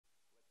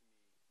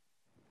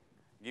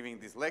giving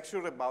this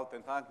lecture about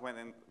entanglement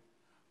and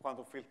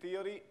quantum field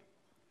theory.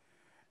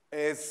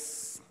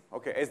 As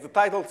the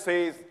title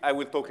says, I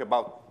will talk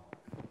about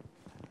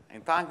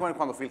entanglement,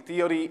 quantum field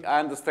theory. I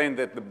understand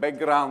that the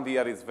background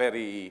here is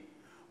very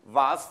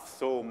vast,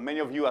 so many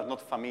of you are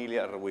not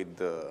familiar with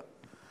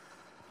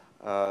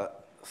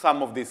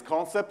some of these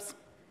concepts.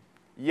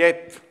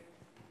 Yet,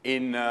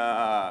 in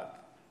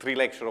 3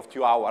 lectures of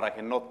 2 hours, I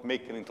cannot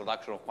make an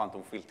introduction of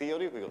quantum field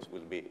theory because it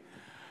will be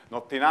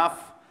not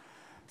enough.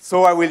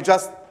 So I will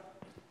just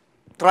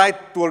try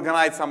to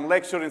organize some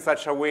lecture in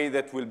such a way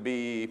that will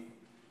be,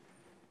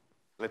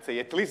 let's say,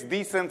 at least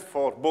decent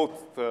for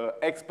both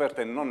expert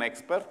and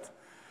non-expert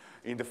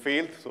in the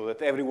field, so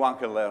that everyone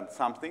can learn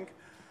something.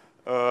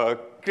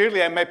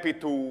 Clearly, I'm happy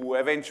to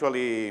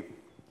eventually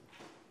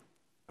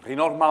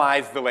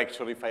renormalize the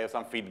lecture if I have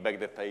some feedback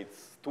that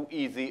it's too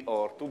easy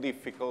or too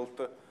difficult.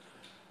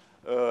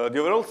 The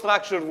overall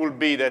structure will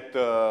be that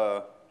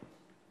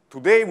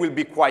today will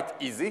be quite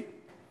easy.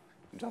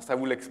 Just I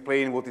will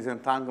explain what is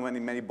entanglement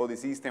in many-body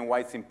system, why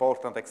it's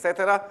important,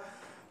 etc.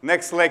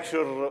 Next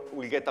lecture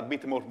will get a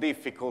bit more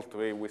difficult.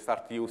 We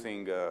start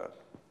using a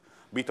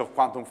bit of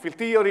quantum field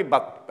theory,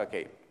 but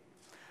OK.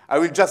 I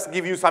will just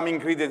give you some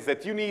ingredients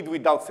that you need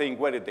without saying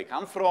where did they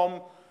come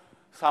from.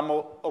 Some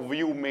of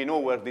you may know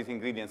where these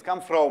ingredients come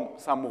from.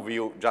 Some of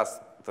you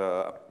just,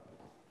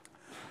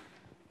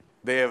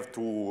 they have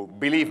to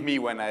believe me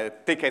when I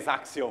take as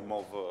axiom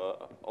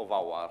of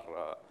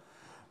our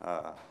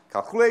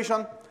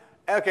calculation.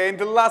 OK, and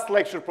the last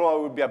lecture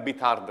probably will be a bit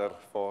harder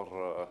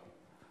for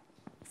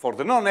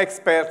the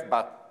non-expert,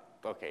 but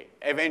OK.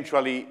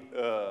 Eventually,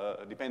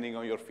 depending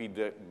on your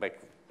feedback,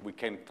 we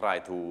can try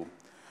to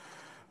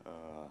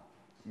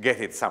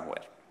get it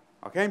somewhere.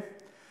 OK?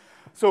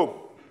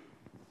 So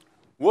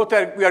what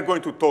we are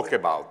going to talk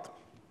about?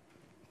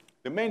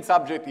 The main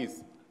subject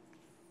is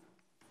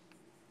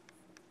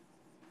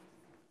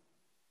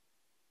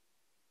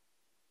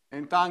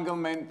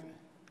entanglement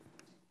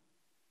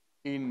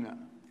in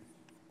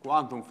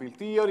quantum field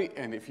theory,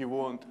 and if you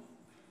want,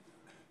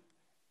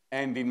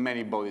 and in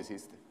many-body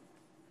systems.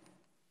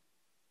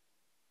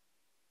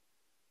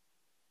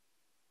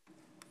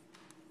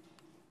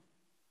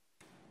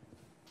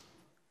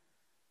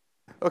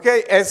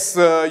 OK, as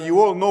you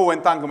all know,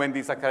 entanglement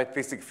is a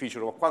characteristic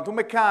feature of quantum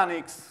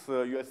mechanics.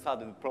 You have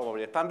studied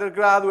probably at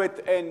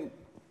undergraduate, and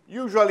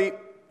usually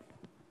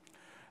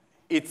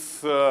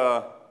it's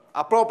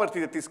a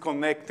property that is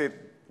connected,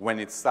 when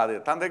it's studied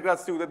at undergrad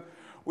student,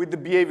 with the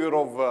behavior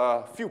of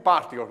a few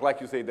particles. Like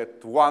you say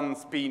that one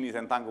spin is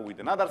entangled with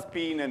another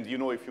spin, and you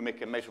know if you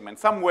make a measurement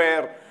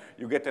somewhere,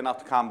 you get an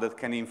outcome that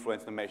can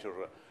influence the measure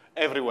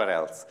everywhere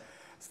else.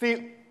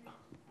 Still,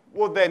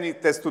 what then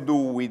it has to do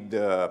with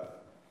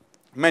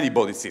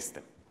many-body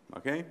system,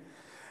 OK?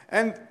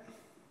 And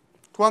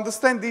to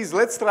understand this,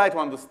 let's try to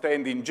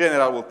understand in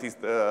general what is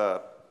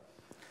the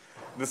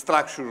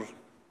structure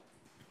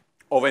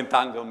of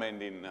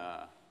entanglement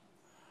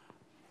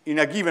in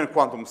a given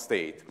quantum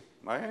state.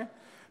 Okay?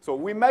 So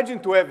we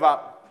imagine to have a,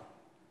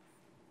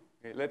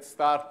 okay, let's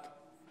start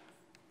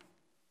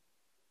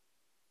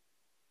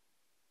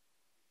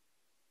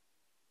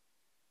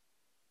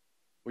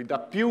with a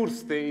pure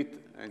state,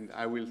 and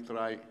I will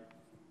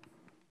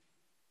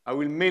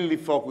mainly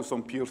focus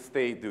on pure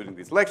state during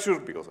this lecture,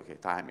 because, OK,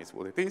 time is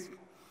what it is.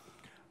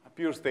 A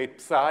pure state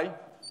psi.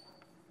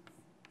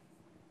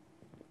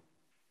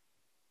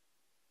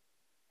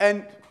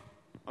 And,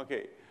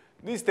 OK,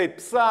 this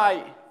state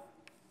psi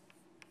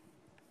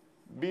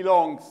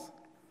belongs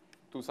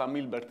to some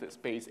Hilbert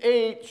space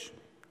H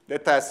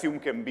that I assume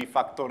can be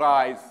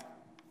factorized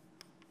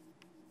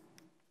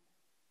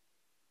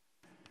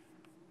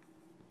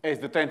as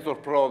the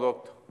tensor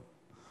product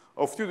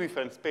of 2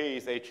 different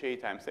spaces, HA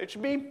times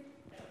HB.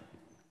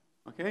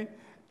 Okay?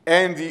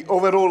 And the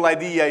overall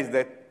idea is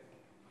that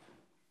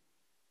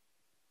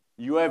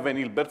you have an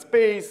Hilbert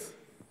space,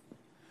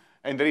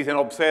 and there is an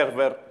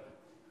observer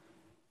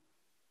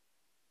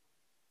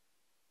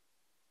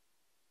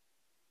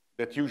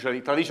that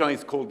traditionally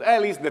is called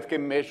Alice, that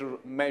can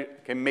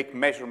make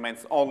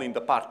measurements only in the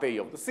part A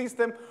of the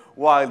system,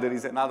 while there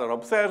is another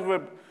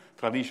observer,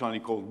 traditionally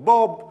called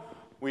Bob,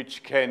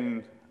 which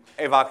can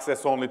have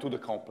access only to the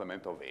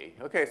complement of A.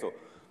 OK, so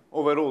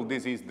overall,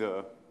 this is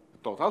the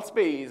total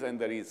space, and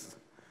there is,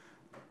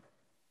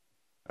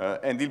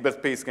 and Hilbert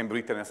space can be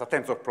written as a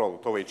tensor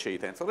product of HA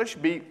tensor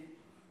HB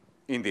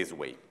in this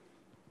way.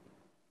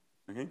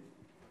 Okay?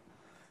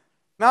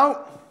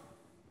 Now,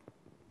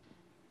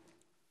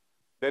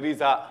 there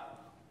is a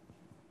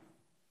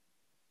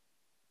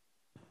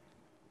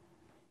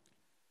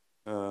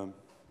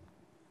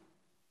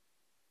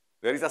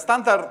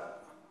standard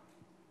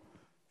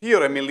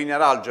theorem in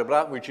linear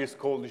algebra, which is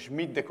called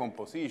Schmidt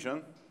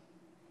decomposition.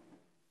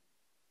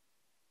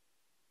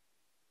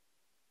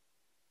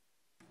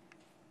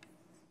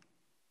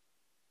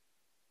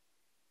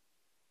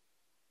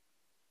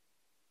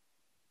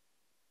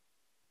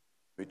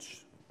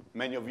 Which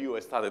many of you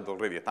have studied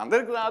already at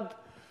undergrad,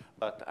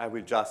 but I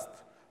will just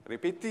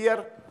repeat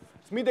here.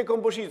 Schmidt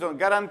decomposition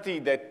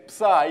guarantees that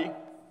psi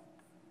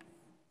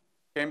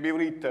can be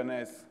written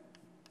as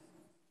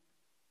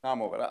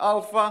sum over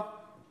alpha,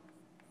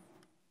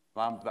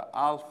 lambda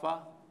alpha,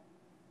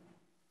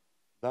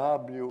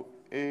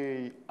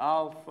 WA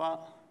alpha,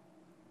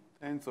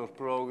 tensor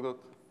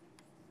product,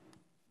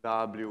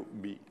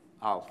 WB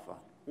alpha,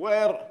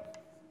 where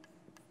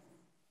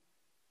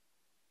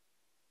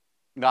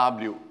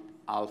W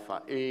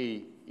alpha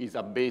A is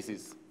a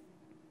basis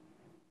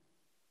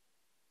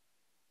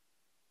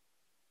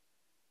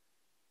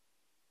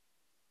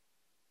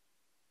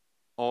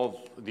of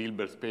the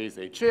Hilbert space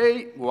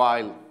HA,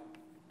 while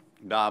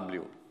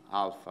W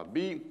alpha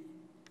B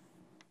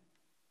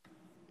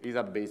is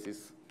a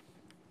basis.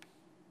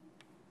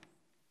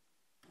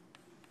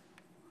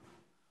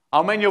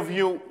 How many of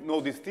you know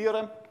this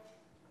theorem?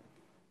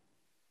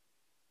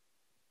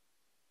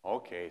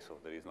 Okay, so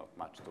there is not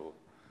much to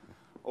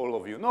all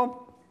of you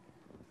know.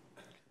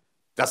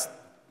 Just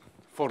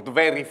for the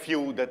very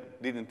few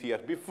that didn't hear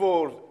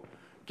before,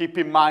 keep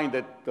in mind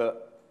that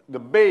the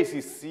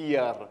basis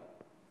here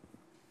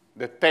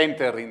that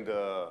enter in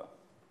the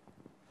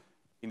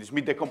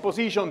Schmidt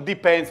decomposition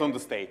depends on the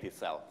state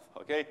itself,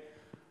 okay?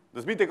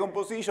 The Schmidt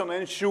decomposition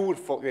ensures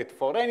that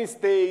for any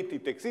state,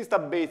 it exists a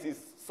basis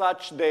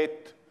such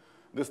that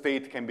the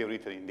state can be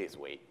written in this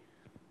way,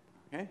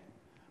 okay?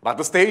 But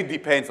the state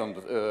depends on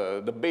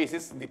the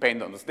basis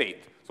depends on the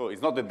state. So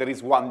it's not that there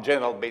is one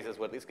general basis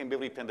where this can be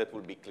written that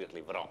will be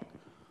clearly wrong,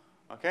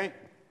 okay?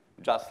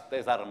 Just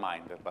as a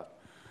reminder, but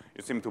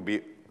you seem to be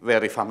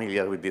very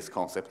familiar with this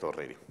concept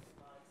already.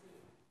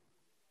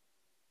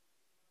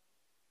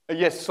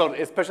 Yes,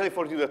 sorry, especially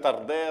for you that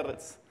are there,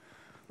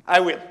 I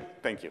will,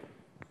 thank you.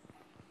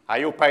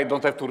 I hope I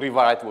don't have to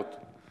rewrite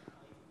what.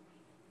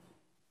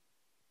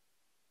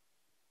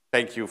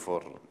 Thank you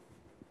for.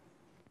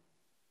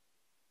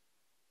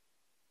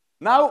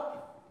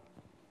 Now,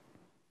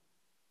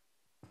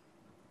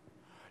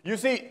 you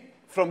see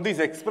from this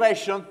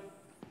expression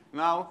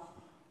now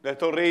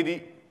that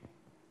already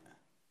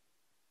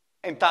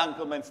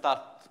entanglement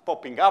starts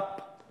popping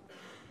up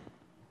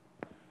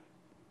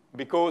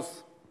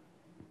because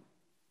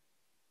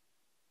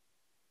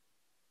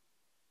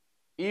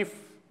if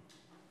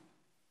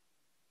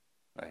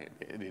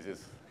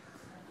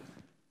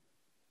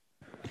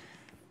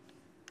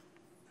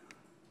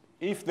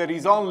there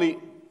is only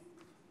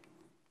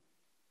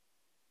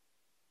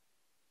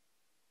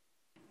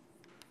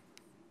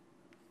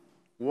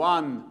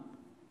one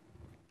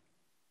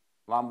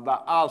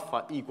lambda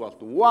alpha equal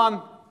to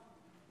 1,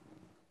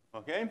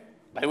 okay?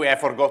 By the way, I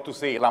forgot to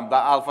say lambda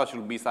alpha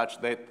should be such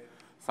that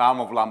sum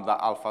of lambda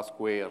alpha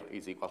square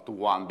is equal to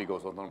 1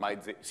 because of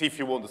normalization, if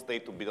you want the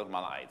state to be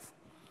normalized.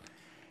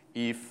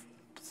 If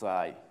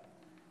psi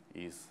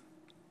is,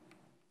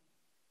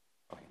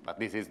 okay, but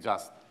this is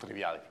just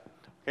triviality,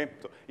 okay?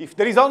 So if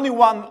there is only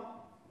one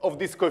of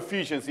these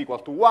coefficients equal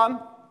to 1,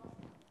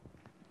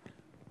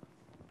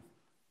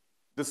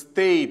 the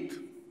state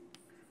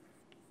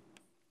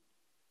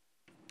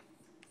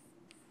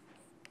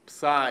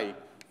psi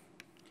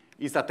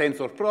is a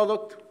tensor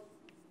product,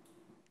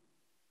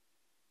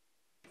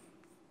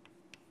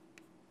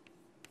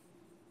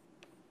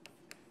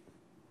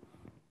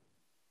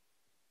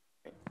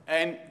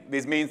 and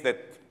this means that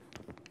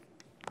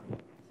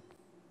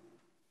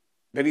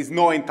there is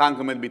no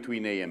entanglement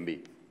between A and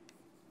B.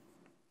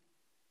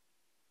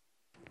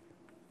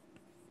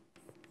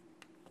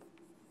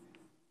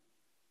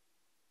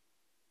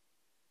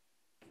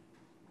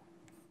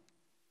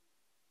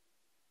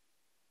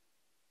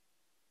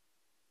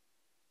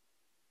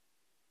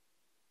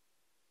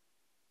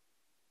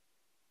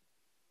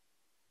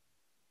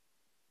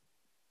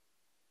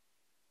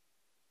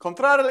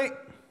 Contrarily,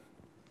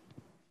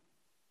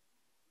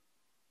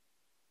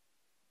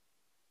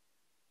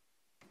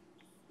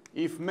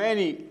 if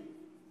many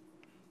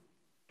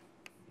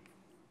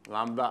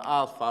lambda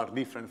alpha are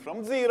different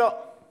from 0,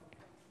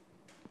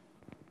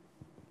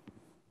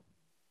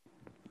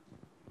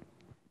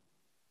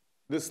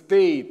 the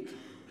state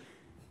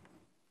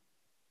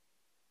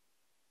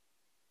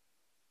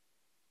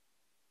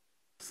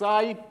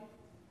psi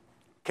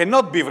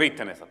cannot be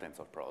written as a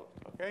tensor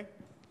product, okay?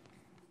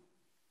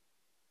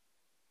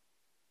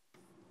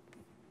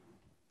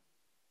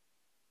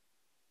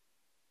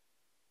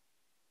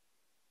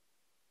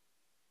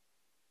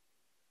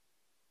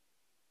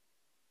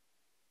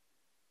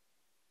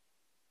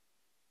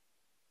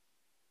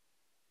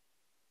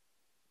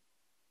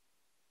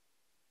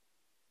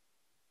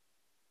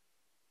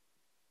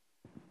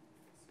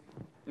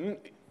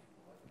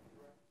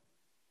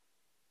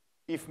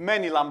 If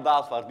many lambda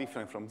alpha are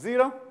different from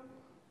 0,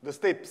 the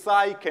state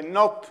psi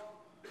cannot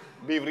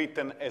be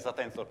written as a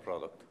tensor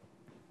product.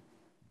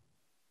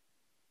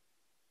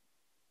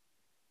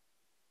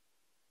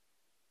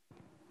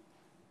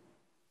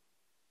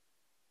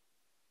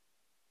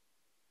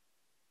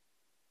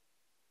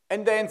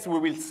 And hence we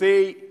will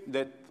say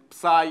that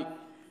psi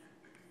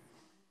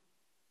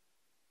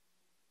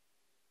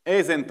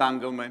has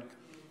entanglement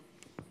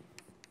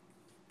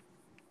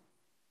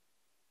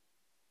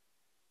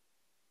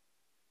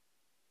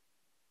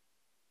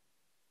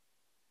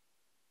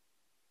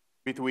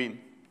between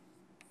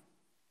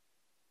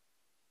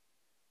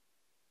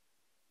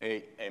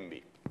A and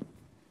B.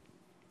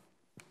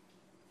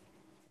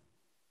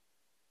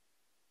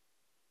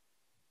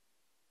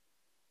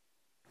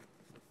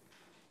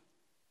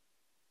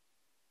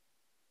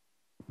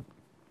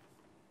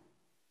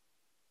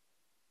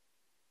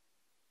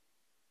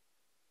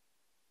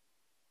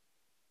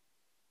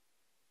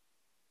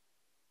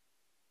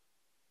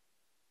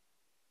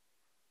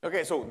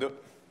 Okay, so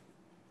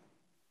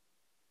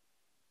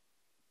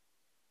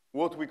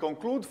what we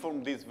conclude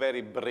from this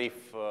very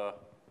brief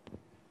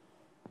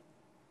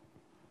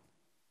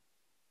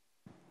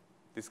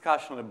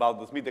discussion about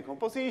the Smith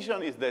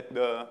decomposition is that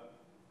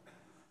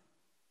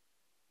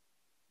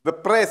the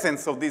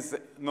presence of these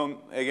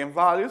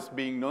eigenvalues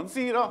being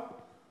non-zero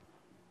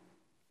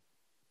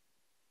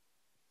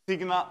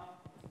signal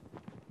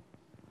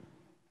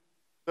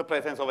the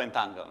presence of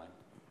entanglement.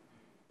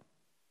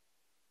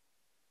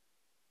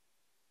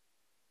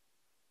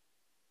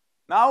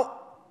 Now,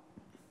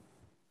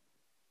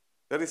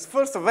 there is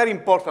first a very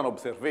important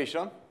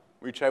observation,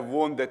 which I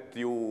want that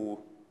you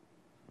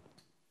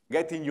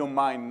get in your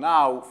mind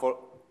now for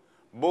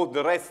both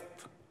the rest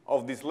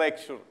of this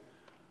lecture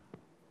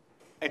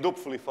and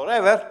hopefully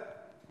forever,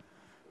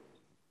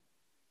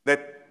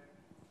 that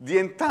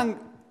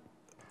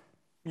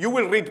you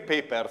will read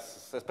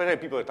papers, especially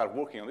people that are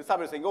working on this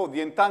subject, saying, oh, the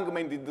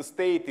entanglement in the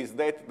state is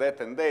that, that,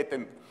 and that,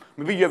 and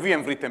maybe you have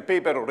even written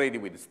paper already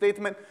with the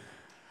statement,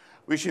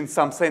 which in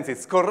some sense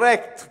is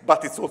correct,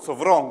 but it's also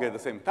wrong at the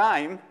same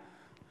time.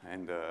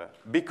 And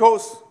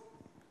because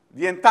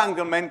the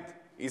entanglement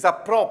is a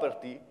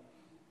property,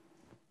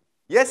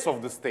 yes,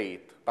 of the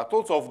state, but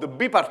also of the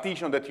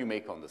bipartition that you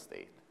make on the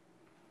state.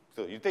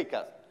 So you take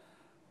a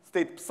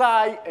state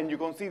psi, and you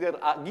consider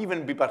a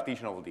given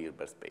bipartition of the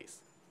Hilbert space.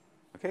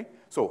 Okay?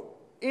 So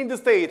in the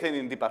state and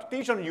in the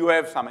partition, you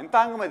have some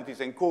entanglement that is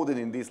encoded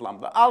in this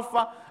lambda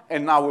alpha,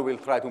 and now we will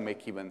try to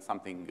make even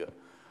something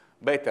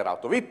better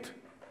out of it.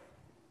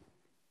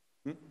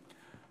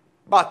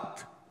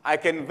 But I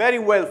can very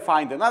well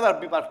find another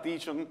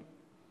bipartition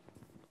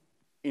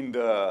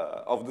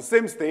of the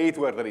same state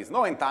where there is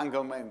no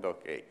entanglement,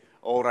 okay.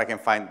 Or I can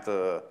find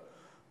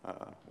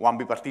one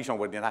bipartition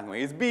where the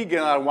entanglement is big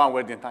and another one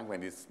where the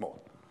entanglement is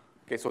small.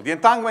 Okay, so the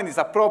entanglement is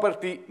a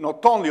property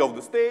not only of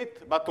the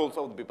state, but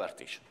also of the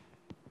bipartition.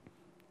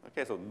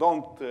 Okay, so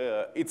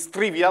it's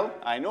trivial,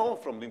 I know,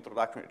 from the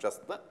introduction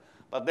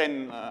but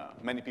then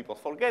many people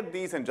forget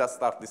this and just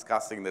start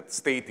discussing that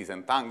state is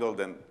entangled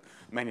and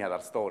many other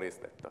stories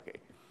that, okay.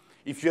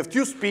 If you have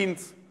two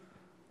spins,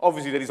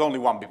 obviously there is only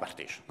one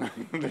bipartition.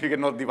 You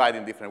cannot divide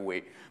in different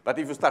way. But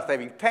if you start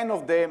having 10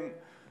 of them,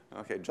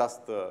 okay,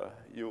 just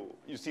you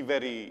see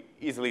very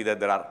easily that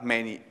there are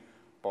many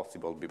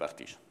possible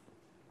bipartitions.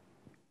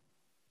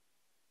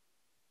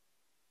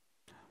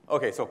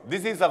 Okay, so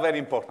this is a very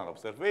important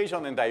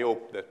observation, and I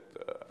hope that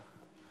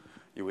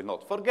you will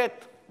not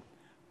forget.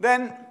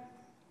 Then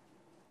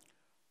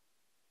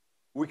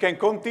we can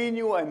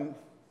continue and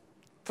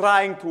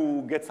trying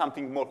to get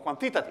something more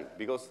quantitative,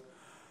 because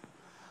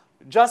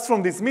just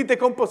from this Smith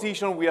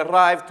decomposition, we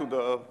arrive to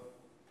the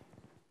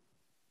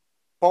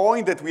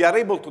point that we are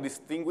able to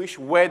distinguish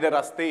whether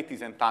a state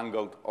is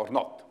entangled or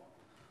not.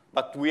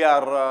 But we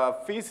are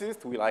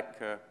physicists, we like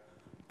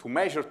to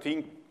measure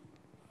things,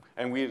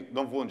 and we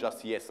don't want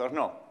just yes or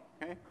no.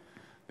 Okay?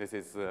 This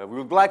is, we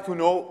would like to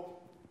know,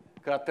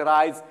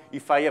 characterize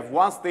if I have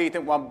one state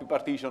and one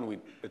bipartition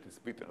that is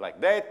written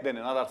like that, then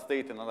another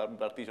state and another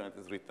bipartition that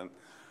is written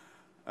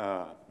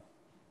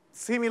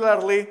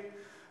similarly,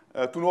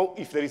 to know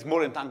if there is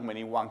more entanglement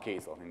in one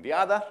case or in the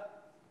other.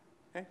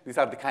 Okay? These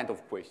are the kind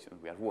of questions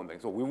we are wondering.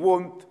 So we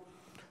want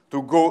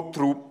to go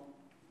through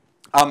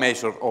a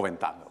measure of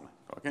entanglement.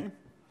 Okay?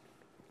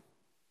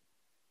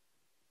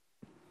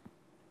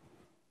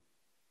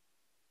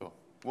 So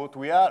what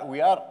we are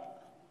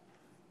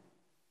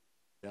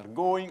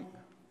going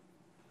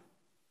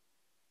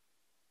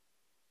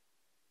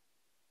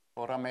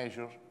for a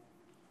measure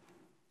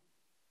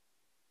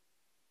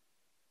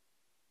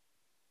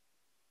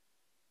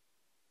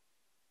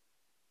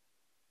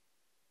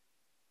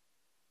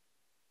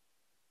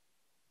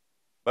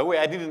By the way,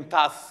 I didn't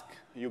ask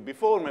you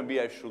before, maybe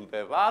I should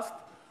have asked.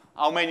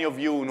 How many of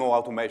you know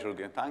how to measure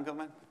the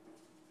entanglement?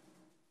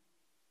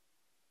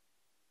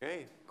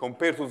 Okay,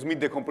 compared to Smith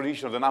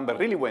decomposition, the number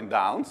really went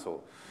down,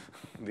 so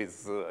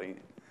this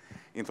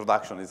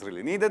introduction is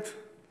really needed.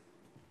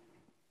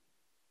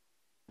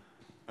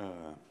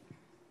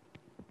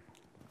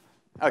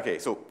 Okay,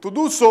 so to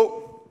do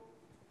so,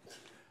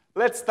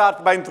 let's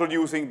start by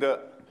introducing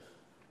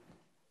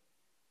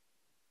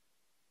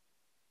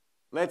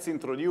let's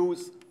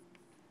introduce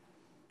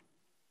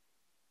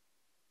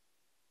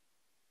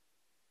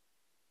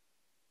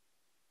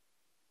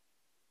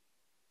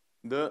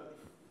the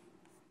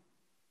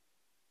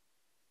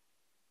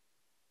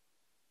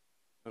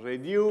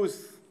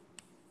reduced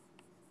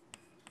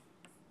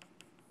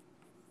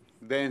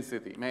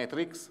density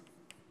matrix.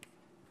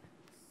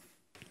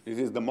 This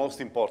is the most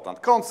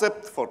important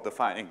concept for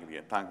defining the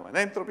entanglement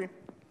entropy,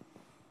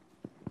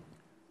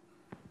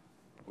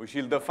 which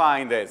is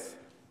defined as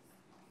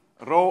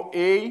rho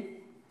A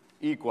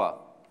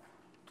equal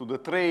to the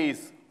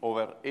trace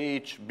over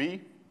HB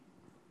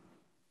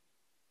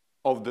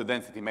of the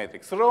density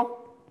matrix rho.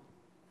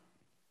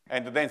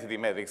 And the density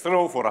matrix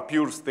rho, for a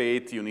pure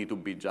state, you need to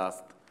be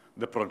just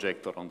the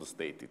projector on the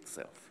state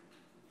itself.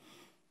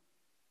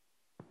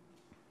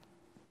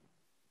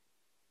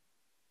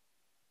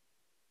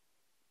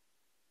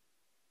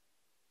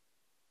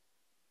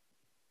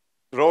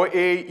 Rho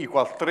A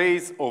equals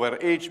trace over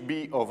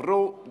HB of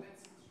rho.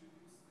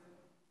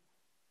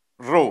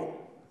 Rho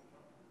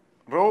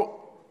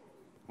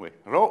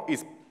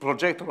is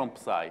projector on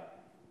psi.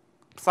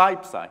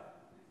 Psi.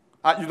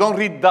 You don't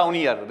read down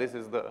here. This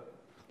is the,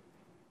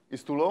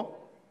 it's too low?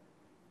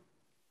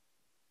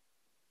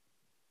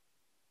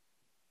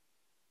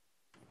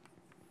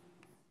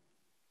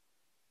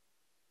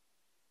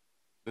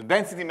 The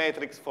density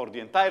matrix for the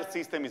entire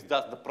system is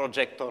just the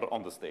projector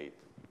on the state,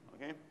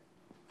 okay?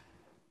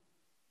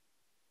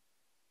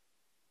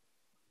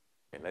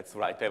 Okay, let's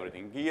write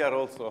everything here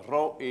also.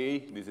 Rho A,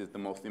 this is the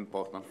most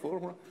important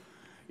formula,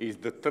 is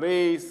the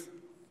trace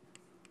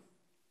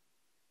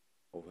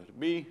over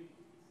B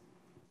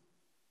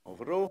of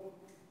rho,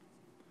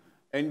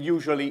 and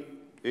usually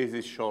this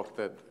is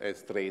shorted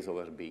as trace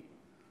over B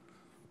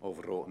of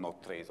rho,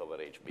 not trace over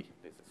HB.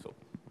 This is so.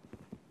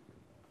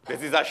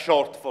 This is a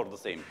short for the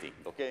same thing,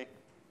 okay?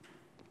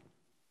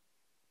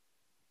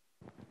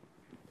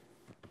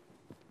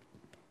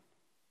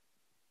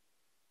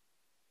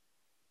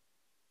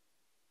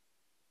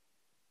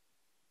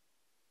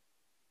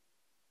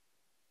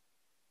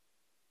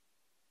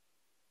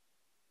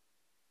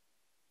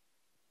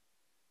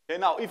 Okay,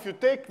 now, if you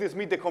take this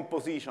Smith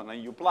decomposition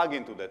and you plug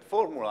into that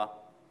formula,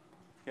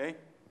 okay,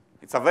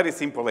 it's a very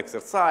simple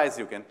exercise.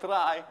 You can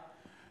try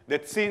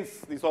that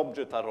since these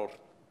objects are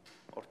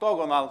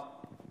orthogonal,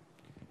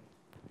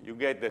 you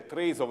get the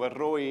trace over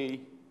rho A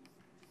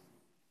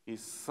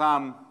is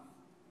sum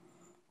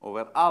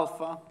over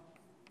alpha,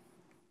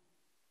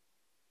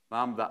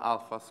 lambda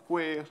alpha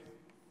square,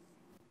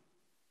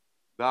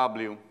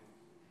 W.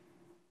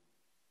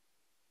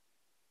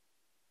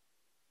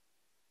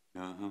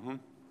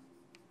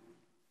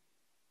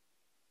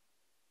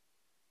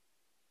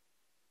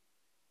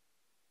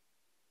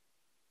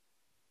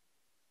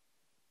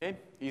 Okay,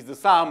 is the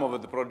sum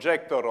of the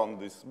projector on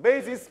this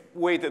basis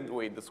weighted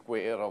with the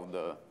square of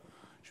the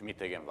Schmidt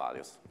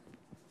eigenvalues.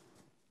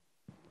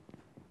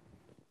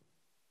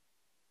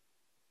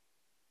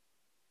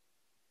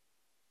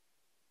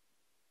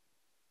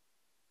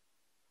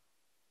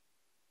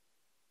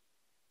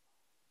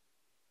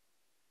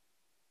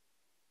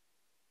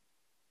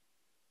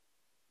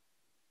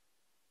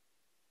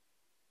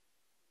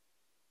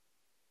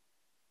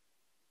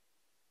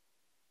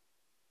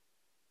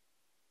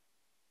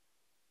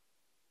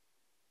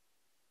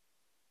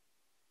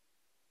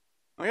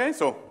 Okay,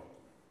 so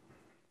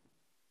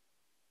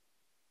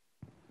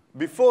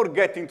before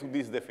getting to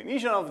this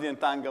definition of the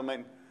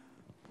entanglement,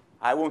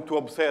 I want to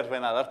observe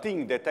another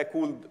thing, that I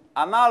could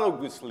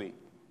analogously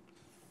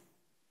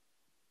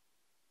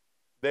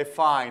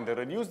define the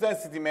reduced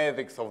density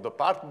matrix of the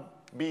part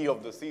B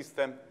of the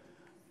system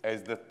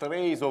as the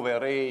trace over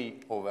A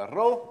over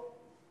rho,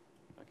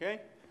 okay?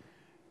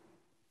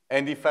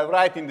 And if I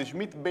write in the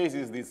Schmidt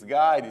basis this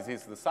guy, this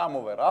is the sum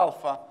over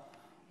alpha,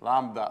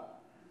 lambda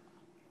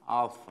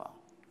alpha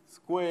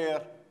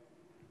square,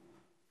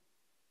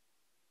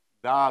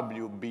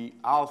 WB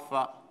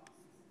alpha,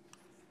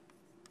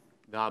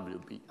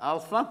 WB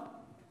alpha.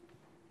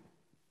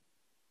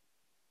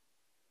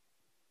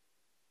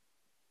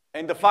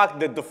 And the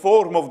fact that the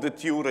form of the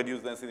two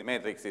reduced density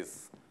matrix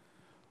is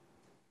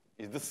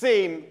the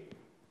same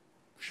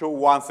show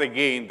once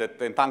again that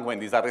the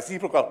entanglement is a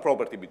reciprocal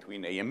property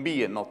between A and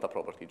B and not a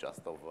property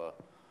just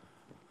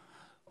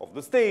of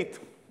the state.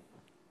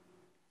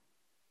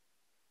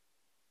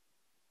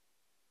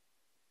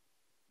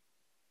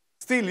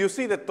 Still, you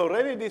see that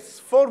already this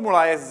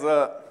formula has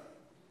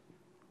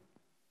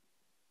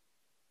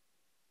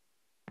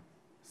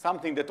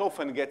something that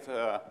often gets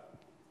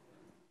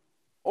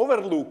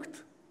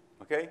overlooked,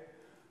 okay?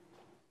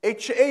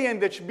 HA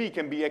and HB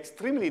can be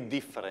extremely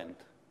different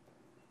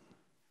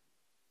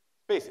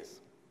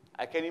spaces.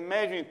 I can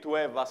imagine to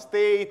have a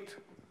state,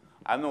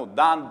 I don't know,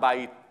 done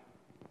by,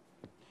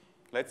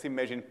 let's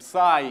imagine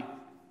psi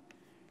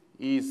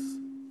is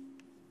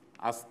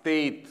a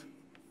state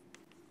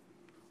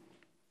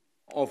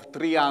of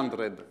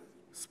 300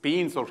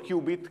 spins or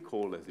qubit,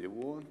 call as you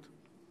want,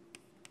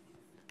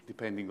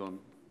 depending on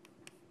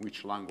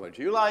which language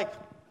you like.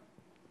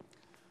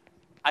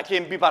 I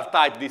can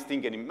bipartite this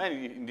thing in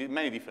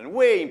many different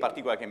ways. In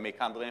particular, I can make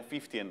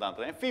 150 and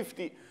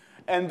 150,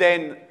 and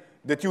then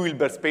the two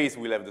Hilbert space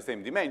will have the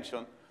same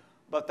dimension.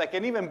 But I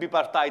can even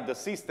bipartite the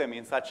system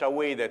in such a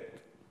way that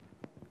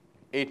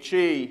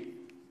HA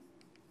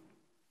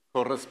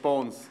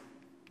corresponds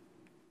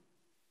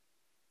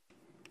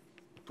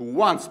to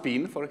one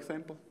spin, for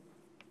example,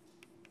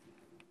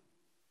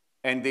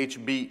 and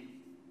HB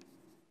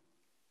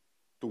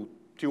to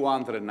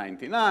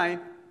 299.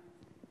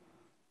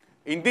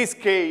 In this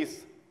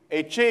case,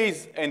 HA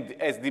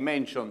has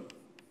dimension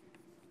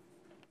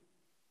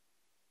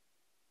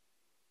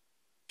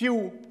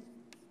Q,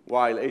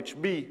 while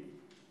HB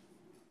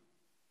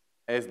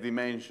has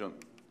dimension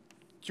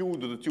Q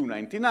to the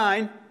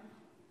 299.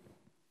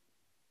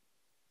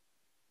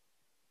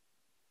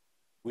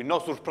 With no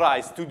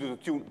surprise, 2 to the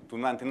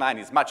 299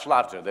 is much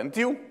larger than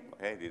 2.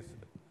 Okay, this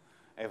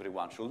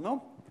everyone should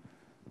know.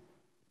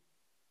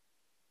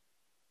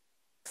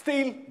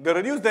 Still, the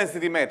reduced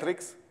density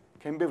matrix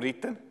can be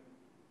written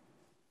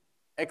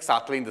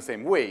exactly in the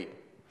same way.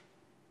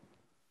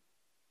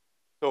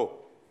 So,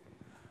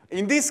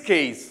 in this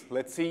case,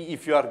 let's see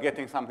if you are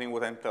getting something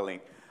what I'm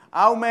telling.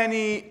 How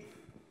many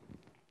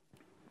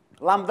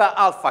lambda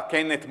alpha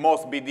can at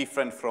most be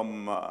different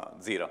from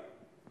 0?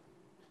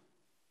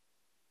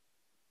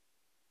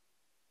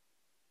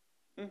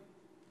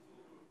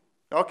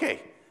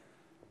 Okay.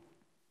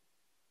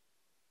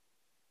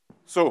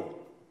 So,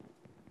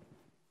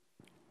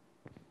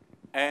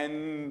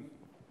 and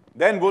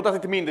then what does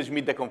it mean, the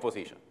Schmidt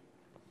decomposition?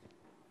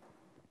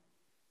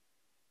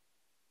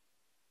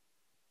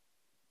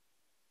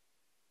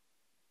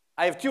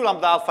 I have 2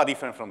 lambda alpha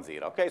different from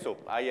 0, okay? So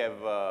I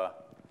have,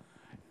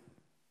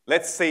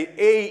 let's say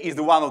A is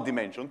the one of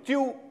dimension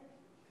 2.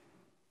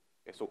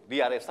 Okay, so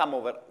the area sum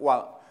over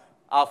 1,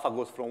 alpha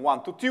goes from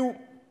 1 to 2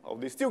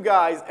 of these 2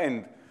 guys,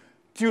 and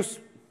two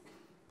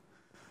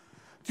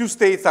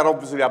states are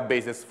obviously a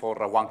basis for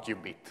 1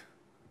 qubit.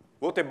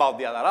 What about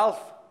the other half?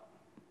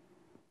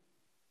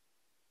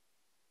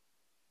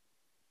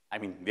 I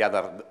mean, the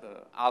other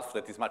half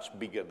that is much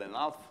bigger than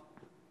half.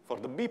 For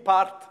the B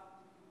part,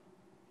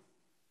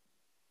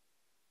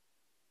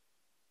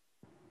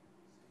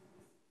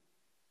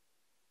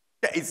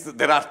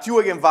 there are 2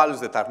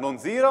 eigenvalues that are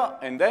non-zero,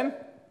 and then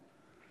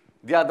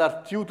the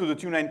other 2 to the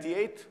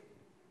 298.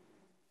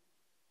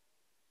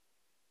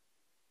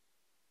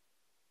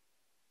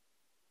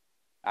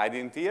 I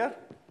didn't hear.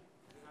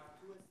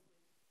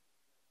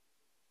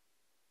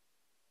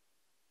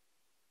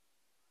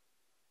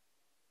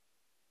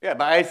 Yeah,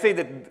 but I say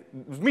that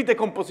Schmidt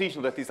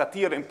decomposition, that is a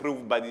theorem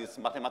proved by this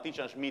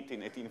mathematician Schmidt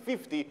in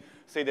 1850,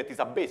 say that is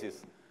a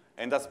basis.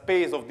 And a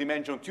space of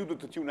dimension 2 to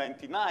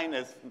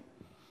 299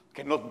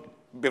 cannot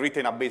be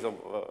written a base of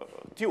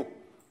 2.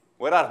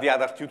 Where are the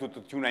other 2 to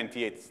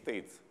 298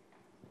 states?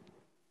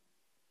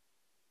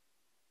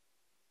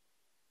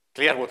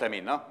 Clear what I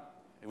mean, no?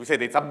 We say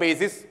that it's a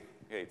basis.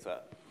 It's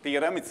a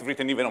theorem. It's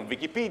written even on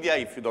Wikipedia.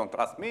 If you don't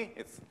trust me,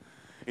 it's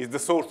the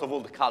source of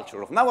all the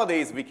culture of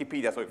nowadays,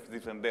 Wikipedia. So if it's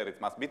written there, it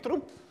must be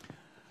true.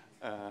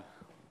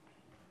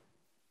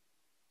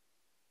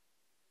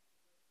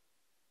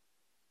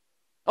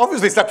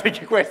 Obviously, it's a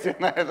tricky question.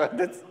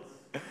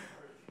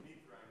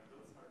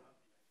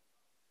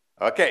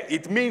 Okay,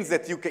 it means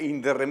that you can,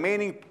 in the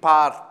remaining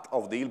part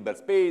of the Hilbert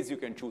space, you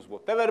can choose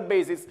whatever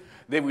basis.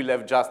 They will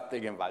have just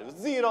eigenvalues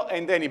 0,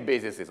 and any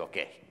basis is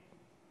OK.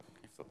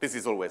 So this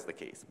is always the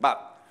case.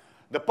 But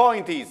the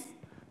point is,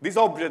 this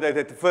object that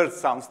at first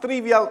sounds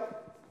trivial,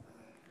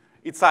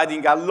 it's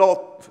hiding a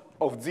lot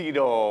of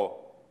 0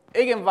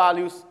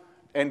 eigenvalues,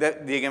 and the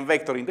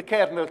eigenvector in the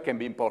kernel can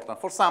be important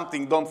for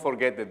something. Don't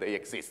forget that they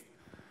exist.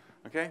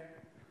 Okay?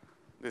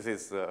 This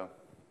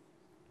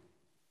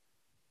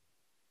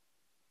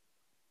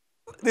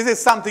is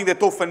something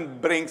that often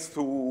brings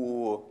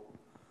to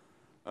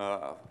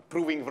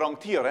proving wrong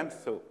theorems,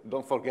 so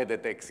don't forget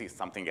that there exists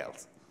something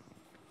else.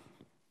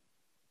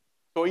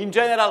 So in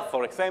general,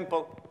 for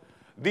example,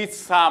 this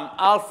sum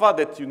alpha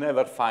that you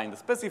never find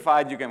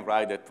specified, you can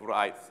write it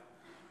right.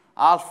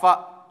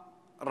 Alpha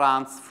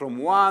runs from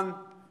 1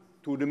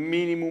 to the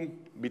minimum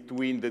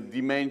between the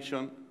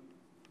dimension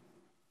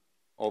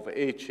of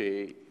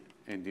HA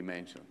and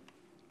dimension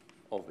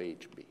of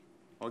HB.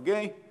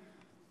 Okay?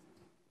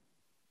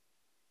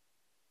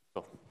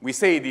 So we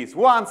say this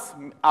once,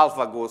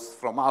 alpha goes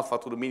from alpha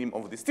to the minimum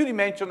of this 2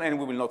 dimension, and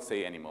we will not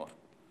say anymore.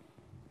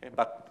 Okay?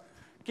 But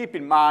keep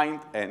in mind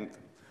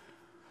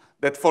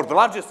that for the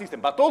largest system,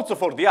 but also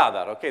for the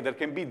other, okay, there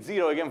can be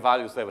 0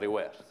 eigenvalues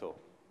everywhere. So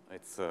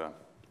it's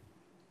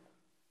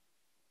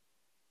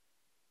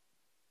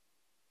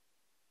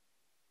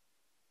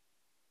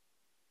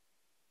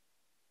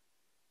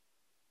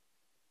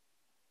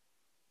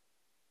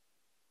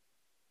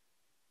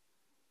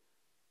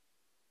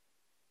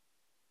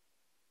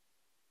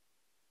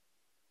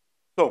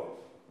so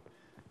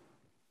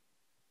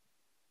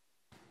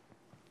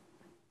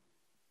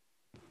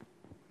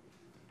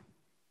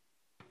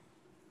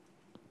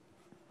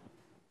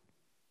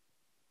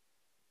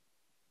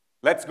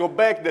let's go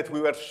back that we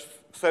were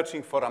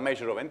searching for a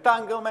measure of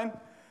entanglement,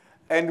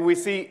 and we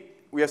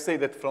have said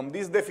that from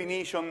this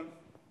definition,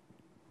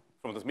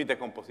 from the Schmidt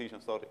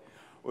decomposition, sorry,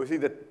 we see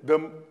that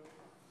the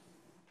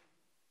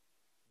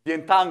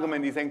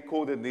entanglement is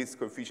encoded in this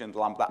coefficient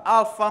lambda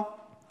alpha,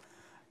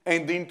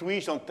 and the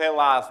intuition tells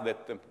us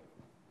that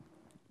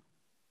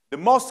the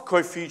more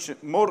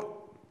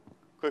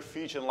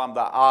coefficient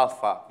lambda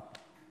alpha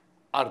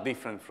are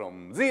different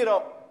from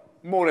 0,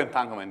 more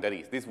entanglement there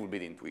is. This will be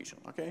the intuition,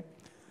 okay?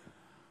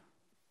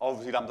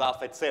 Obviously, lambda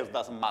alpha itself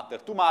doesn't matter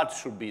too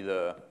much. Should be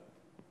the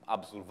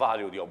absolute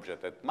value of the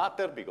object that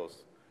matters,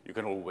 because you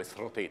can always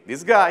rotate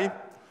this guy.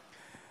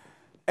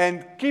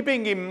 And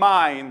keeping in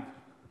mind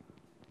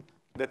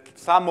that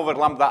sum over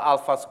lambda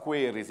alpha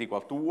square is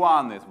equal to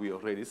 1, as we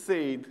already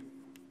said,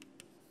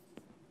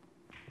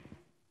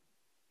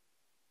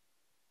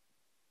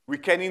 we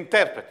can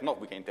interpret,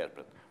 not we can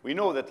interpret, we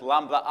know that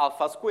lambda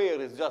alpha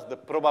square is just the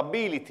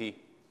probability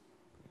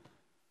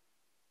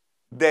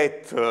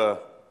that the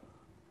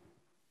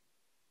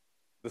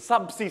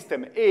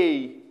subsystem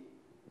A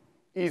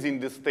is in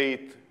the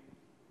state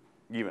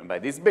given by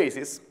this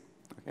basis.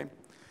 Okay?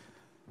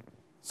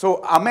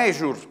 So a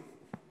measure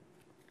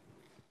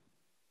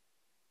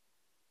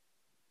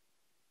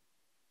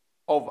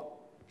of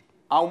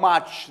how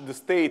much the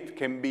state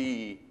can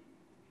be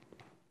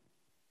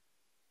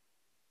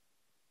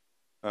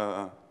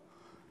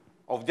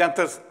of the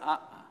answers,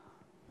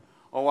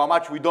 or how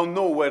much we don't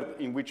know where,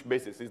 in which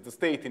basis is the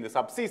state in the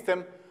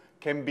subsystem,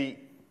 can be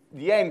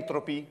the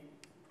entropy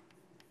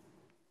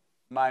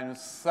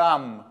minus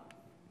sum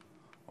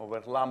over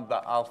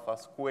lambda alpha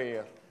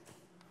square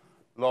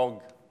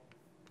log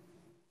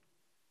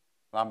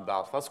lambda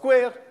alpha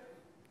square.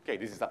 Okay,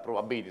 this is a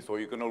probability, so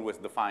you can always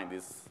define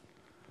this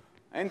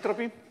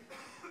entropy,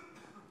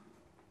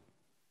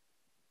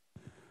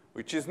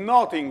 which is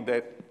nothing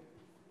that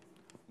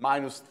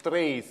minus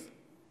trace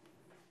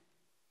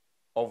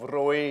of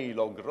rho A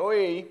log rho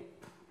A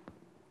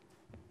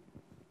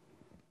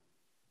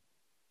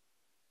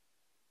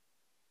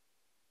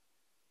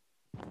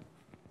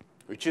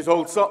which is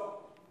also,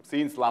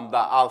 since lambda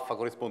alpha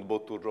corresponds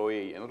both to rho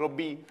A and rho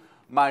B,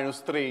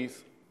 minus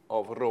trace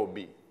of rho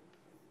B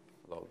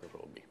log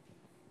rho B.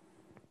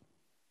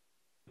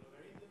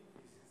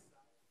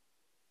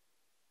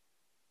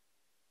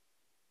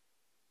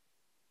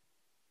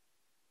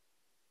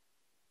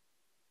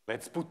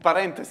 Let's put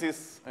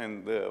parentheses,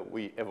 and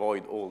we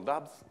avoid all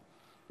dubs.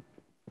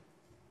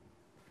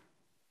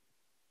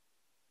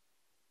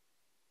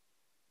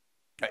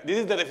 This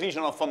is the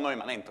definition of von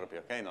Neumann entropy,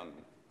 okay?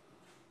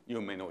 You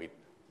may know it.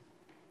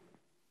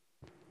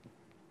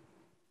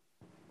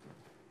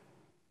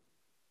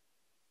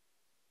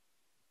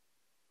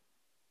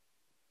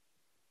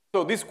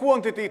 So this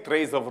quantity,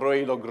 trace of rho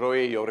A log rho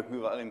A, or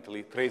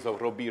equivalently trace of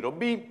rho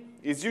B,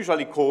 is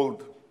usually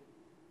called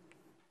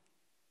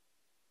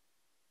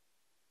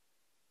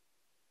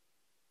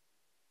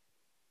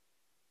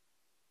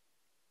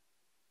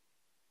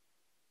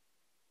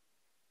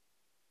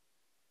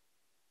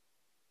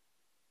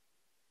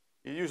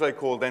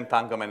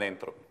entanglement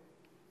entropy.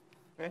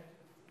 Okay?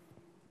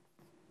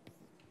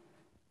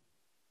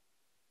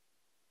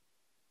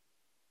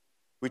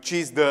 Which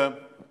is the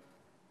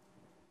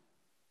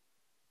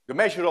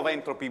measure of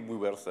entropy we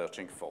were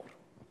searching for,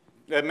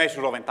 the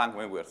measure of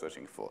entanglement we were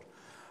searching for.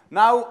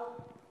 Now,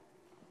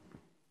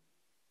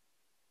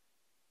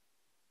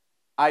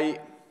 I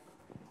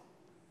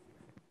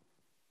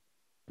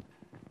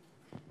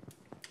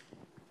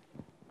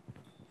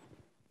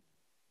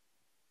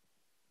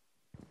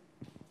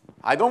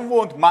don't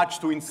want much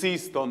to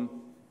insist on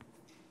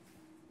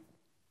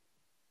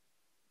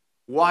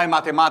why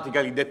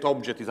mathematically that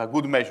object is a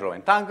good measure of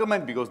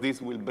entanglement, because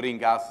this will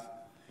bring us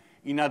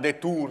in a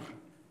detour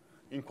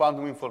in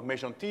quantum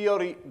information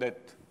theory that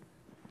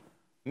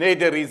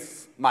neither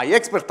is my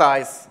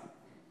expertise,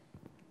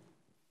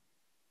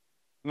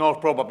 nor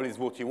probably is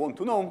what you want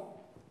to know.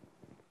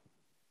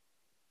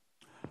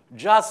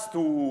 Just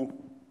to,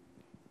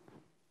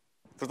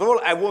 first of all,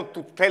 I want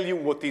to tell you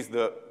what is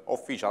the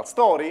official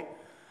story.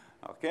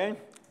 Okay?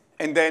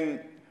 And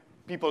then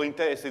people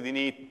interested in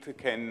it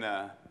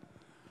can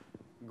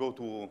go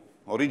to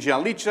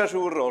original literature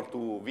or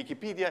to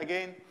Wikipedia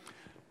again.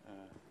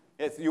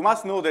 Yes, you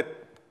must know that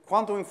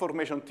quantum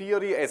information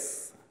theory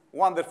has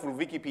wonderful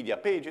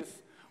Wikipedia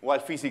pages, while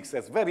physics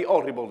has very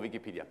horrible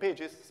Wikipedia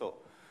pages. So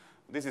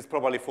this is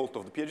probably fault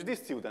of the PhD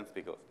students,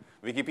 because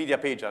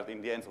Wikipedia pages are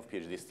in the hands of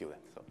PhD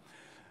students. So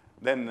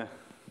then,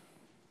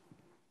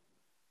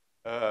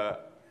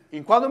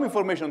 in quantum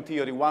information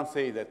theory, one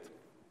says that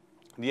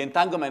the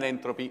entanglement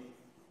entropy,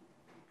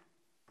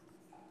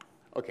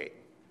 okay,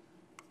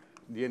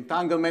 the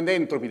entanglement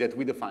entropy that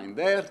we defined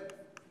there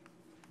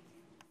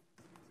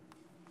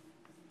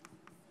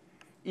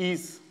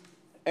is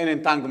an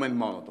entanglement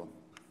monotone.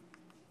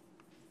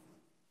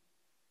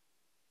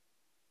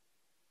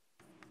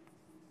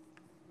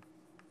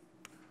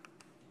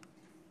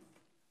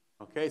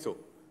 Okay, so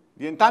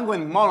the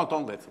entanglement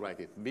monotone, let's write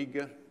it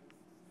bigger.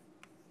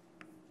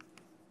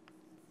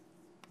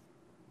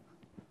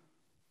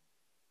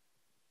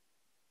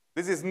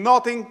 This is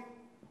nothing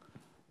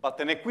but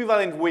an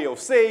equivalent way of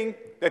saying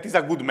that is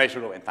a good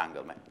measure of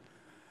entanglement.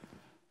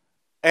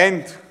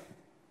 And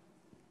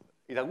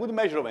it's a good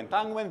measure of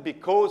entanglement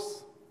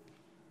because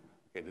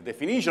okay, the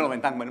definition of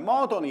entanglement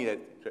monotone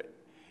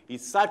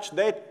is such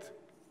that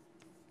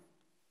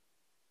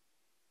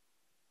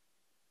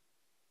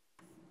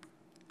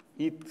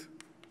it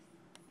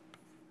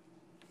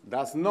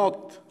does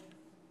not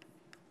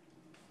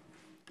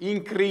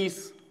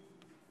increase,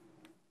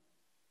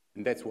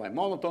 and that's why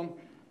monotone,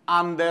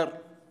 under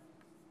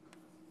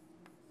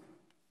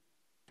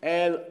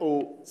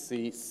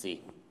LOCC.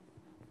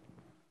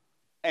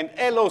 And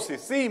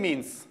LOCC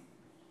means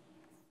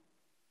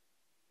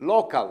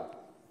local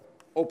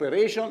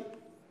operation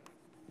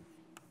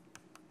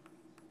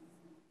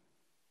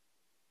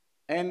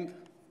and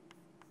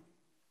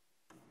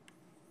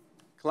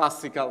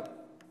classical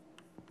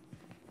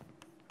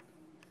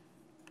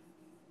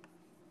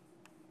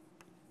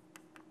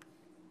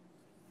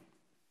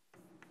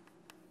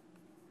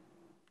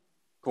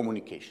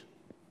communication.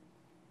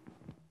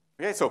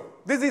 Okay, so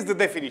this is the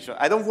definition.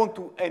 I don't want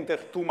to enter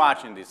too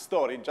much in this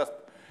story, just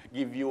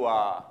give you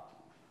an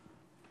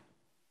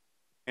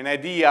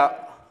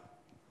idea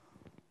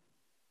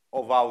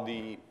of how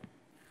the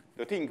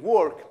thing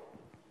works.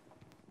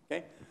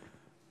 Okay?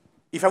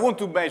 If I want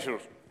to measure,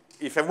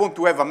 if I want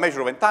to have a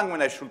measure of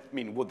entanglement, I should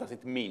mean, what does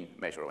it mean,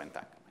 measure of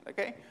entanglement?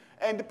 Okay?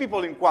 And the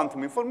people in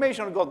quantum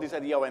information got this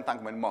idea of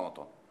entanglement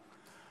monotone.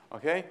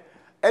 Okay?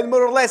 And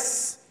more or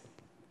less,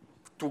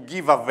 to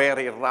give a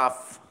very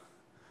rough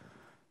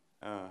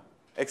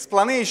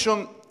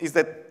explanation, is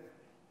that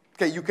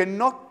okay, you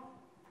cannot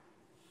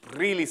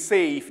really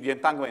say if the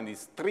entanglement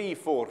is 3,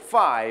 4,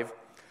 5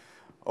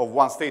 of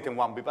one state and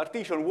one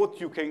bipartition. What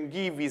you can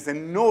give is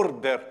an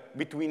order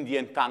between the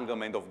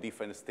entanglement of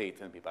different states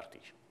and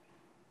bipartition.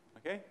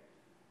 Okay?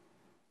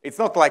 It's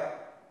not like,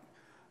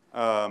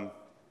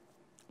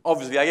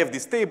 obviously, I have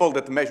this table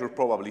that measures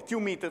probably 2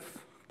 meters,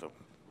 so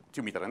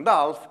 2 meters and a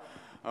half,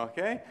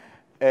 okay?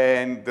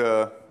 And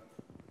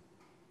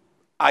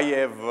I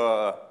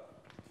have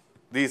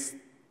this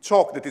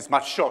chalk that is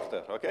much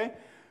shorter, okay?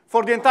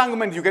 For the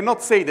entanglement, you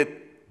cannot say that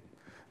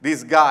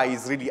this guy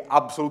is really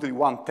absolutely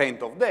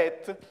 1/10 of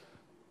that,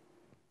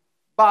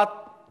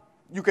 but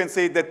you can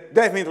say that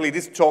definitely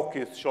this chalk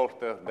is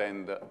shorter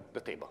than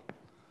the table.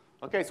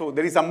 Okay, so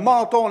there is a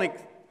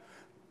monotonic,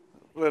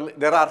 well,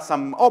 there are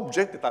some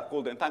objects that are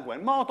called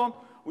entanglement monotone,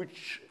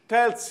 which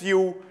tells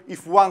you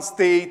if one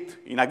state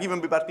in a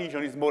given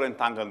bipartition is more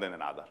entangled than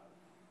another.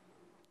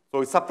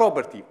 So it's a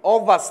property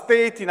of a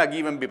state in a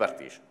given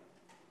bipartition.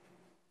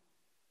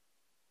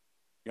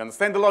 You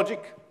understand the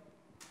logic?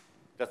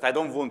 Just I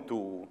don't want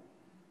to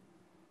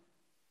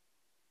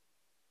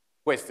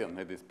question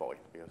at this point.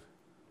 Because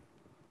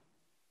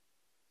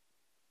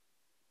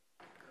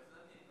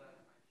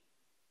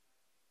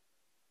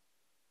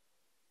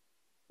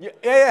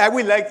I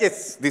will like,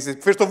 yes, this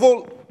is, first of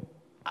all,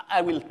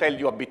 I will tell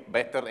you a bit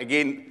better,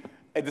 again,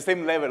 at the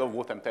same level of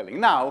what I'm telling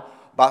now,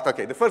 but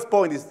okay, the first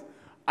point is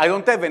I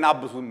don't have an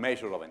absolute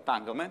measure of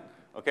entanglement,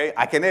 okay?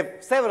 I can have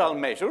several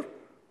measures,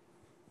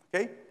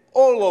 okay?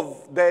 All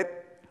of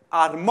that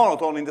are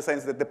monotone in the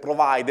sense that they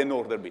provide an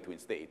order between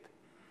states.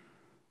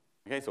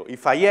 Okay, so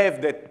if I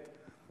have that,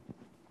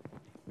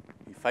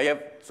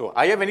 so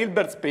I have an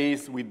Hilbert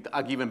space with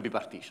a given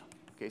bipartition.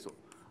 Okay, so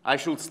I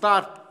should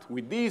start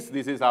with this.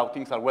 This is how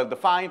things are well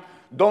defined.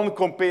 Don't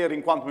compare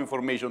in quantum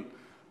information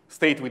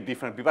state with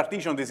different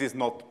bipartition. This is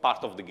not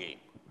part of the game.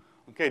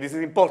 Okay, this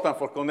is important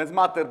for condensed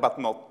matter, but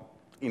not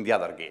in the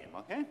other game.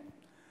 Okay,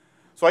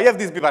 so I have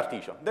this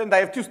bipartition. Then I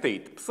have two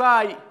states,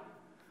 psi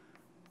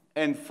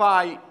and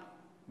phi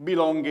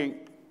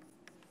belonging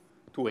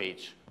to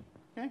H.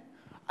 Okay?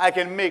 I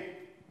can make,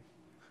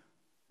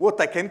 what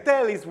I can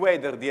tell is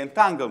whether the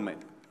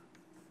entanglement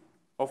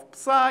of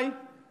psi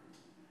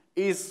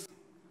is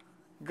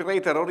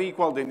greater or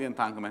equal than the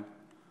entanglement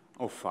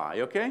of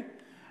phi, okay?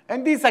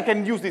 And this, I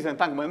can use this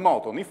entanglement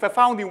monotone. If I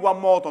found in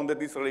one monotone that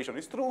this relation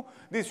is true,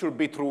 this should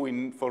be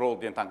true for all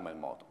the entanglement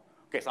monotone.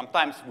 Okay,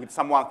 sometimes with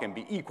someone can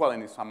be equal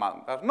and with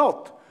someone are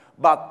not,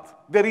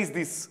 but there is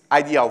this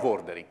idea of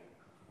ordering.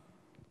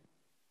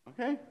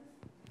 Okay?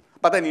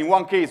 But then in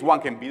one case, one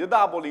can be the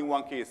double. In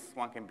one case,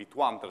 one can be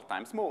 200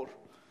 times more.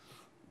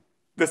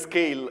 The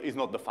scale is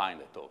not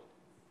defined at all.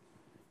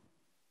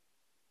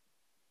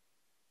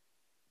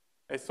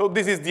 Okay, so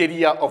this is the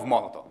idea of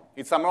monotone.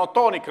 It's a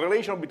monotonic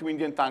relation between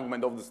the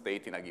entanglement of the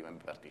state in a given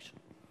partition.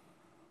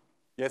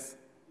 Yes?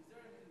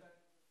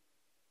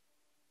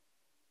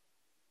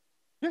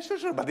 Yes,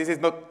 sure, but this is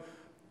not,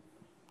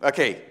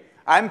 okay.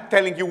 I'm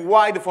telling you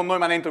why the von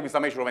Neumann entropy is a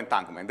measure of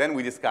entanglement. Then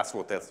we discuss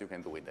what else you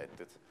can do with that.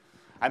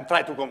 I'm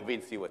trying to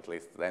convince you at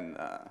least. Then,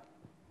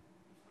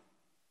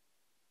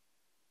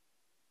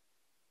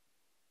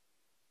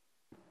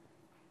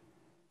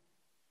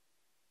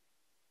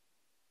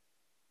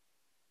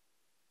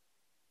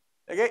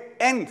 okay,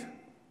 and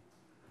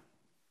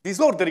this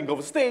ordering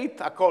of state,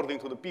 according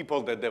to the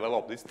people that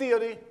developed this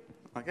theory,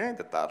 okay,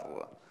 that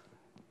are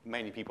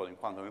many people in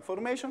quantum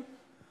information,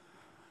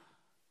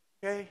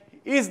 okay,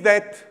 is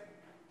that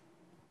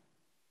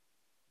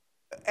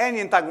any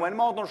entanglement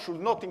monotone should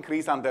not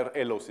increase under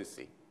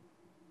LOCC,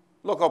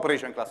 local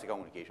operation in classical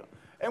communication.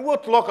 And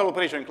what local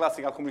operation in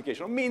classical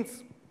communication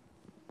means,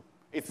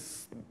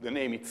 it's the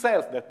name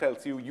itself that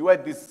tells you you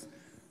had this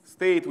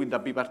state with the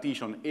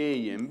bipartition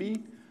A and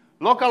B.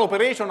 Local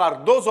operations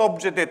are those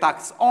objects that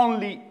act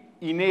only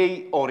in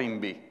A or in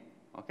B,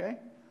 okay?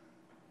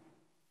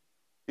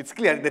 It's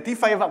clear that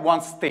if I have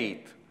one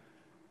state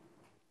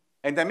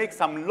and I make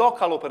some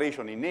local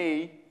operation in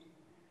A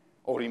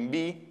or in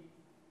B,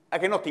 I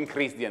cannot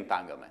increase the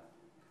entanglement.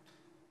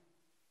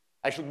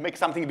 I should make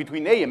something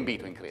between A and B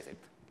to increase it.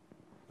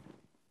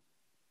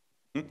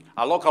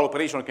 A local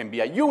operation can be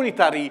a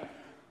unitary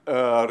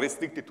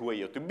restricted to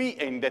A or to B,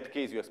 and in that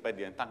case, you expect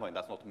the entanglement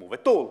does not move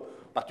at all.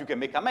 But you can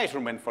make a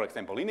measurement, for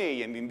example, in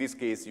A, and in this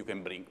case, you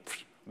can bring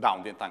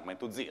down the entanglement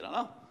to 0,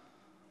 no?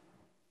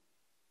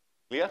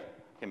 Clear?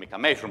 You can make a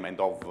measurement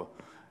of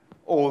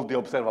all the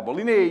observable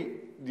in A.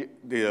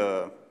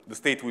 The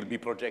state will be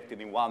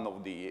projected in one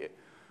of the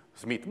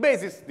Smith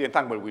bases. The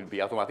entanglement will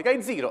be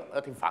automatically 0,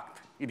 but in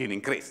fact, it didn't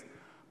increase.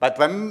 But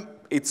when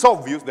it's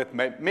obvious that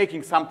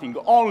making something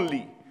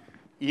only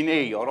in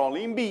A or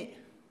only in B,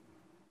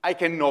 I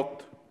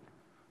cannot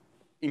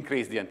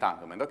increase the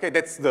entanglement. Okay,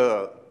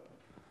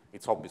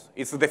 it's obvious.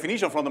 It's the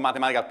definition from the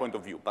mathematical point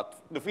of view,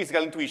 but the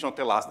physical intuition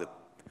tells us that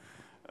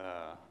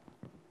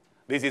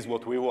this is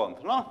what we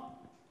want, no?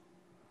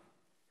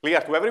 Clear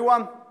to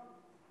everyone?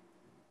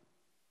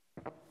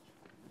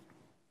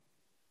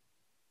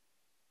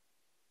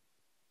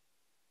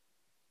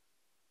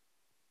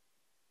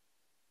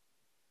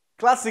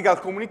 Classical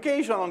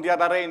communication, on the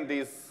other hand,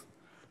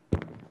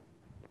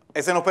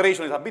 as an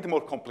operation, is a bit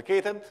more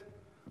complicated.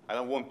 I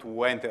don't want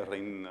to enter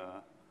in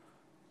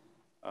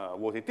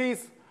what it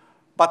is,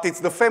 but it's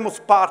the famous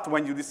part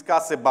when you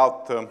discuss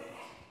about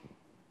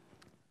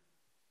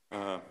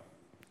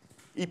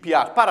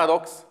EPR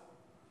paradox.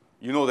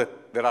 You know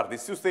that there are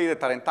these two states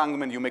that are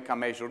entanglement. You make a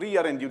measure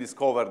here, and you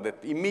discover that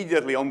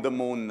immediately on the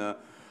moon,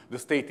 the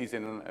state is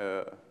in,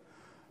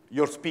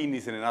 your spin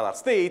is in another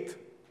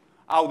state.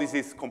 How this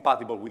is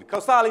compatible with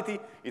causality?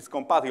 It's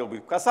compatible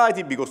with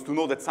causality because to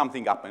know that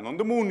something happened on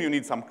the moon, you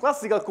need some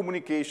classical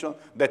communication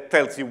that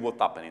tells you what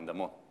happened in the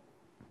moon.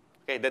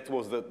 Okay, that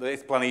was the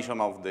explanation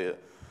of the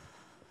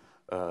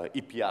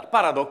EPR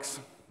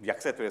paradox, the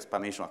accepted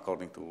explanation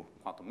according to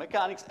quantum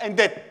mechanics, and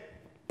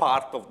that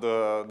part of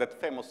that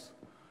famous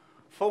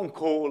phone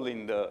call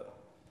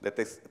that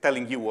is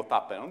telling you what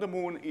happened on the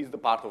moon is the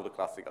part of the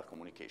classical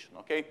communication.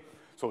 Okay,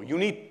 so you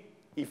need,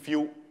 if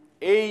you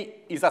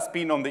A is a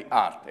spin on the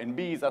Earth, and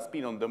B is a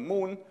spin on the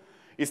moon.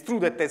 It's true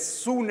that as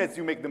soon as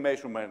you make the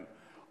measurement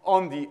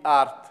on the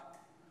Earth,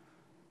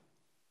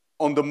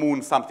 on the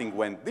moon, something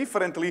went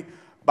differently.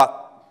 But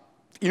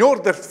in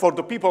order for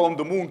the people on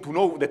the moon to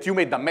know that you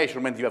made the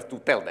measurement, you have to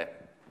tell them.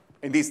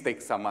 And this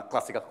takes some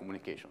classical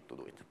communication to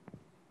do it.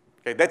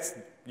 Okay,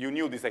 you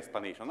knew this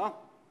explanation, no?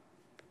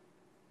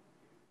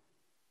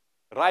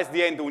 Raise the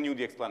hand who knew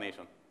the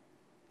explanation.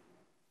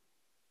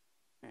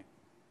 Okay.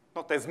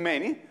 Not as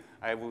many.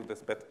 I would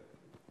expect.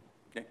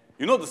 Okay.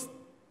 You know this.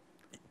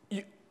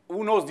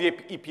 Who knows the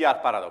EPR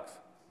paradox?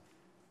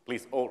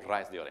 Please all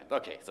raise your hand.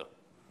 Okay, so.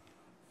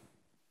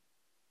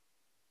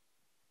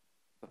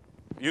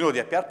 You know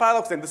the EPR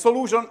paradox, and the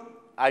solution,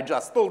 I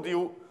just told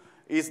you,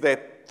 is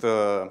that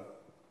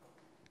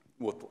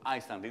what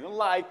Einstein didn't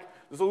like.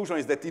 The solution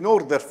is that in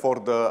order for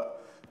the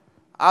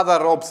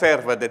other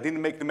observer that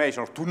didn't make the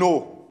measure to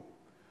know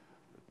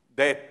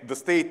that the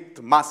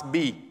state must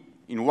be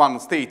in one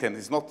state and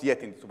is not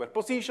yet in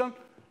superposition,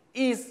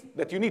 is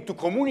that you need to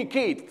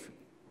communicate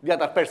the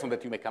other person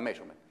that you make a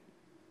measurement.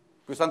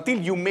 Because until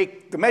you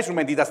make the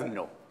measurement, he doesn't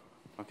know.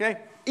 Okay?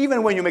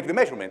 Even when you make the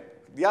measurement,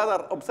 the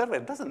other observer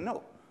doesn't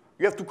know.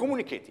 You have to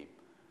communicate him.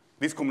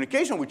 This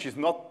communication, which is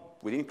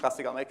not within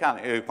classical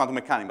quantum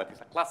mechanics, but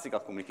it's a classical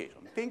communication,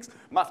 things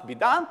must be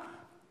done,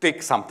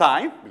 take some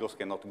time, because it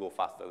cannot go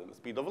faster than the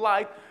speed of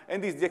light,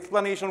 and this is the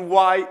explanation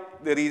why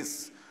there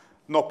is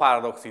no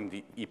paradox in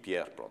the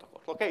EPR protocol.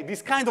 Okay,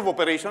 this kind of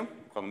operation,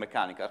 quantum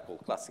mechanics, are called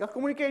classical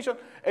communication,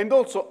 and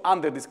also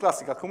under this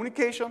classical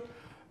communication,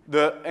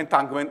 the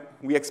entanglement,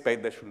 we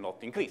expect that should not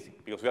increase,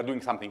 because we are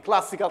doing something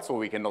classical, so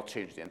we cannot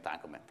change the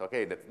entanglement.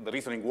 Okay, that's the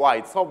reasoning why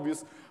it's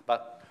obvious,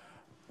 but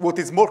what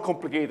is more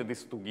complicated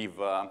is to give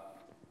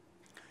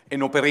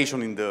an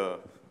operation in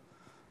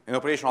an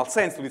operational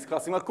sense to this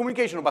classical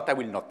communication, but I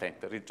will not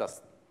enter. It's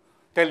just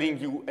telling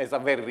you as a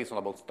very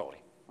reasonable story.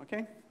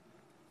 Okay?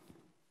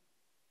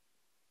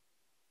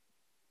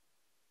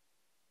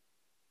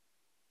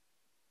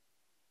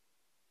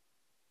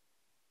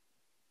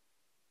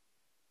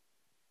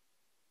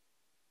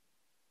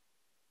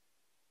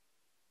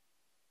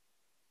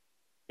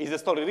 Is the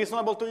story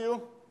reasonable to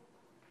you?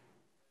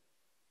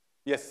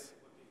 Yes?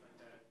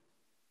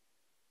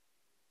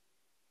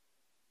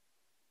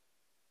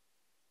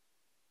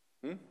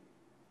 Hmm?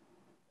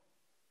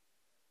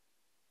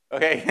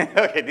 Okay,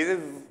 okay, this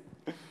is,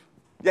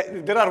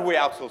 yeah, there are way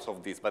outs also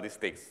of this, but it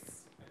takes.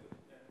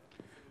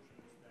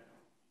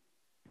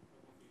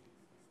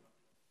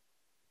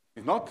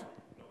 It's not?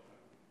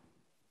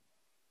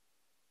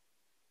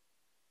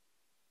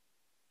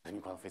 The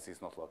new quantum physics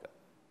is not local.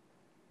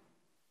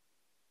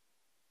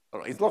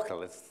 Oh, it's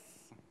local.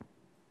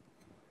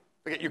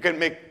 Okay, you can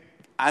make,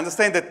 I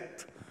understand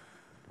that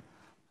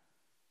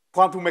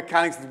quantum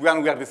mechanics,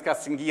 when we are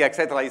discussing here,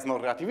 etc., is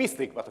not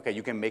relativistic, but okay,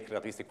 you can make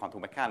relativistic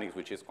quantum mechanics,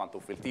 which is quantum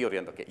field theory,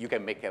 and okay, you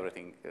can make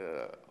everything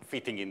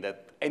fitting in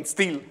that, and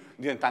still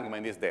the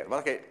entanglement is there. But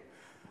okay,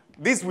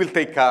 this will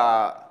take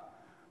a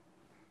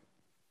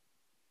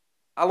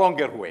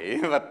longer way,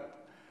 but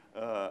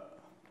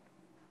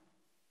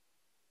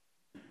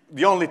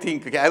the only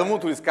thing, okay, I don't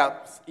want to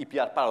discuss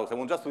EPR paradox, I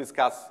want just to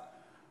discuss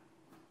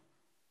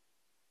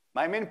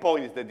My main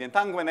point is that the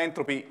entanglement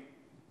entropy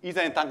is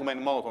an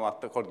entanglement monotone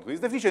according to this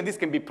definition. This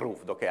can be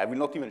proved. Okay, I will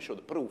not even show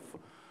the proof.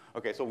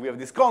 Okay, so we have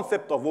this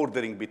concept of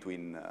ordering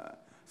between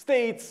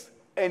states,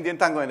 and the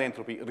entanglement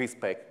entropy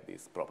respect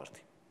this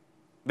property.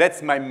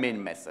 That's my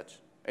main message,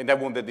 and I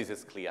want that this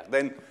is clear.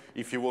 Then,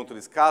 if you want to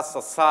discuss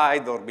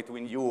aside or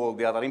between you all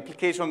the other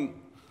implication,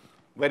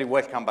 very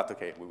welcome, but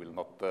okay, we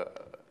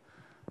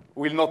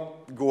will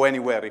not go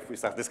anywhere if we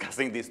start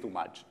discussing this too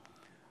much.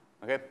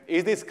 Okay,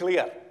 is this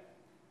clear?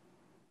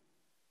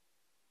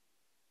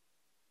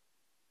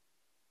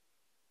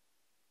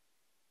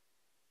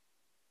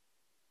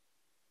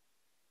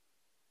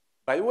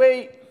 By the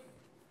way,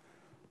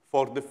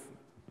 for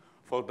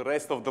the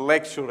rest of the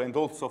lecture and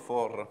also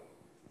for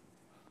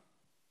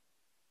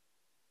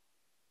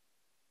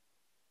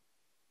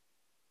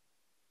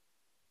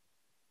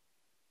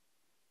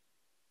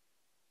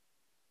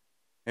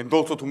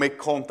to make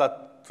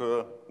contact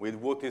with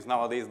what is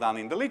nowadays done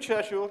in the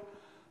literature,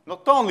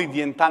 not only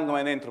the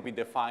entanglement entropy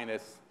defined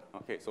as,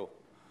 okay, so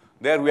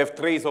there we have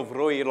trace of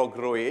rho A log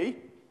rho A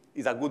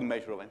is a good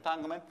measure of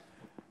entanglement.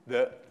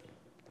 The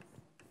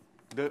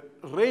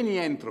Rényi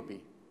entropy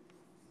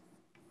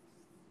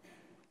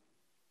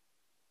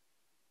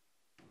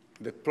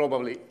that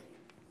probably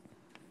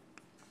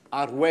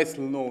are less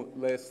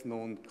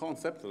known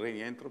concept,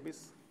 Rényi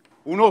entropies.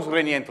 Who knows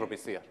Rényi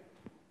entropies here?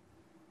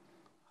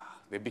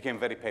 They became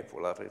very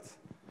popular.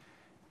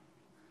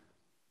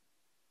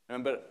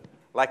 Remember,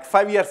 like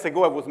 5 years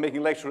ago, I was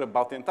making lecture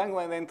about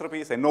entanglement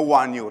entropies, and no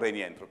one knew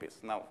Rényi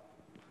entropies. Now,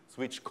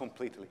 switch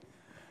completely.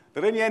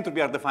 The Rényi entropy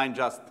are defined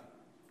just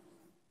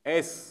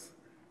as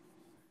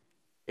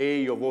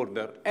A of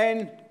order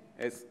n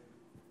as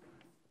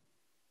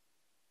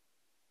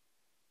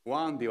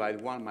 1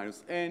 divided 1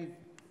 minus n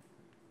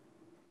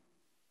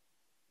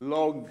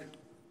log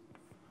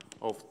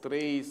of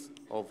trace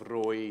of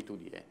rho A to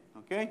the n,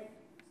 okay?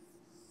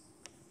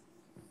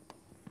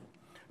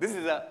 This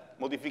is a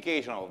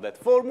modification of that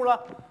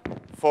formula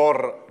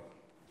for,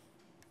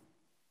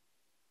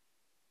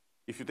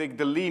 if you take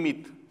the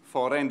limit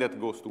for n that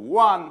goes to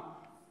 1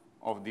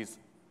 of this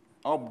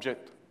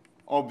object,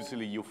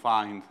 obviously you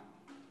find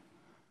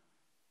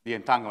the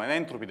entanglement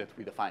entropy that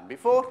we defined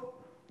before,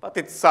 but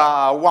it's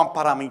a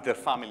one-parameter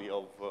family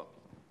of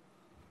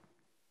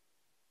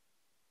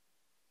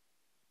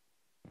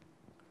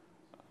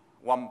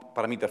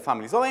one-parameter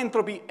families of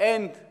entropy,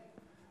 and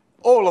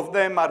all of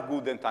them are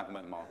good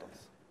entanglement monotones.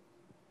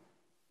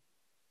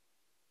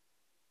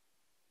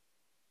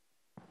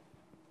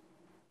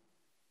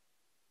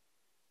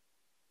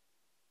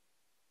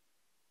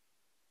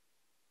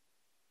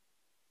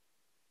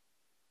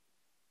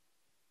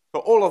 So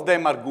all of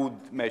them are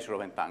good measure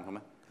of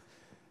entanglement.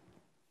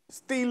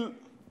 Still,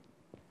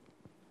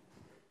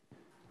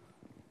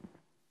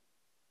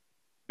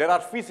 there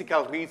are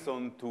physical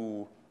reasons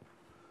to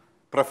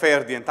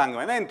prefer the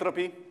entanglement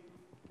entropy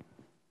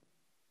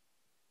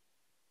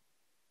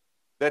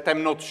that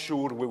I'm not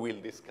sure we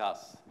will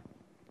discuss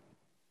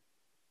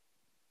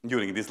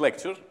during this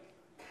lecture,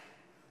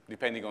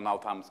 depending on how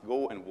times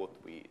go and what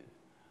we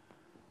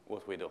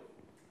do.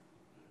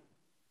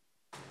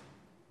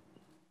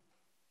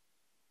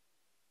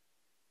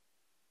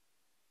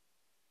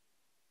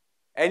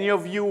 Any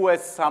of you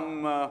has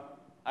some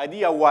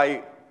idea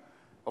why,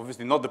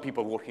 obviously not the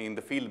people working in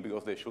the field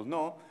because they should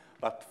know,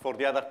 but for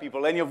the other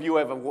people, any of you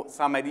have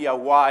some idea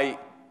why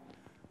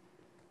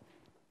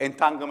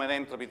entanglement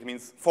entropy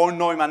means von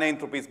Neumann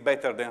entropy is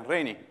better than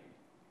Rényi?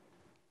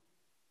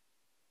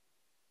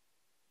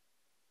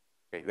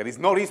 Okay, there is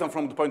no reason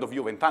from the point of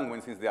view of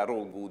entanglement since they are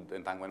all good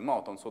entanglement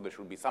monotones, so there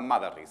should be some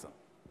other reason.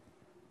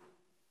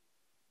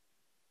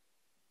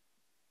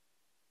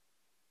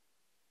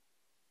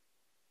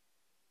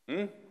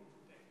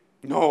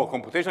 No,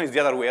 computation is the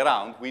other way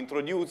around. We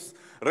introduce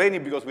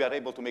Rényi because we are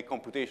able to make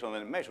computation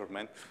and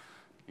measurement.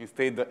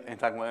 Instead,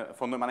 entanglement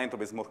von Neumann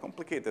entropy is more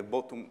complicated,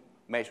 both to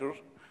measure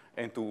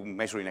and to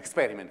measure in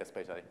experiment,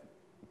 especially.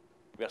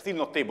 We are still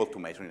not able to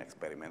measure in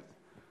experiment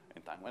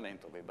entanglement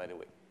entropy, by the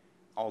way.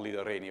 Only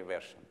the Rényi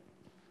version.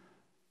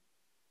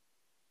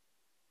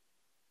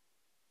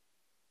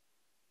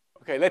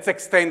 Okay, let's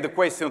extend the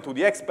question to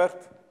the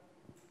expert.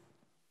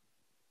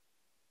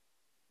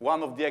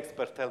 One of the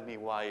experts tell me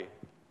why,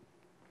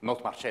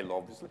 not Marcello,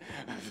 obviously,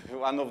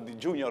 one of the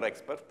junior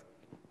experts.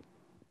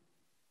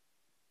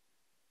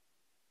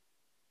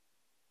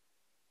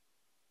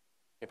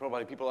 Okay,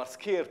 probably people are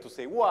scared to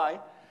say why.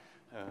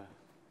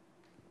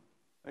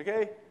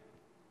 Okay?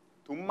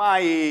 To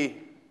my,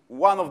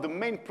 one of the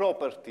main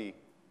property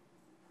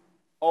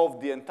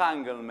of the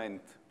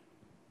entanglement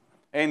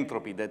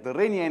entropy that the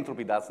Rényi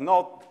entropy does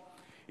not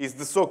is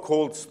the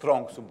so-called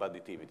strong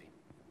subadditivity.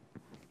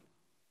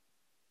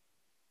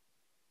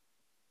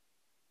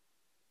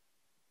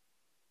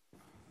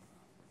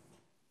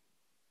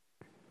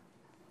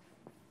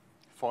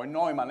 For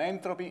Neumann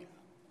entropy,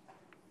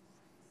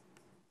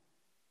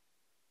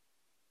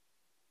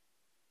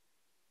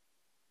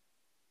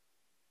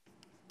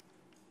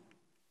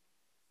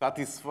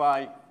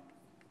 satisfy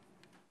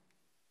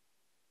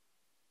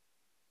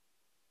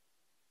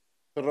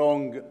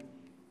strong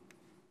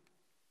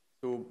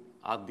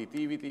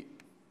subadditivity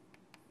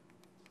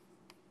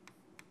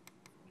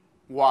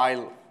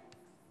while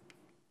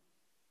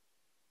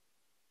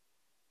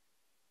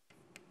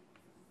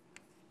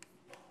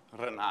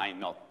Renai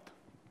not.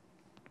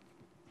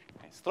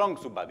 Strong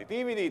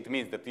subadditivity, it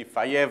means that if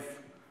I have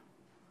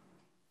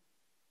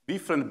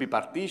different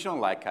bipartition,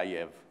 like I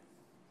have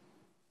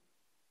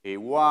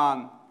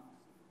A1,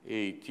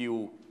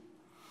 A2,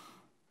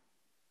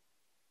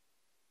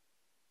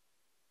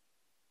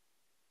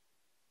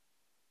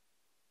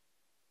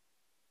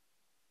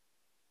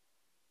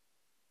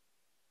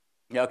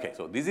 yeah, okay,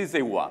 so this is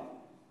A1.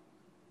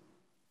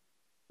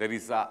 There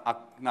is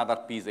another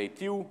piece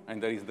A2,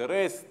 and there is the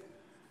rest,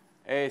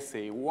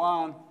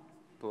 SA1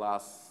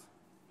 plus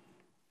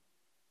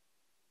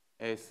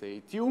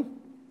SA2.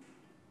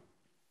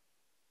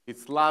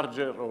 It's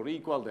larger or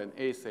equal than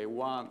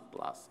SA1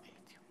 plus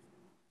A2.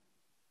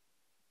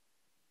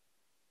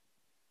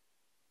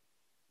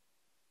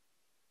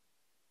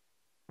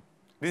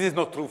 This is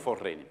not true for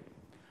Reni.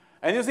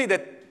 And you see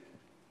that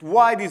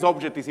why this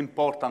object is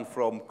important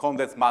from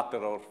condensed matter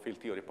or field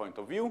theory point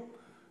of view.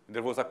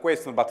 There was a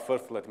question, but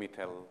first let me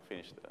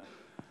finish.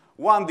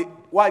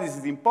 Why this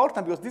is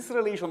important, because this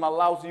relation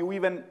allows you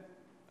even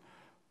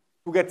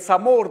to get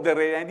some order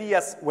and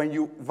ideas when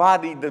you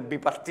vary the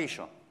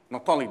bipartition,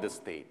 not only the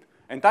state.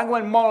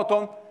 Entanglement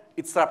monotone,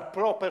 it's a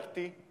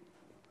property,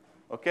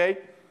 okay,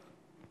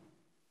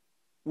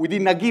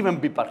 within a given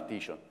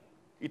bipartition.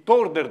 It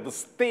orders the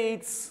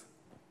states,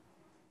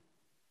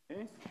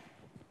 okay,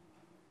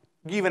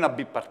 given a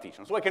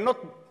bipartition. So I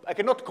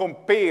cannot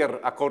compare,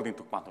 according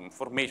to quantum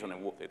information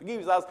and what it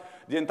gives us,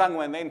 the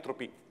entanglement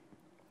entropy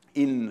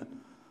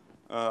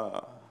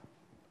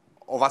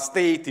of a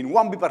state in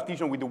one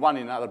bipartition with the one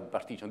in another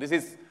bipartition. This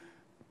is,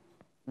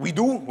 we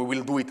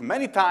will do it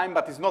many times,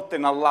 but it's not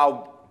an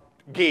allowed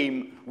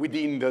game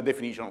within the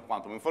definition of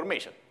quantum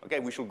information. Okay,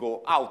 we should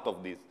go out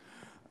of this,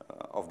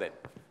 of that.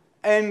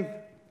 And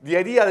the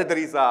idea that there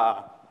is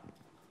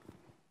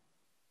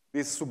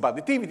this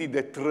subadditivity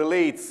that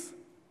relates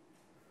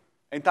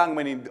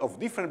entanglement of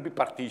different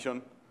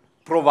bipartition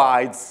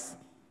provides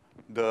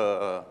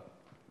the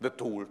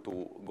tool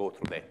to go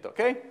through that,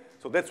 okay?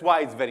 So that's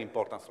why it's very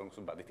important, strong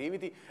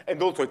subadditivity,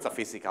 and also it's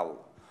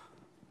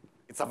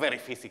a very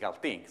physical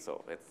thing,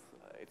 so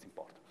it's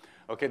important.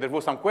 Okay, there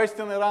was some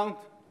question around.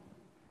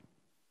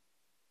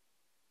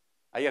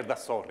 I heard a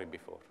sorry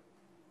before.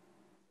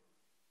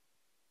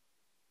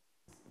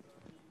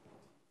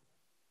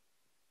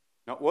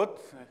 No, what?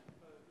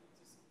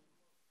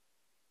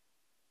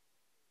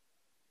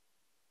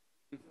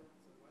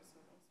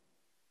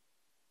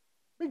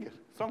 Bigger,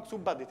 strong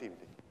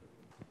subadditivity.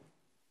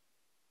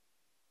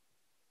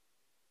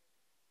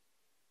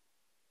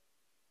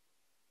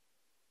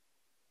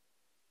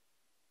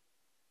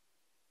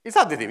 It's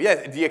additive,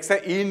 yes.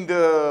 In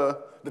the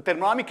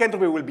thermodynamic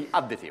entropy will be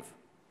additive,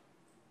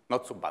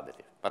 not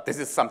subadditive. But this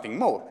is something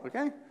more,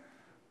 okay?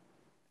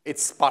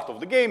 It's part of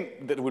the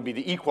game. That will be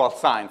the equal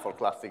sign for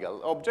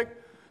classical object.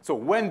 So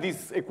when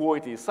this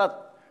equality is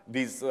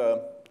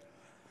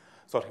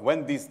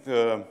when this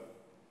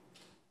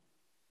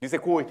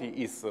equality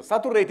is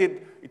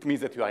saturated, it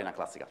means that you are in a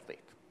classical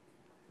state,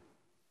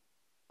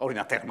 or in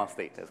a thermal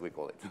state, as we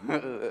call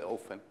it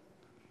often.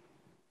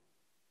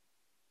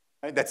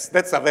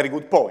 That's a very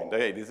good point.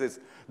 Okay? This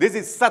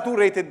is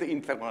saturated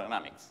in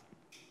thermodynamics.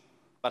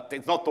 But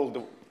it's not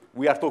all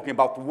we are talking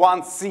about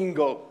one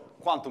single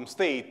quantum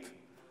state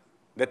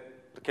that,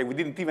 okay, we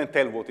didn't even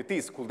tell what it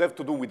is. Could have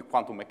to do with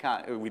quantum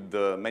mechanics, with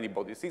the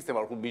many-body system,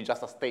 or could be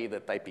just a state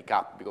that I pick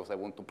up because I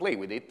want to play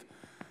with it.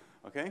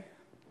 Okay?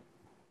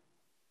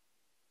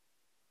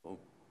 So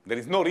there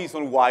is no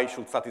reason why I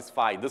should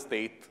satisfy the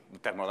state, the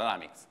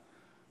thermodynamics.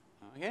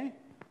 Okay?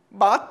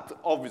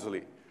 But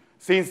obviously,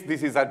 since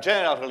this is a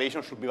general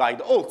relation, should be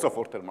valid also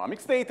for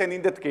thermodynamic state, and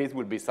in that case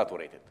will be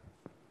saturated.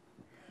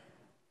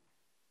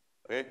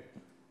 Okay?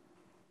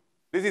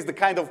 This is the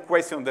kind of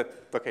question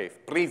that, okay,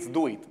 please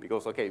do it,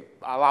 because, okay,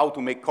 allow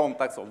to make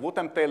contacts of what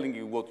I'm telling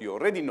you, what you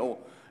already know,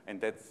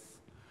 and that's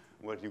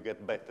where you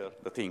get better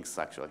the things,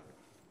 actually.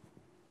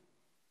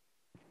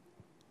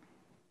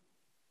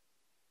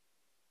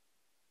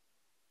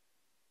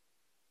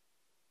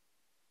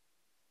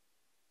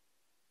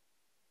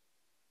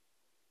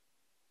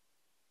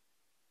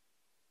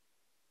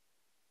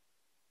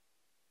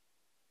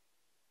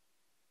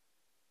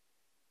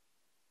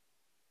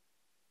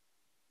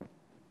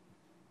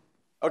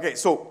 Okay,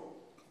 so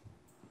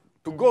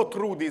to go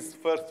through these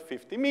first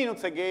 50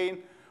 minutes again,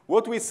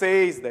 what we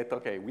say is that,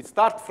 okay, we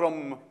start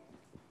from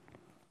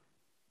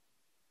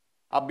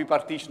a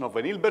bipartition of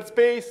an Hilbert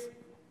space.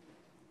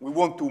 We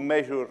want to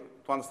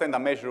understand a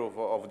measure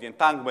of the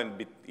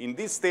entanglement in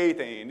this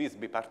state and in this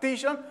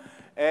bipartition.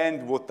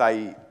 And what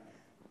I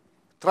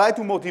try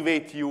to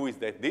motivate you is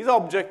that this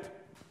object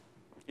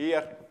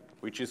here,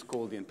 which is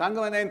called the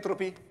entanglement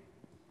entropy,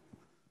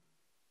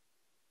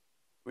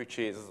 which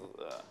is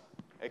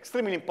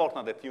extremely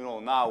important that you know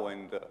now,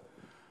 and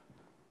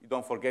you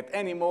don't forget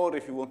anymore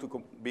if you want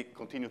to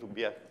continue to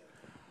be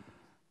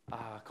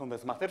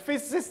condensed matter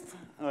physicist,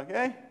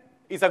 okay?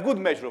 It's a good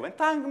measure of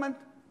entanglement,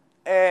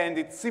 and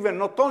it's even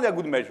not only a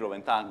good measure of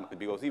entanglement,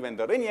 because even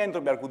the Rényi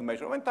entropy are a good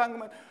measure of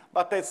entanglement,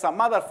 but there's some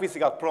other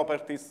physical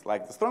properties,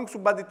 like the strong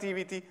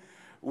subadditivity,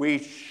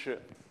 which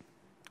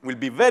will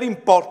be very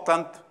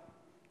important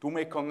to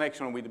make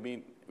connection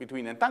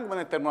between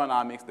entanglement and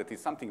thermodynamics. That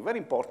is something very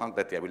important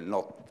that I will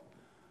not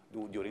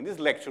do during this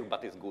lecture,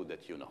 but it's good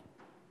that you know.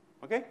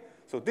 Okay?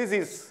 So this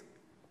is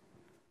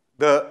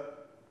the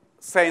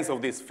sense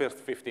of these first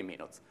 50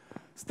 minutes.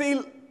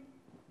 Still,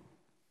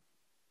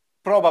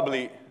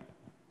 probably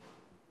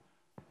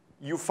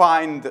you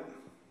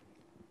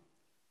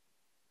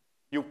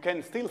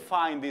can still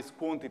find this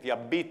quantity a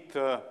bit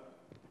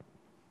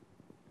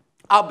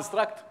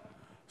abstract.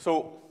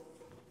 So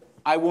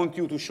I want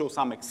you to show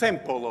some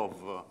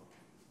example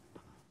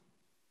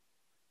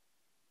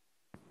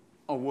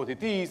of what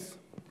it is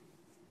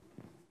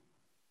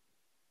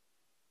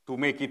to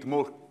make it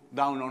more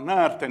down on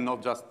earth and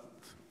not just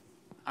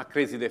a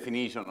crazy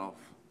definition of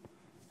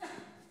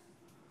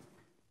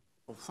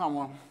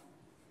someone.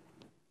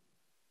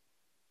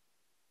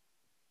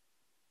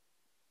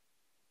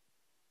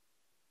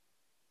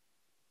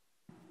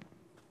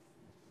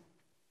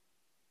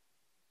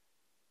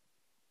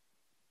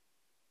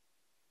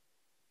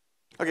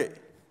 Okay.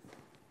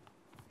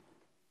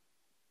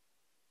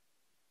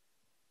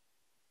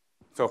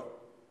 So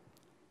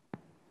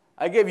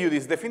I gave you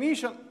this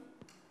definition.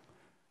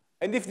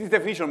 And if this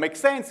definition makes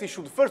sense, it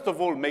should first of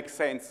all make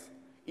sense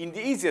in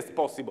the easiest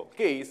possible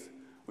case,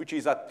 which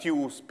is a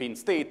 2-spin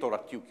state or a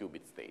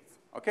 2-qubit state.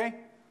 Okay?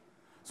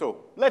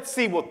 So let's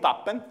see what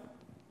happened.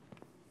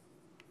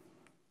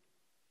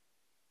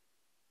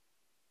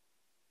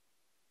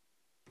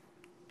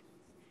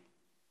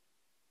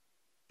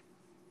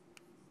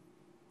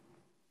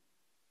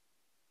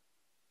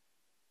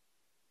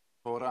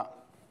 For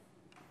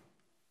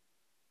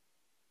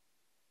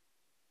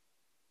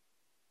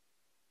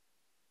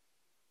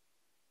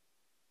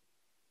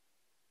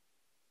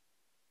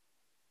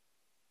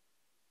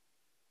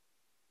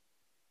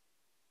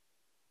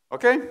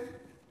okay?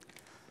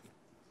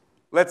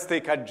 Let's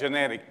take a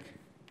generic,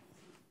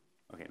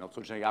 okay, not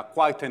so generic, a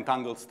quite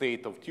entangled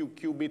state of 2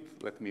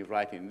 qubit. Let me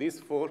write in this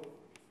form.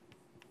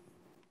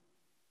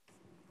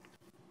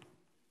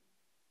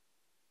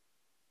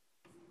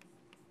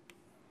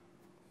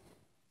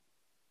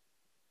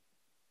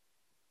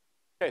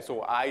 Okay,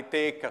 so I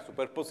take a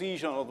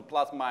superposition of the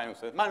plus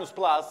minus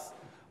plus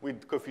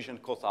with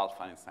coefficient cos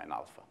alpha and sin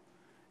alpha.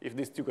 If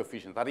these two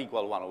coefficients are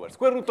equal 1 over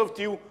square root of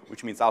 2,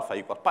 which means alpha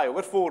equal pi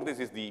over 4, this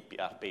is the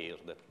EPR pair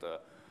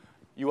that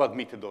you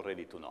admitted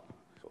already to know.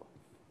 So,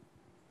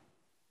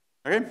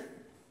 okay?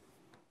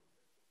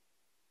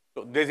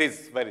 So this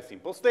is very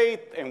simple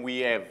state, and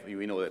we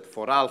know that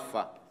for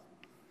alpha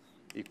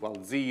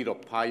equals 0,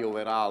 pi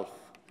over alpha,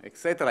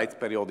 etc. It's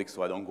periodic,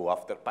 so I don't go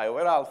after pi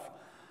over alpha.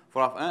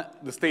 For alpha,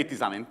 the state is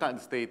the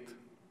state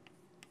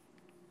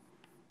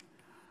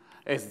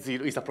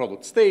S0 is a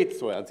product state,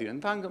 so it has 0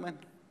 entanglement.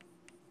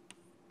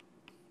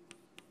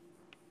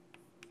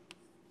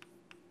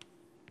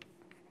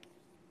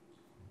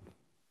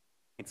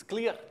 It's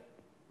clear.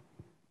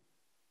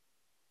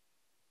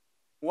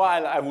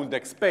 While I would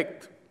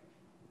expect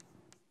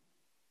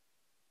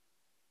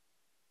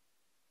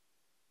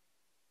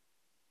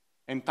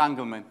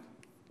entanglement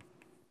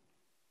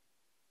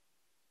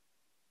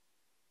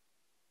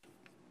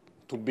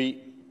to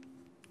be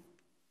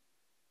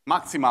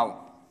maximal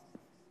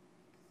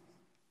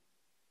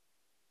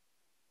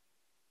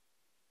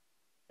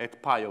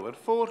at pi over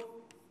 4.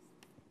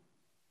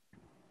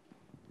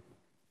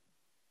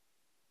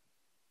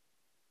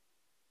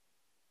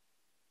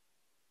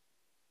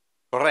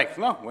 Correct,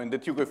 no? When the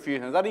two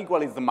coefficients are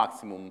equal, it's the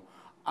maximum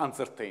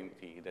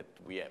uncertainty that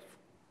we have.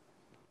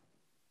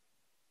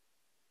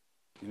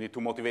 You need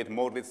to motivate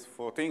more this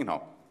thing?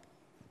 No.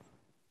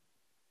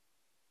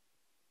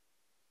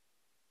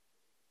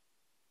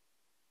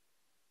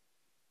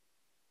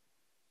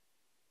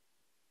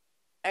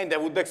 And I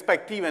would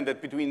expect even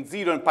that between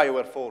 0 and pi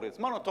over 4 is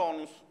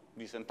monotonous,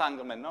 this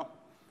entanglement, no?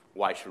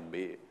 Y should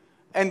be,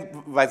 and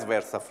vice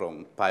versa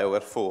from pi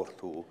over 4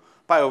 to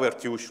pi over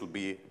 2 should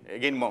be,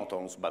 again,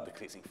 monotonous, but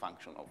decreasing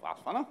function of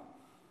alpha, no?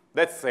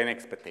 That's an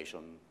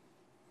expectation,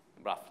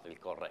 roughly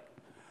correct.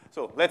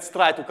 So let's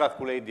try to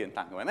calculate the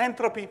entanglement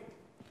entropy.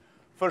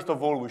 First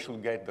of all, we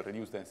should get the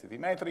reduced density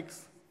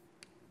matrix.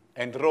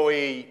 And rho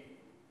A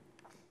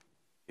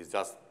is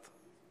just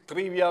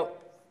trivial.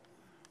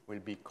 Will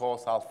be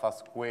cos alpha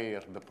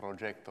squared, the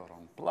projector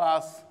on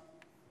plus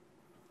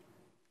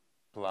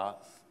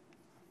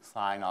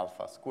sine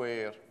alpha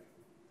squared,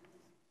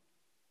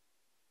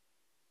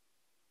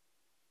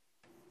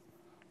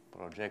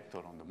 projector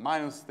on the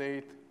minus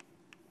state.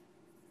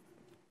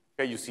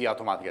 Okay, you see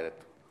automatically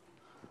that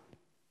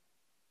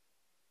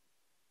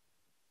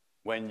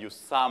when you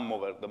sum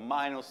over the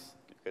minus,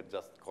 you get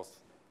just cos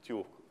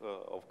 2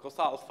 of cos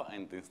alpha,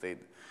 and instead,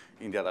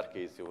 in the other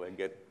case, you will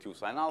get 2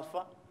 sine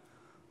alpha.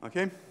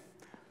 Okay?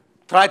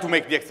 Try to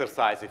make the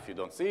exercise if you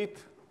don't see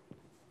it.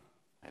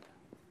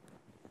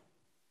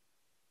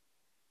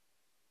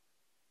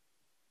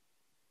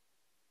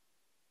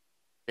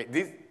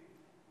 Okay,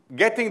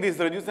 getting this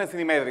reduced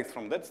density matrix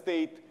from that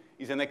state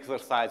is an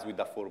exercise with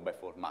a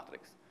 4x4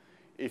 matrix.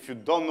 If you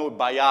don't know it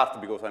by heart,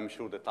 because I'm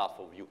sure that half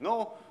of you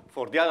know,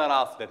 for the other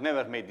half that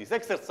never made this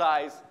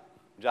exercise,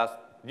 just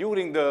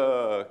during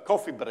the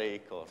coffee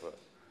break or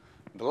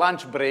the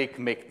lunch break,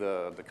 make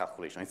the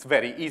calculation. It's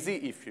very easy.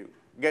 If you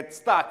get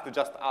stuck,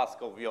 just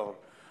ask of your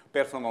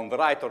person on the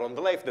right or on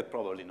the left that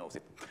probably knows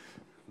it,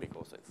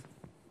 because it's,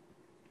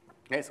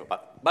 okay, so,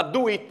 but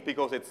do it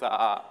because it's,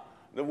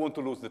 don't want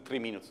to lose the 3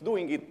 minutes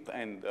doing it,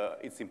 and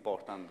it's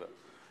important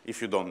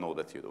if you don't know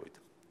that you do it.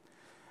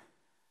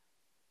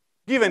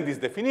 Given this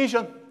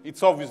definition,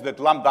 it's obvious that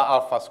lambda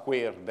alpha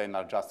square then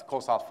are just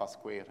cos alpha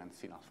square and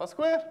sin alpha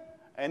square,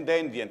 and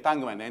then the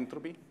entanglement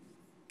entropy,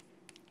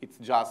 it's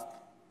just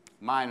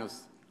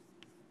minus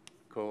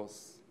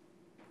cos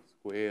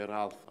square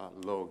alpha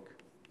log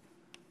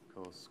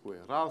cos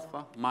square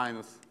alpha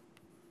minus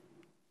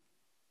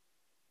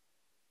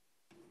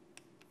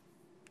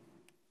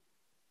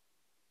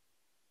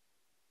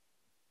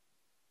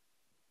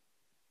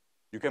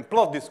you can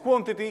plot this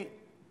quantity,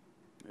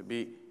 maybe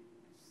you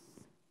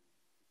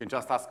can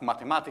just ask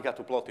Mathematica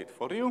to plot it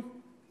for you.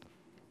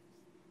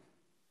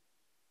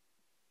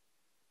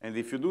 And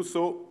if you do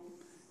so,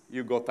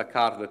 you got a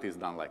curve that is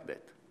done like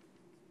that.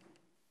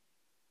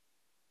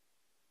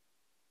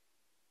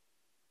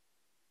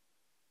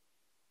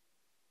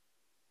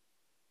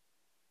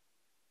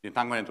 The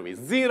entanglement entropy is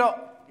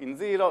 0 in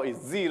 0 is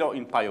 0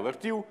 in pi over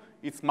 2.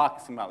 It's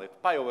maximal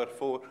at pi over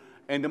 4.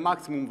 And the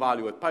maximum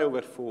value at pi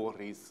over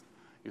 4 is,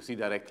 you see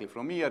directly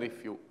from here,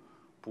 if you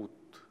put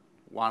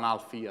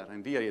 1/2 here,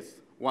 and here is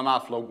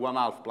 1/2 log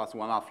 1/2 plus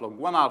 1/2 log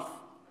 1/2,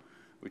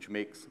 which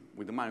makes,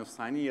 with the minus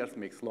sign here,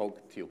 makes log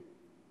 2.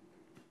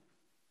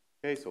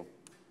 Okay, so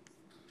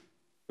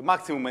the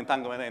maximum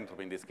entanglement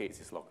entropy in this case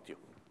is log 2,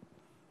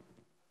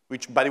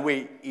 which, by the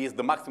way, is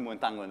the maximum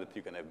entanglement that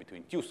you can have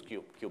between 2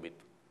 qubit.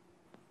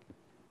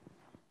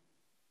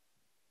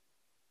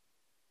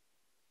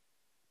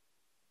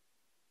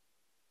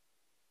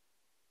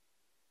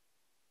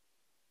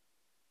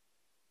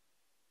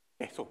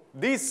 Okay, so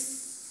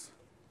this,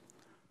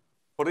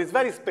 for these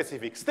very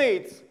specific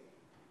states,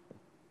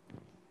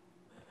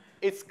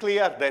 it's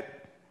clear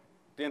that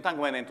the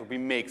entanglement entropy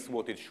makes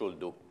what it should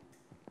do.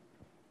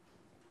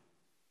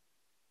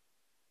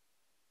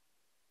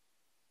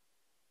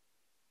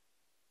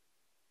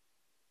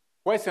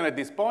 Question at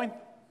this point?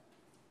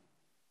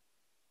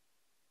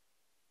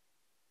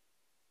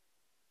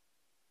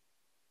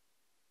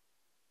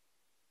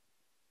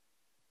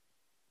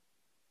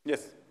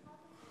 Yes?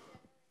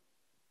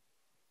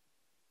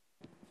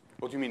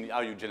 What do you mean, how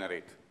you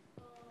generate?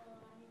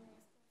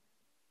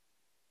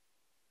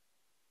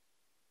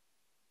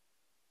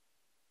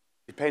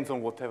 Depends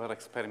on whatever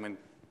experiment.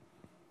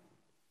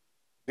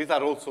 These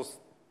are also,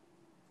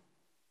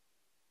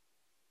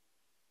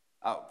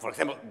 for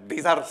example,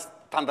 these are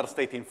standard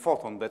state in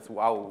photon. That's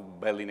how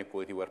Bell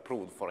inequality were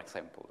proved, for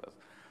example.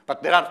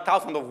 But there are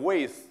thousands of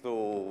ways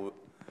to,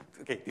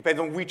 okay, depends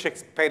on which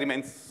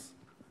experiments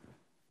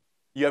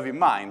you have in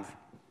mind.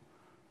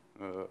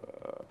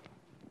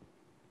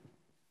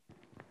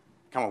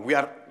 Come on, we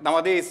are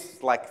nowadays,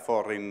 like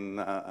for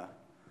in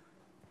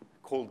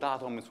cold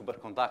atom and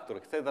superconductor,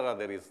 etc.,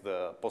 there is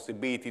the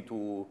possibility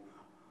to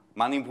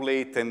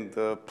manipulate and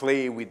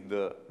play with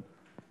the,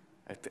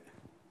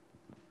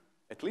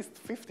 at least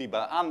 50,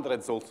 but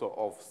hundreds also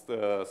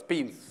of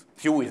spins.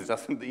 Q is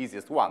just the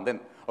easiest one.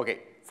 Then, okay,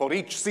 for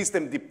each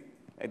system,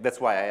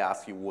 that's why I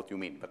asked you what you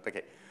mean, but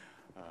okay.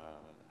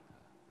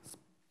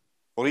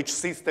 For each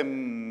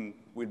system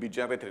will be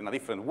generated in a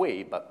different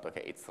way, but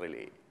okay, it's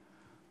really.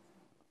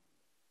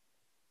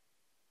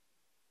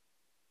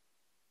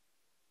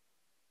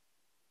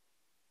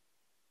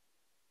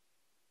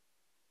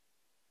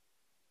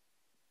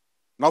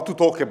 Not to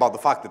talk about the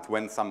fact that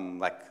when some,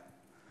 like,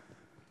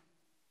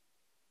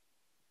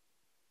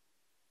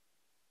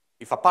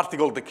 if a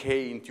particle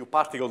decay into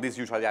particle, these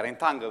usually are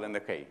entangled, and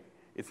okay,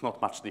 it's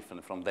not much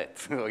different from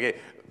that. Okay,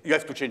 you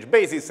have to change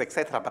bases,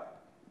 etc., but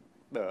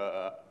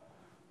the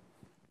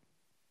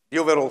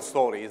overall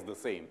story is the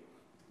same.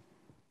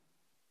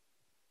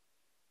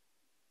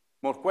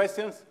 More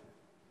questions?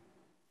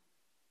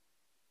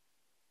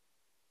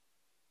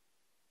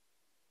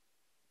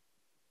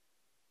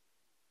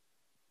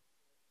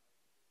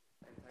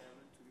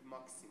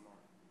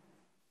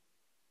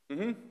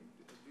 Mm-hmm.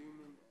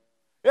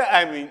 Yeah,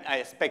 I mean, I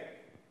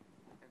expect,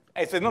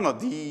 I said, no,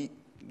 the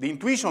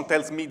intuition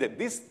tells me that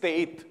this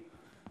state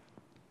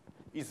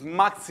is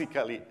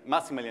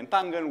maximally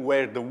entangled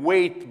where the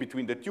weight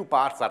between the two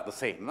parts are the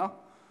same, no?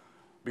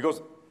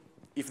 Because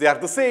if they are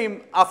the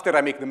same, after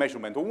I make the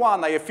measurement of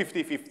one, I have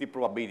 50-50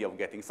 probability of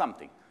getting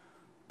something.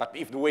 But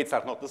if the weights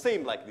are not the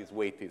same, like this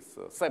weight is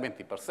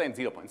 70%,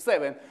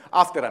 0.7,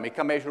 after I make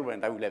a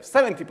measurement, I will have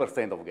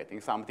 70% of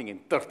getting something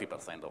and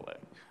 30% of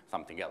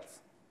something else.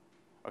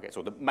 Okay,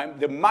 so the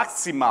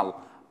maximal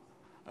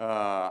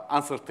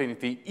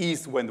uncertainty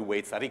is when the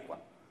weights are equal.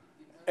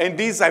 And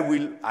this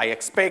I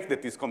expect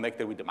that is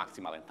connected with the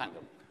maximal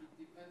entanglement.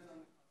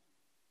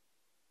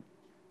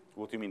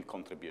 What do you mean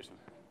contribution?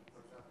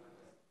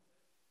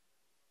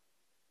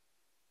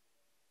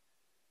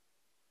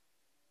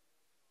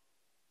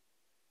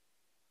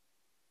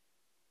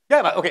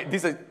 Yeah, but okay,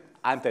 this is,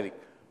 I'm telling.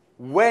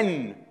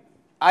 When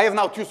I have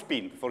now two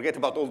spin, forget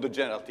about all the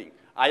general thing.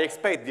 I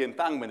expect the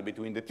entanglement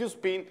between the two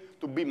spin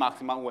to be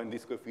maximum when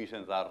these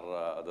coefficients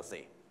are the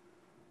same.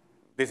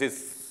 This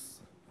is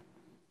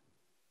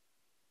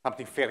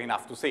something fair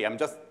enough to say.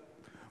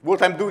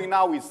 What I'm doing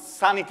now is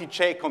sanity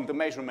check on the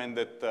measurement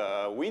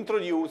that we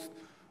introduced,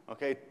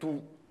 okay,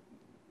 to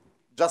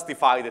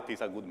justify that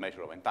it's a good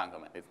measure of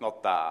entanglement. It's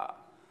not,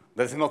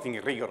 there's nothing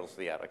rigorous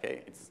here,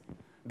 okay?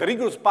 The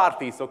rigorous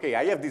part is, okay,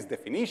 I have this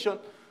definition,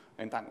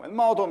 entanglement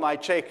model, I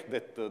check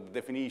that the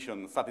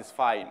definition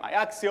satisfies my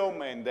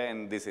axiom, and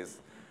then this is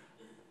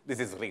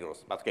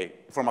rigorous. But okay,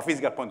 from a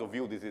physical point of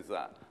view, this is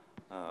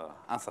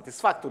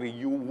unsatisfactory.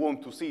 You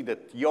want to see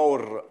that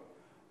your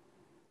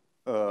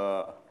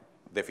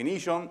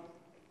definition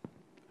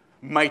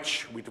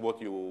match with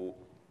what you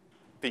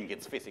think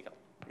it's physical.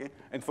 Okay?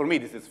 And for me,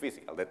 this is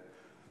physical.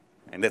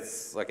 And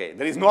that's, okay,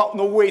 there is no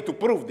way to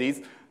prove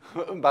this,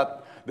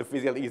 but the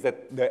physical is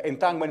that the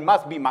entanglement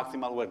must be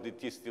maximal where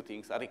these two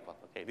things are equal.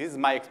 Okay, this is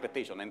my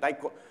expectation, and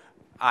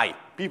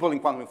people in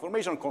quantum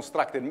information,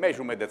 constructed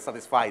measurement that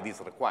satisfy this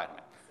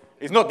requirement.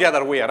 It's not the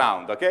other way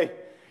around, okay?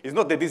 It's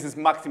not that this is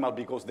maximal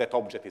because that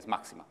object is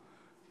maximal.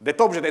 That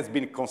object has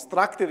been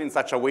constructed in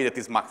such a way that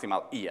is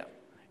maximal here.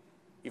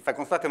 If I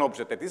construct an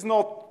object that is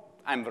not,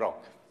 I'm wrong.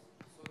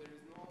 So there is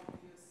no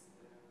obvious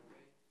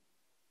way?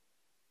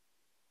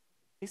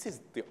 This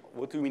is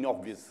what do you mean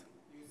obvious?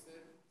 You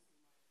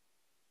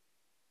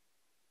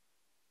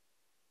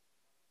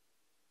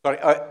said.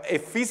 Sorry,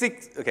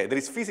 physics, okay, there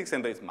is physics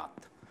and there is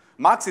math.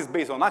 Math is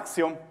based on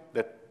axiom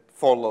that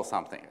follow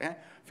something. Okay?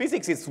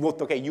 Physics is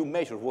what, okay, you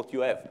measure what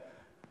you have.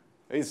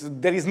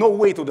 There is no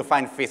way to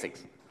define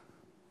physics.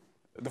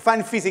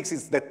 Define physics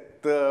is that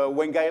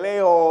when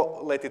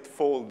Galileo let it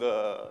fall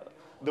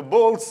the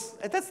balls,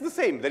 that's the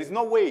same. There is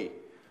no way.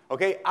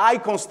 Okay, I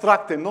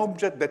construct an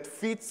object that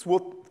fits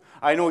what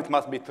I know it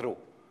must be true,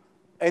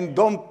 and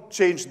don't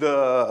change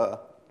the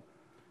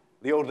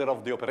order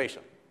of the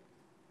operation.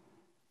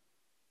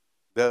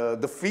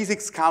 The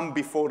physics come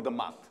before the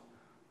math.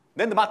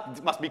 Then the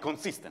math must be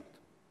consistent.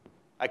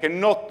 I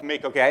cannot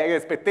make, okay, I have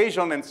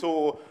expectation, and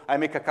so I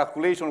make a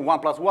calculation, 1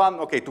 plus 1,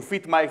 okay, to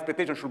fit my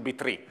expectation should be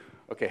 3.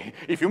 Okay,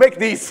 if you make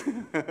this,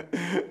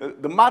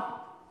 the math,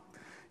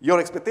 your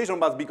expectation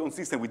must be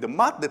consistent with the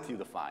math that you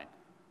define.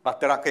 But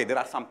there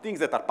are some things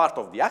that are part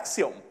of the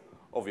axiom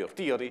of your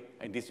theory,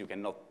 and this you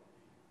cannot,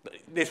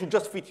 they should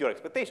just fit your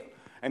expectation.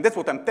 And that's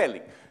what I'm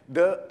telling.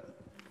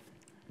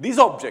 This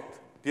object,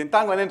 the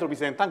entanglement entropy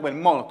is an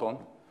entanglement monotone,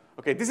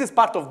 okay, this is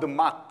part of the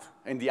math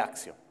and the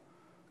axiom.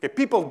 Okay,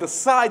 people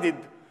decided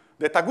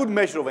that a good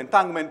measure of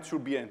entanglement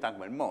should be an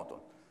entanglement monotone.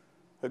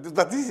 But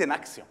this is an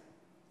axiom.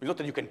 It's not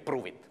that you can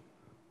prove it.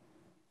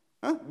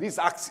 Huh? This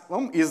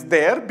axiom is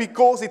there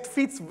because it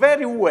fits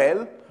very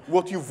well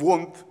what you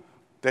want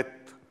that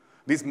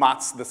these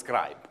maths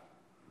describe.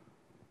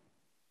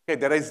 Okay,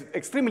 there is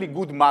extremely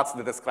good maths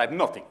that describe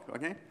nothing,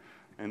 okay?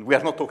 And we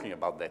are not talking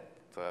about that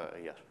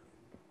here.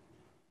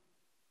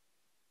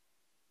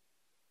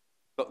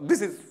 So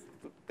this is,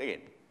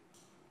 again,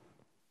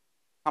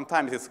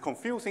 sometimes it's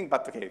confusing,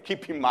 but okay,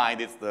 keep in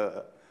mind it's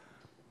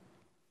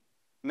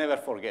never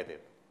forget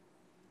it.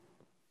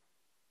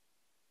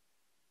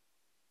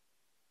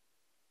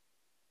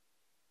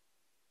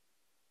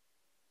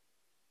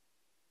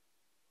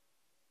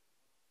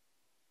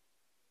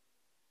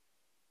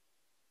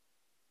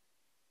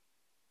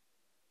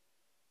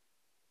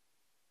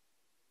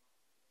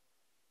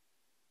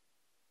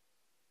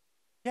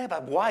 Yeah,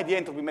 but why the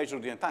entropy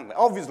measures the entanglement?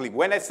 Obviously,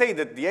 when I say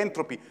that the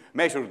entropy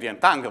measures the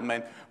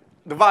entanglement,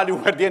 the value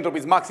where the entropy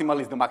is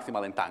maximal is the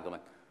maximal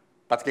entanglement.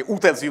 But okay, who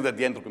tells you that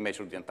the entropy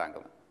measures the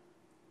entanglement?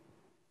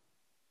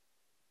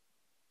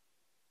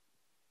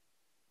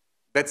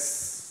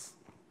 It's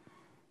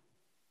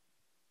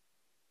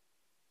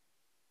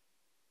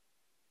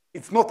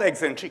not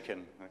eggs and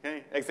chicken,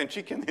 okay? Eggs and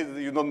chicken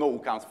is you don't know who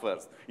comes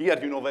first. Here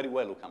you know very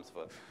well who comes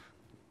first.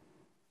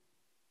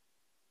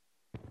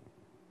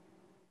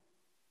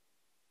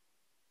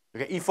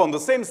 Okay, if on the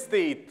same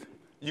state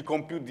you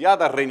compute the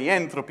other Rényi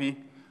entropy,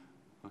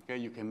 okay,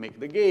 you can make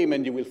the game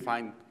and you will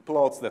find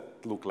plots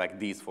that look like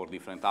this for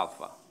different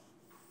alpha.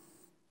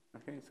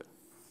 Okay,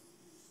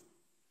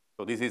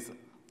 so this is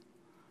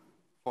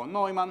von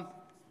Neumann,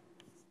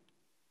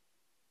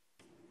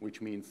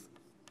 which means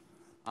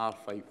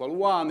alpha equal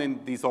 1,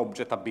 and this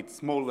object a bit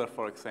smaller,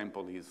 for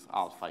example, is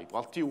alpha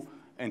equal 2,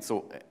 and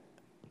so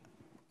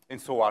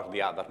are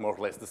the other, more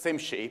or less the same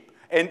shape,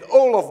 and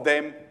all of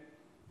them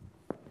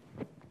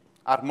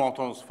are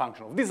monotonous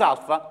function of this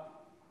alpha,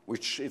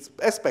 which is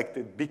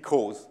expected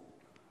because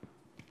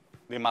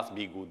they must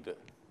be good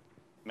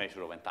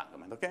measure of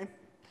entanglement, okay?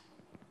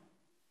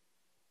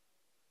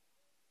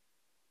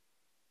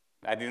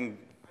 I didn't.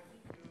 I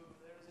think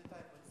there is a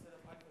typo instead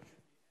of alpha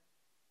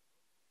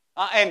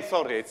should be N,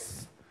 sorry,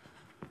 it's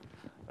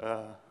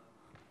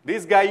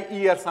this guy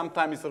here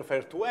sometimes is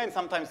referred to N,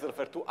 sometimes is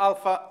referred to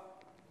alpha.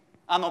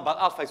 No, but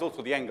alpha is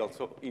also the angle,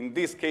 so in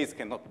this case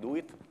cannot do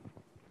it.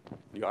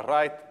 You are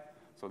right.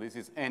 So this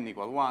is n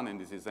equal 1, and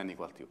this is n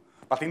equal 2.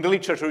 But in the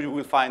literature, you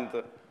will find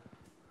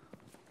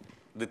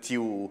the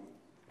two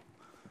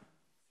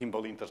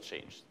symbol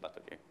interchanged, but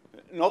okay.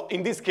 Not,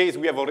 in this case,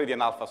 we have already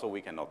an alpha, so we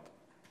cannot.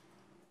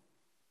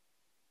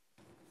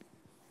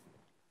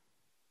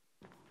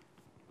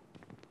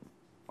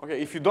 Okay,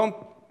 if you don't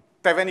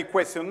have any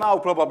question now,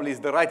 probably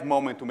is the right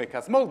moment to make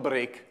a small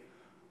break.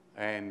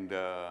 And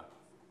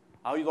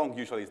how long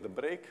usually is the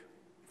break?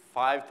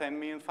 5, 10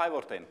 minutes, 5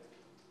 or 10?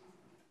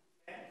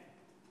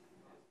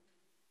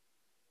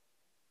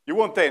 You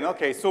want 10,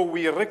 okay, so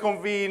we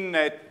reconvene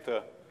at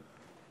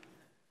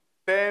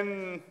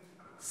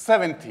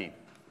 10:17.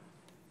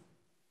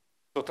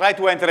 So try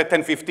to enter at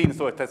 10:15,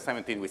 so at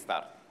 10:17 we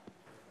start.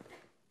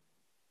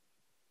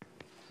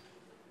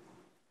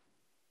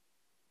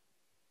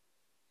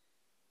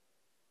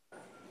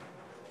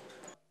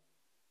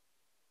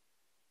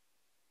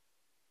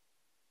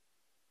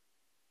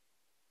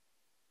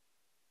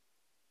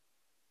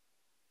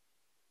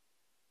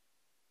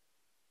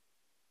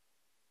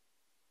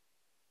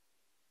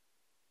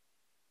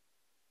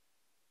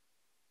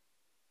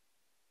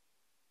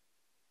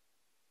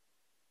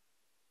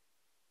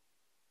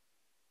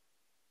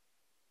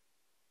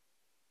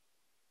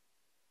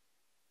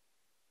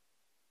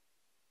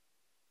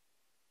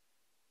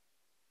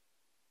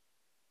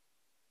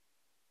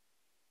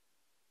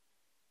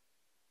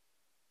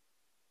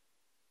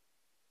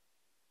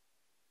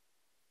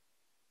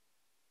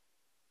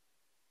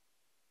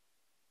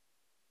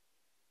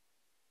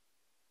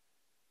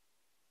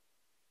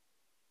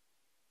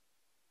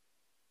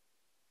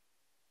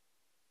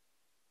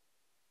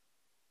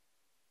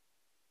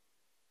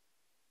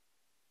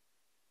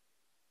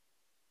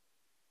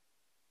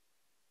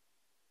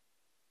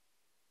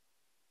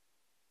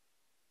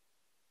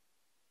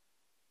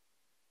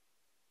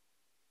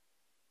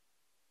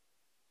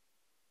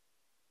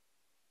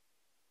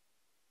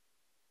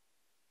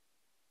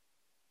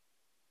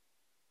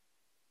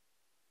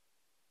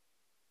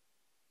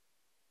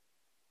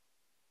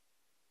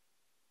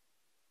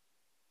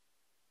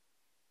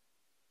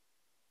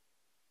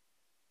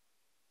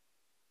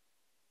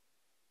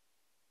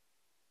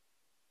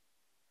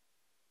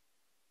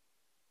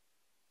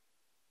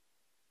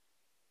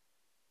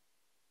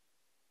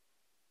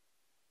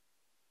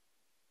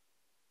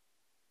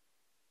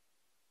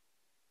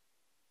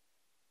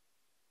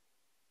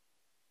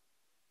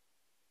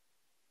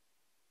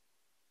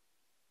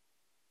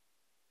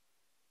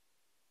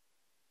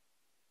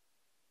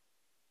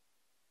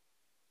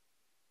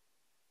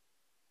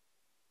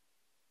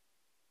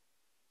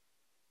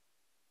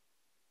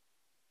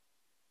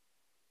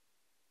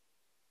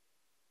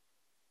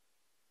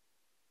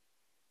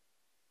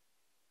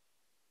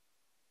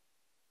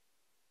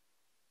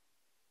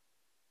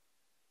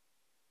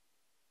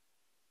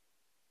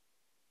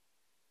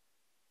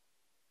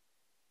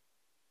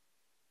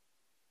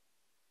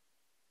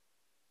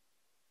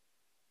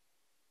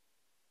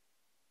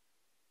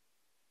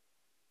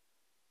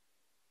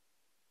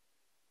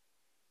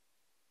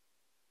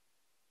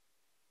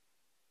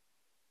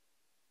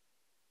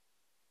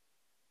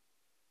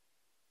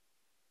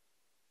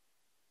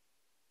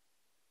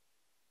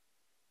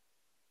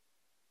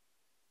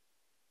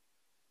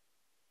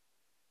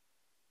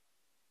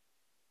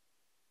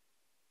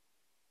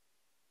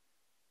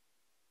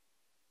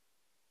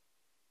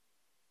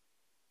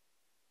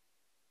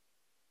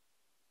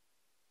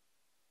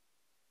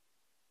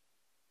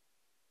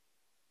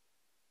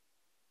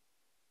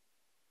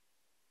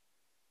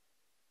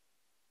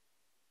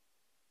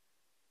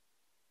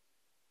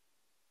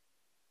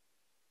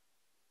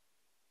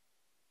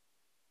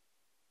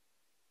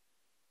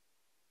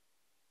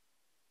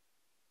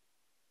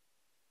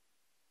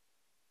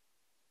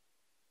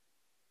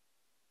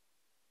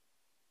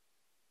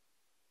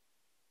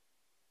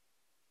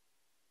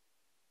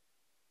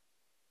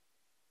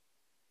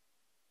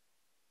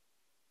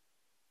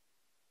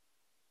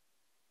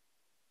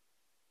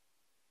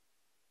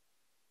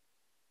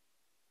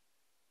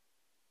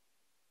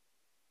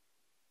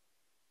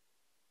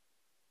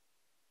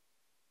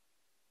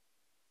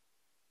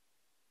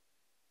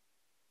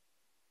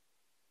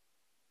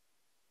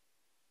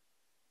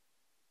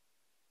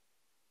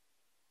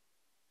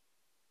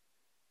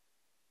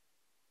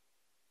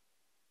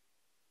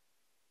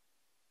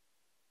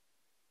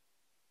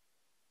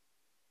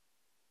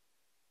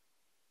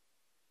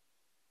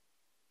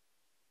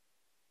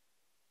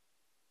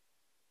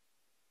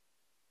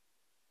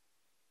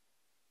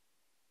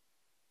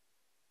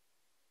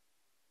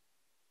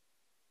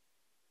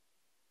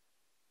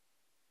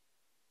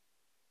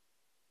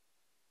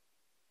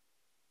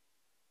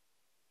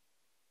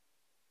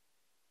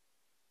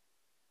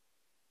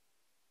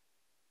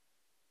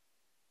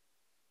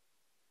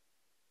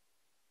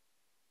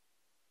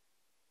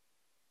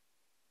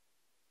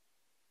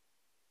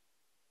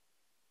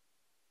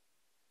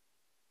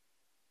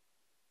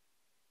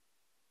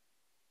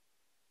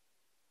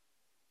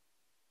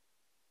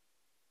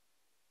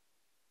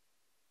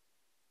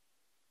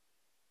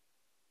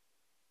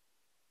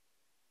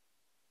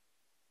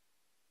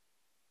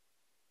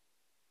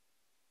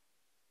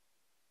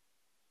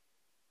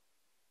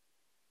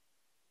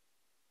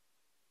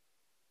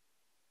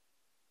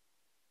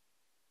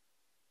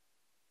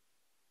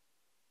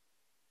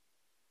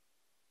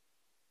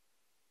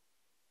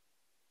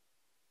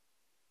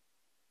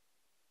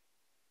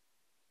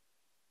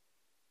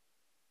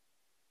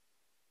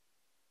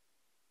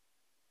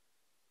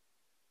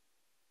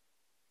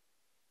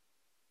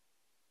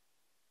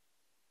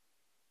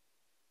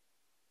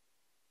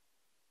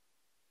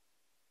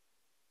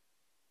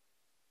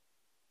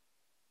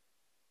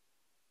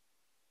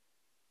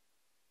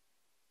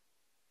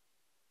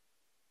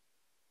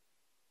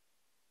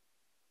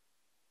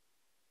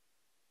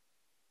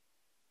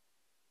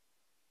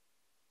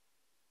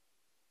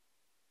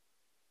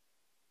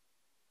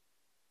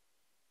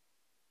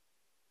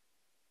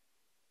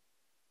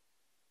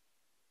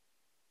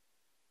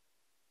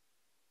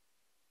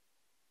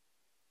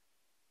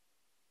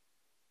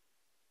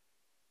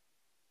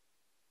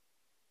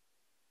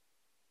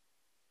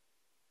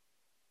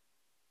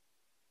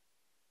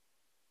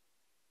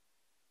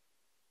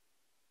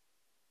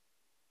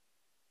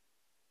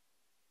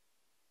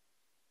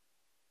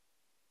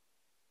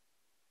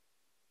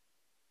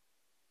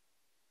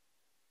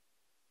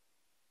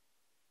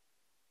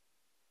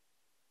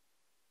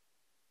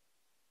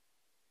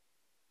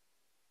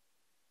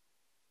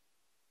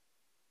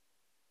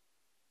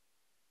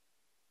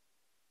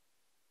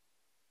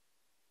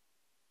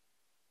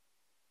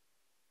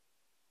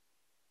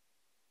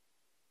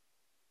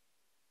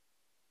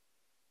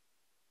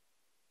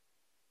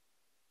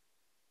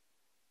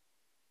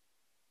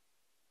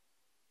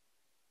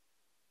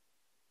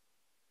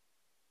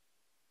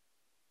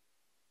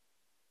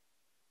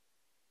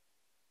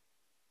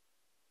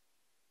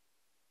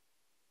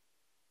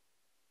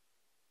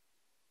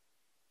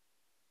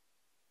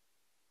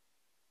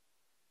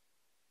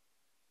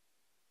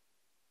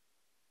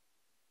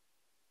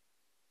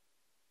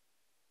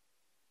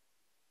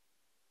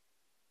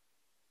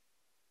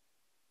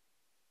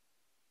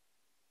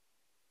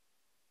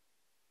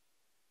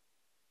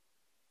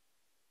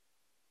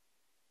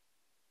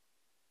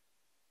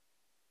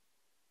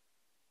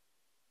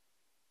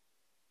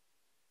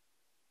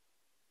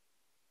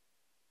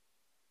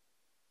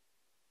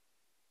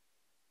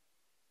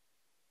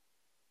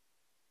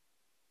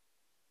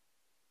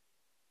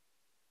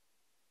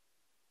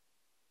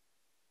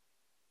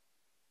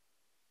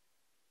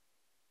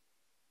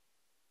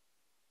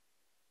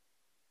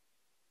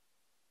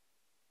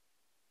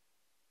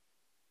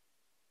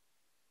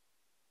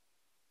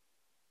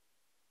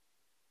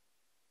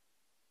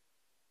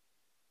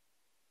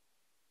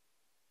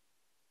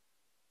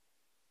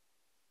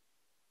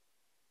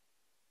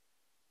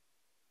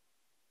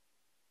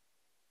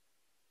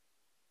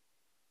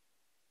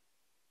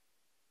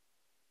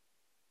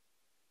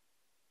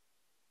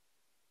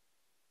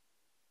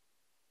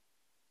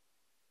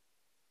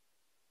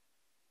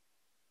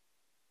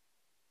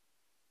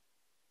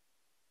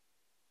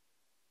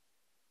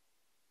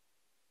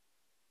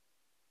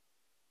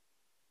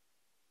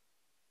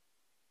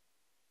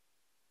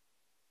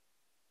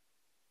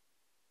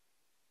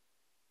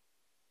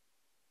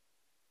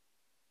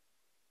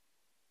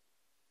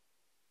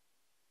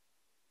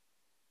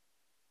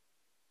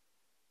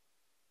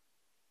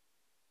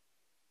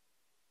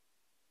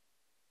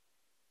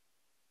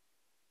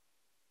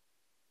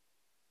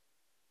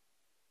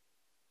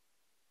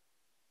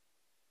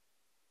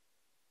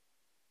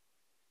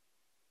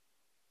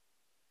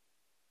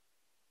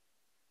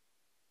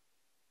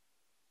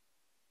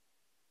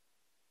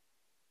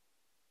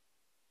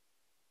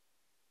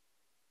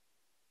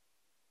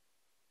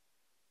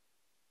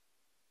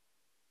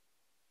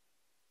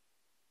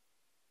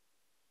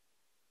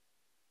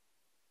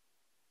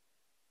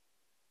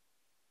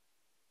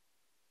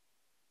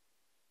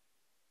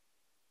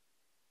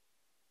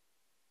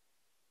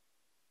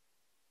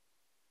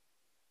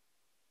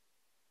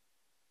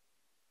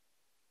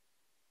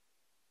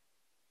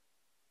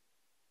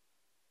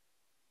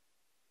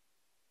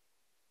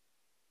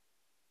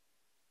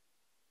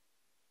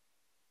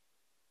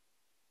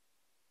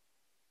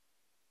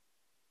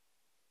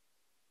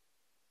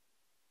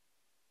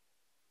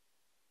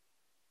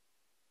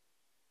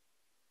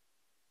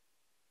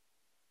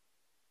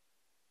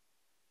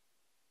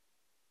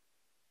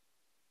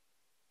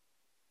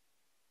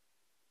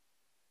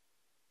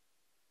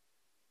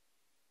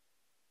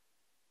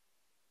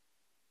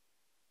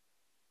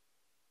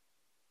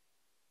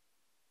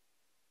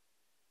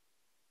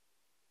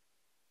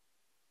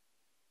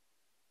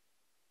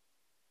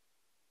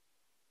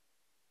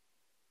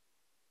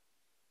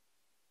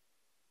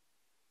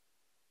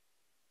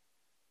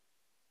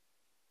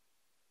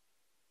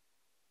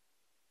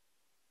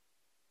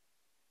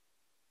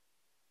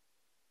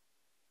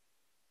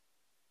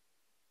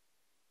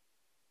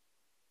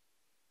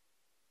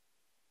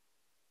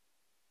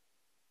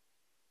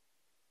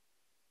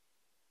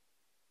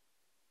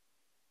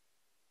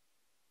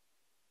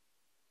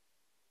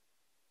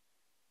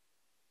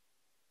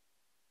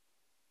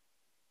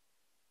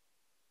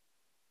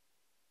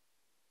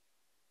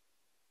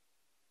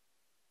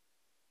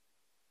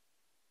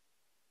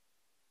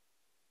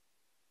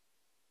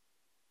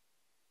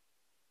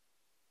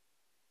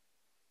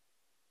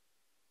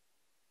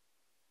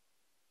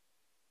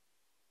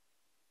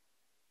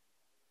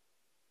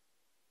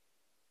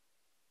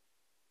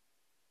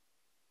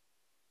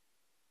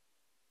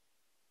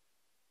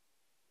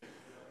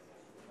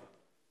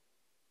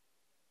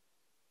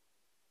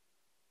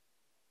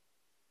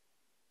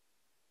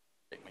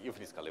 io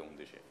finisco alle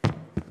 11.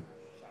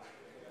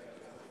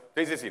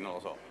 Sì, non lo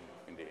so.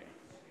 Quindi...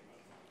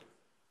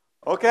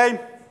 Ok,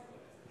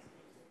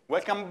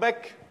 welcome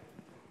back.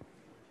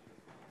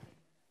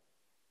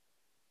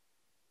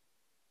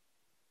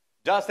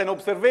 Just an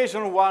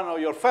observation, one of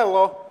your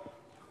fellow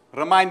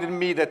reminded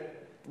me that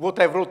what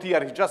I wrote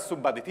here is just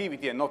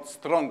subadditivity and not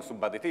strong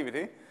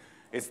subadditivity.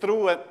 It's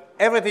true,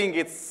 everything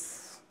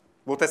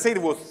what I said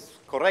was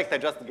correct, I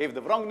just gave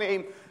the wrong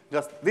name.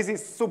 This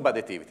is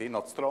subadditivity,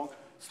 not strong.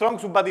 Strong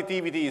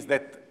subadditivity is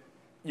that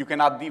you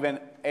can add even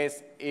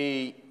as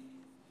a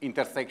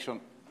intersection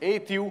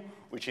A2,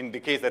 which in the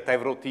case that I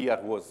wrote here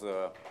was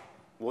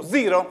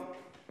 0.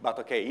 But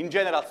okay, in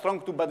general, strong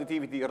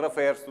subadditivity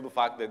refers to the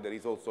fact that there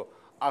is also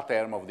a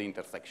term of the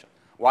intersection,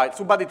 while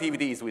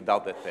subadditivity is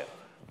without that term.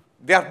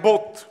 They are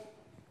both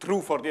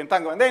true for the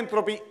entanglement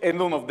entropy, and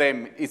none of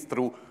them is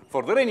true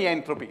for the Rényi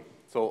entropy.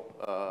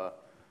 So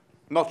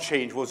not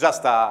change, was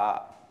just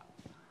a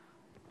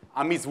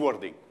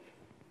miswording.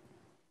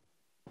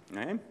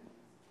 Okay?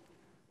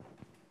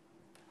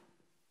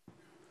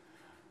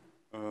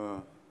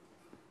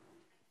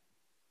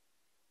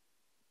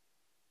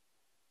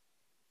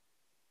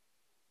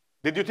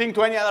 Did you think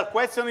to any other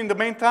question in the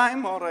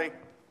meantime, or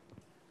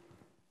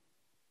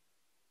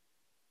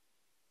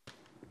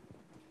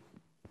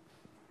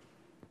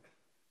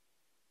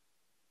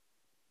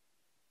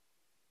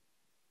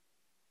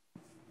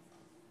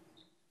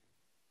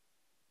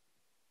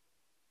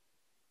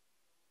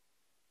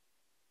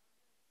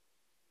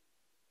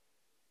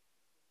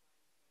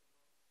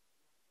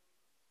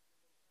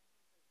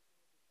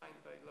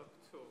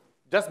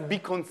just be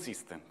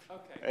consistent.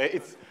 Okay.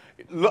 It's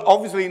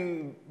obviously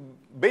in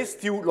base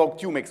 2, log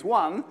 2 makes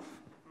 1.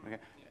 Okay.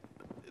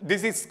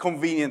 This is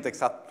convenient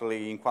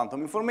exactly in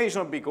quantum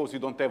information because you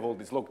don't have all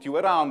this log 2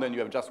 around and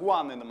you have just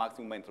 1 and the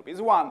maximum entropy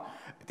is 1.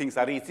 Things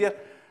are easier.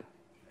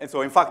 And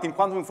so in fact, in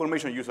quantum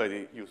information,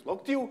 usually use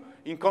log 2.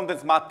 In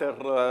condensed matter,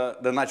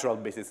 the natural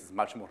basis is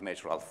much more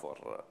natural for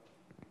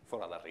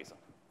other reasons.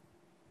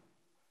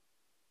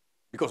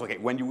 Because, okay,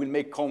 when you will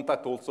make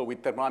contact also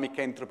with thermodynamic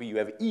entropy, you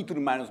have e to the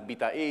minus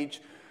beta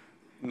h,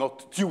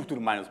 not 2 to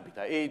the minus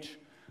beta h.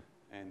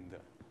 And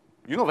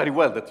you know very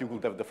well that you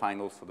could have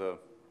defined also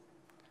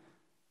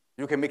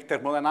you can make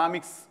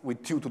thermodynamics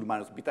with 2 to the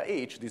minus beta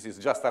h. This is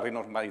just a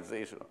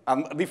renormalization,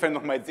 a different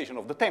normalization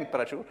of the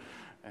temperature.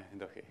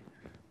 And okay.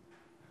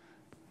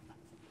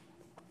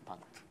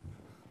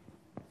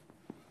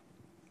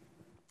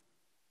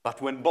 But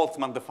when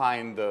Boltzmann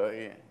defined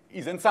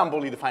his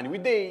ensemble, he defined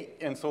with A,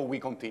 and so we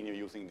continue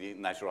using the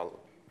natural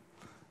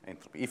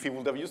entropy. If he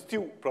would have used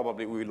 2,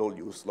 probably we will all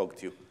use log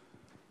 2.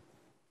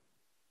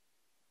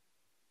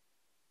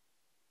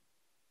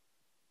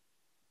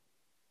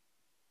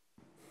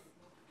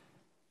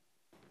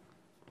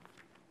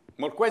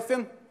 More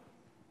questions?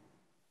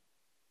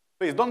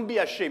 Please don't be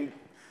ashamed.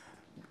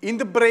 In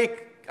the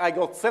break, I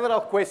got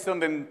several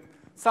questions, and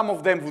some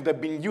of them would have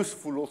been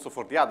useful also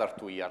for the other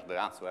 2 years, the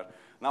answer.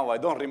 Now I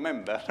don't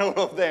remember all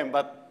of them,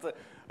 but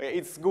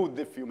it's good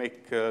if you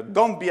make,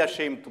 don't be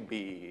ashamed to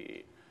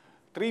be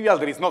trivial.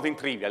 There is nothing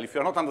trivial. If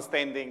you're not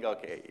understanding,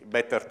 okay,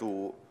 better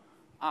to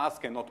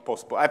ask and not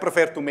postpone. I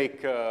prefer to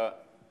make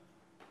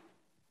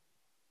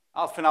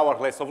half an hour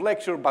less of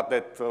lecture, but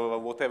that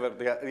whatever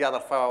the other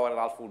 5 hours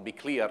half will be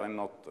clear and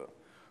not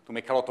to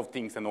make a lot of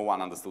things and no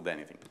one understood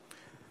anything.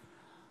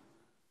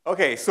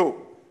 Okay,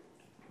 so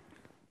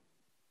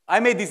I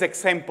made this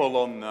example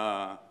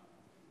on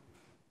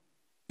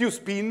Q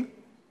spin.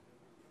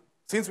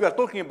 Since we are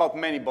talking about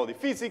many-body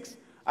physics,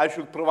 I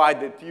should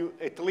provide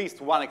at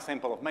least one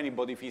example of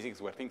many-body physics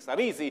where things are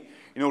easy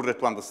in order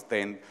to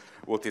understand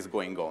what is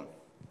going on.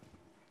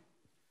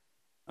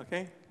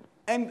 Okay?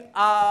 And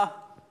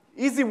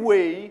easy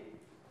way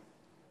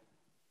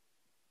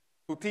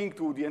to think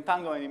to the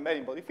entanglement in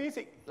many-body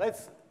physics,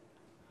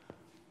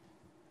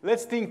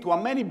 let's think to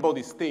a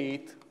many-body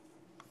state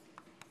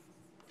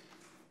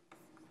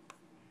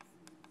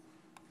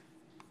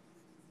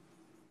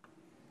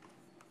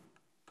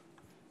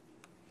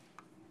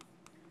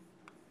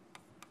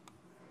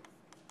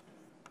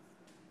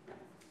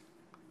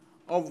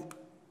of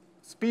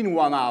spin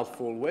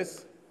 1/2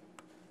 always,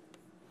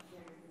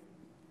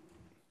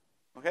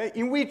 okay,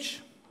 in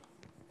which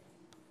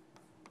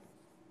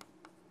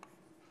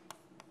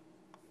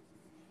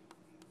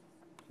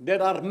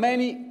there are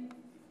many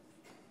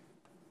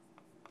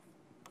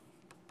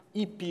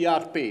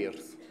EPR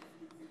pairs.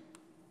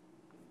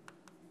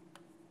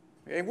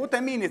 Okay, what I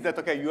mean is that,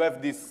 okay, you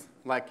have this,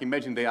 like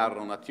imagine they are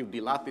on a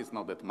 2D lattice,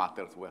 not that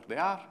matters where they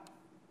are.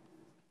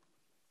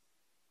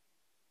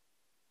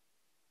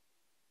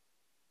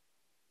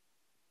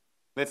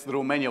 Let's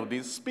draw many of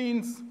these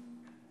spins.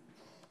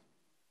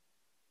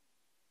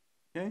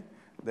 Okay,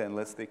 then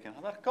let's take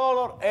another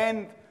color.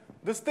 And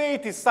the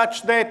state is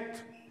such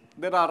that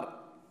there are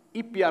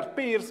EPR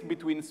pairs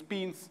between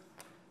spins,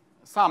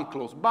 some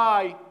close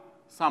by,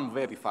 some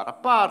very far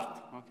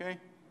apart, okay?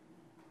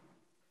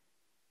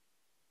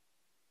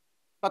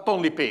 But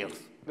only pairs.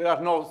 There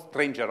are no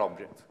stranger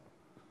objects.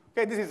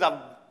 Okay, this is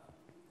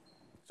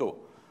so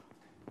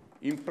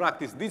in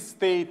practice, this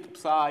state,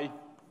 psi,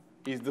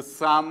 is the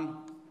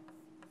sum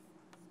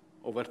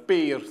over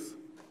pairs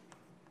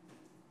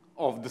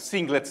of the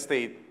singlet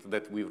state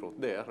that we wrote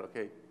there,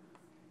 okay?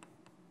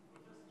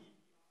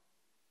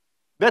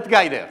 That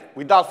guy there,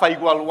 with alpha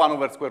equal 1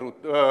 over square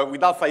root,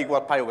 with alpha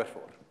equal pi over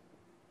 4.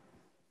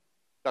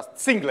 Just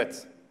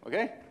singlets,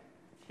 okay?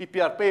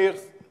 EPR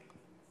pairs,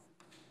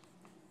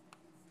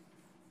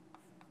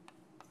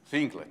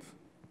 singlets.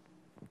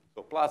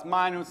 So plus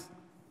minus,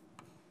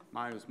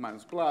 minus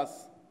minus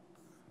plus.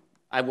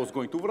 I was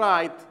going to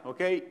write,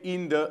 okay,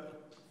 in the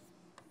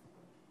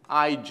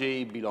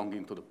ij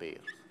belonging to the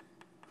pairs.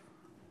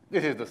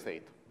 This is the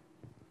state.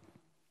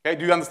 Okay,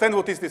 do you understand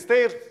what is the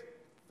state?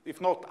 If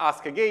not,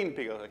 ask again,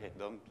 because, okay,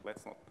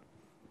 let's not.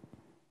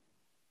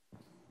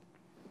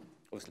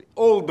 Obviously,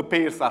 all the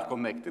pairs are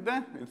connected.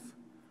 I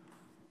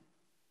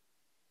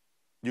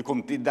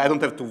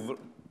don't have to.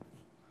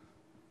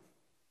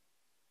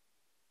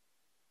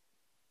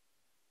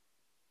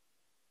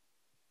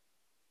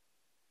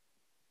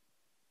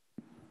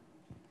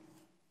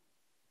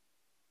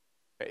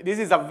 This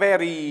is a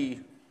very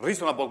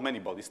reasonable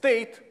many-body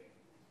state.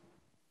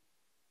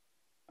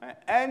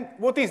 And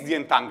what is the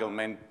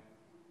entanglement?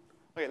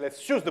 Okay,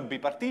 let's choose the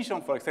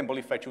bipartition. For example,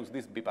 if I choose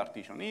this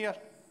bipartition here.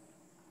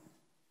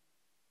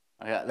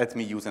 Let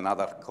me use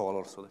another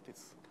color so that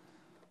it's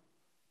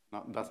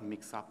doesn't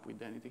mix up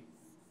with anything.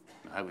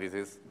 This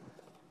is.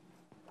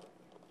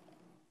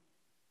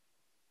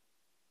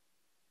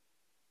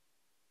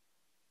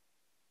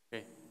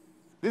 Okay.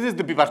 This is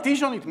the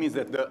bipartition. It means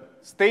that the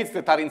states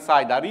that are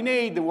inside are in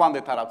A, the ones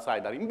that are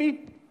outside are in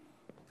B.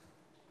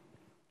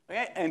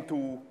 Okay? And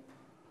to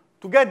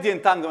get the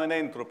entanglement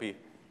entropy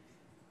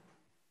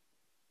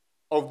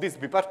of this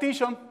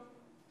bipartition,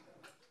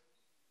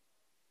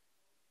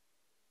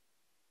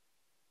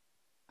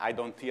 I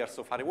don't hear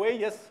so far away,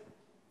 yes?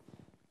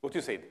 What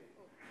you said?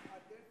 Are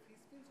there free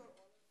spins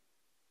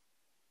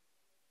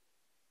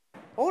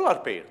or all are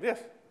paired,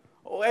 yes.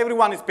 Oh,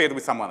 everyone is paired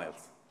with someone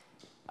else.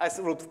 I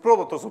wrote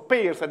products of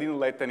pairs, I didn't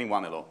let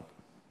anyone alone.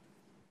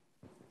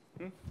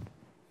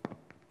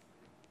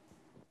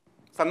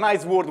 It's a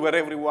nice word where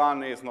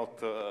everyone is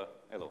not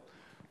alone.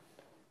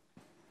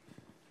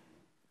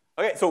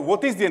 Okay, so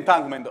what is the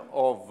entanglement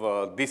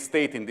of this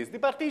state in this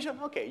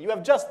bipartition? Okay, you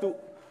have just to,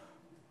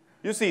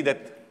 you see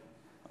that,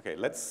 okay,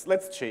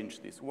 let's change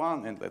this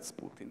one and let's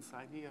put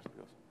inside here.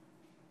 Because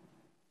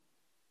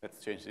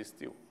let's change this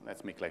too.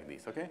 Let's make like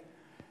this, okay?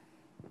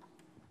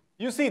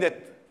 You see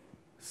that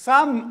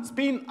some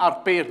spin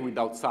are paired with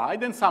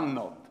outside and some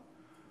not,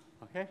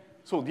 okay?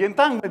 So the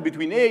entanglement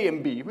between A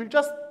and B will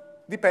just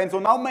depend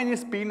on how many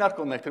spin are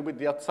connected with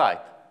the outside.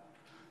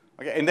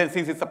 Okay, and then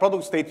since it's a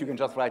product state, you can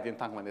just write the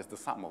entanglement as the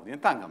sum of the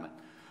entanglement.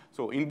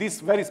 So in this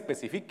very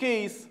specific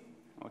case,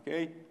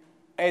 okay,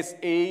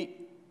 SA,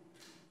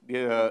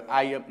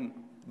 I am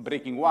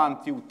breaking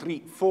 1, 2,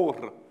 3,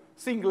 4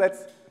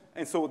 singlets,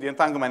 and so the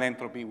entanglement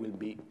entropy will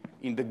be,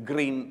 in the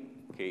green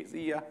case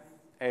here,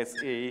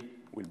 SA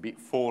will be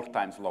 4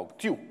 times log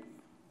 2,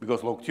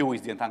 because log 2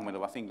 is the entanglement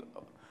of a single,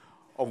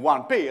 of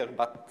one pair,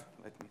 but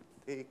let me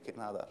take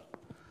another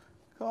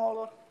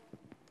color.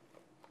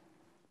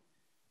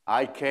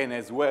 I can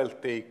as well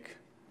take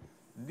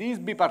this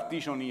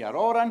bipartition here,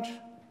 orange.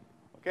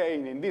 Okay,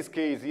 and in this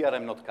case here,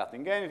 I'm not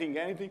cutting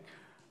anything.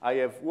 I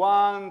have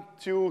 1,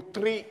 2,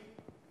 3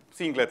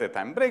 singlet at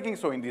time breaking.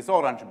 So in this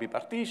orange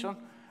bipartition,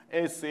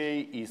 SA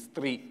is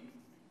 3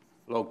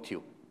 log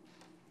 2.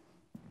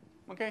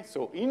 Okay,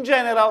 so in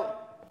general,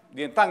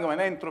 the entanglement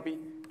entropy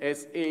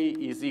SA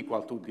is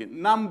equal to the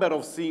number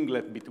of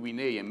singlet between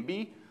A and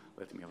B,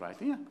 let me write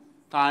here,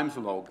 times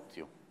log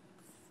 2.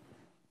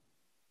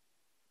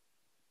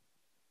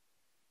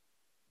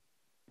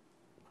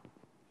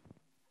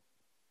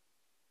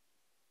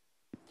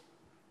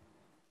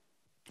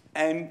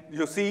 And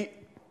you see,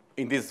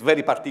 in this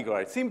very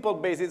particular simple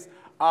basis,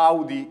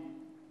 how the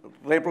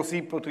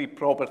reciprocity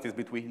properties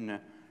between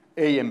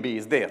A and B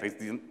is there. It's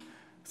the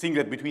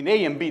singlet between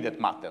A and B that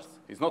matters.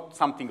 It's not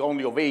something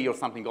only of A or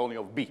something only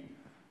of B.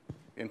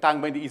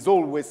 Entanglement is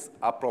always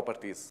a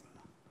properties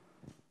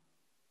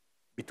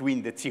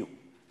between the two.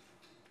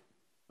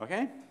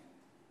 Okay?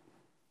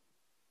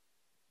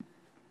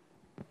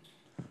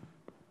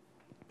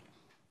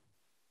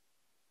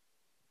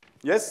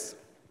 Yes?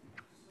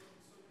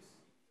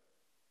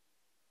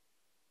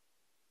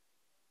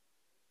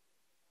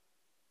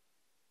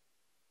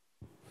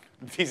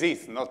 This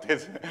is not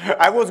it.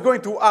 I was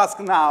going to ask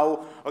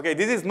now, okay,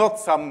 this is not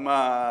some,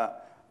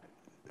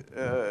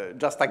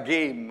 just a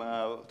game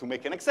to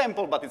make an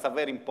example, but it's a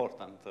very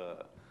important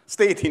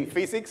state in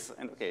physics,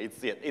 and okay,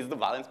 it's the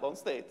valence bond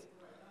state.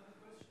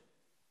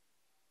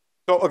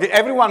 So, okay,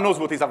 everyone knows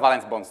what is a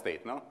valence bond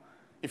state, no?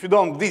 If you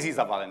don't, this is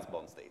a valence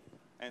bond state.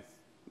 And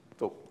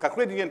so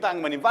calculating the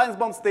entanglement in valence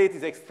bond state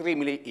is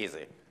extremely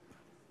easy.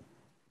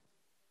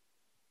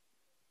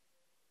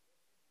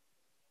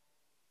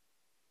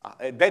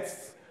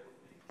 This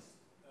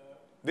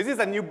is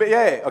a new,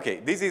 yeah, okay,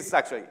 this is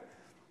actually,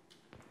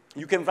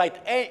 you can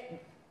write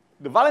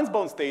the valence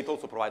bond state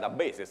also provide a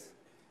basis.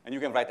 And you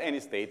can write any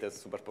state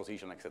as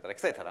superposition, et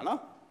cetera,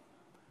 no?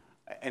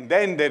 And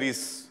then there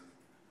is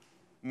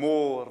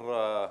more,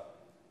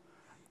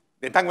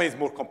 the entanglement is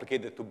more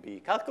complicated to be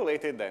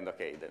calculated, and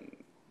okay, then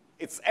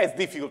it's as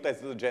difficult as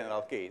the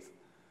general case.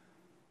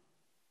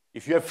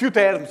 If you have few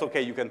terms,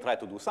 okay, you can try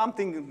to do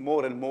something,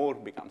 more and more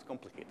becomes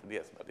complicated,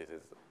 yes, but this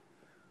is,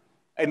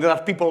 and there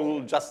are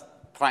people just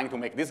trying to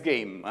make this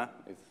game,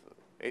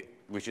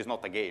 which is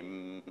not a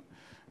game.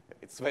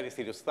 It's very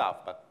serious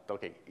stuff, but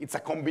okay, it's a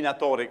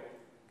combinatoric,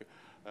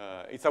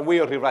 it's a way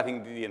of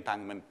rewriting the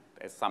entanglement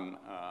as some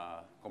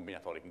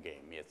combinatoric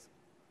game, yes.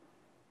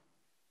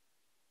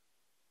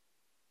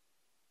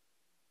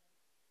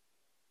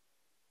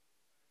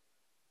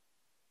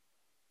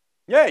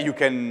 Yeah, you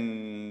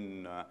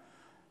can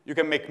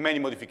make many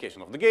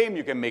modifications of the game.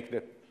 You can make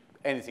that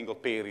any single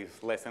pair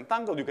is less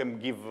entangled. You can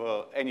give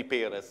any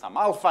pair as some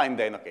alpha, and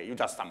then, okay, you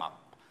just sum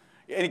up.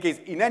 In any case,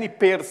 in any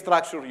paired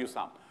structure, you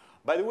sum.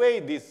 By the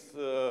way, these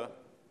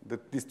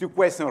two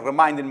questions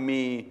reminded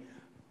me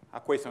a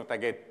question that I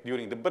get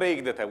during the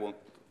break that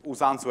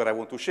whose answer I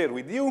want to share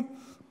with you,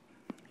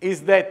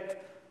 is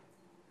that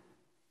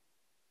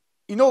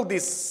in all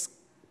these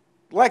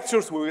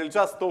lectures, we will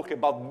just talk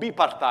about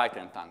bipartite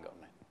entanglement.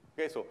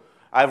 Okay, so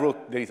I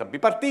wrote there is a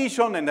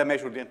bipartition, and I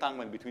measured the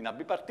entanglement between a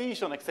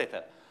bipartition,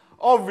 etc.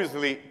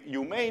 Obviously,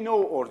 you may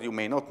know or you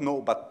may not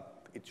know,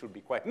 but it should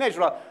be quite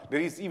natural. There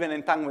is even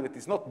entanglement that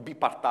is not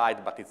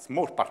bipartite, but it's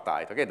more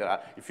partite. Okay,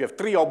 if you have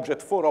 3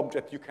 objects, 4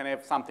 objects, you can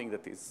have something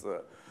that is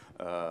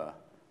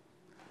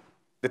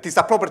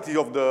a property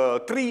of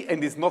the tree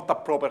and is not a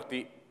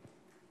property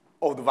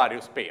of the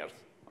various pairs.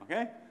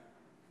 Okay,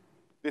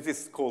 this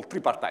is called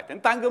tripartite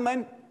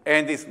entanglement,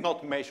 and is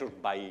not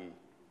measured by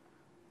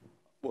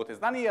what is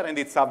done here, and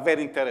it's a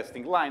very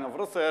interesting line of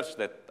research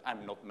that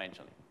I'm not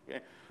mentioning.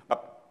 Okay?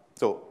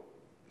 So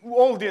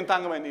all the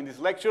entanglement in these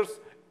lectures,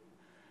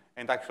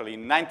 and actually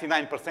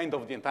 99%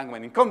 of the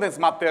entanglement in condensed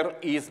matter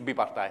is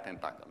bipartite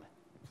entanglement.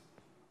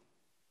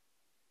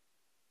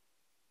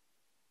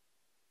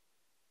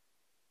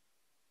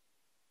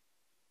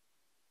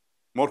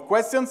 More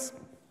questions?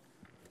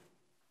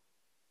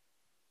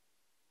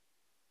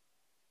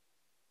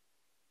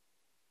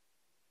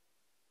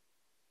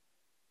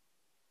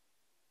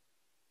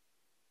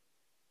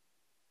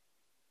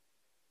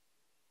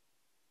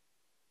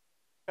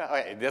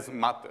 It doesn't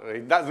matter.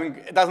 It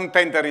doesn't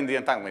enter in the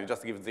entanglement. It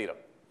just gives 0.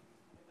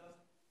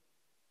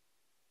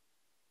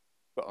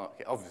 Well,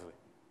 okay, obviously.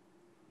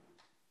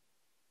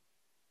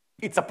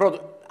 It's a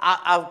product.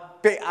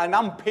 An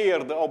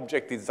unpaired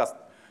object is just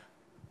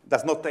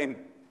does not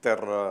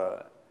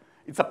enter.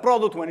 It's a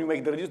product when you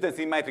make the reduced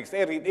density matrix.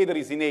 Either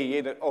is in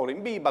A or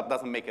in B, but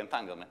doesn't make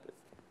entanglement.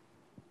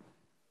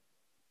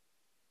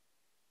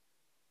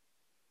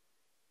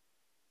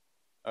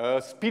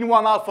 Spin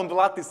 1/2 on the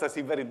lattice I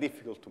see very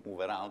difficult to move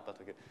around, but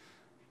okay.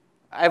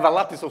 I have a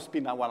lattice of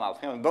spin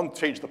 1/2. You know, don't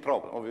change the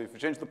problem. If you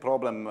change the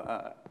problem,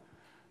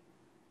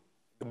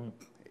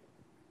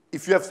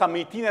 if you have some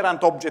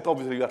itinerant object,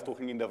 obviously you are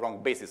talking in the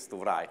wrong basis to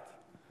write.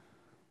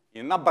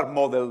 In a number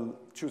model,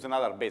 choose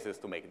another basis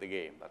to make the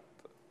game.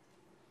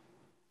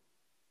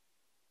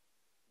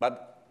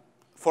 But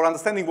for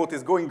understanding what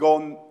is going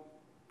on,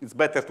 it's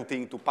better to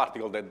think to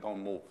particles that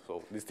don't move.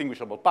 So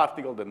distinguishable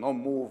particles that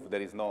don't move,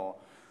 there is no.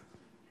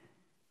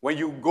 When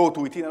you go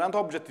to itinerant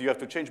object, you have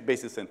to change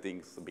basis and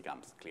things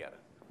becomes clearer.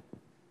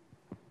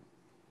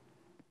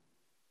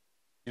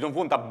 You don't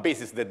want a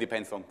basis that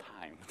depends on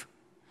time.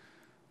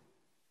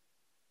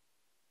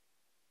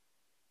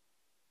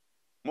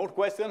 More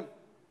question?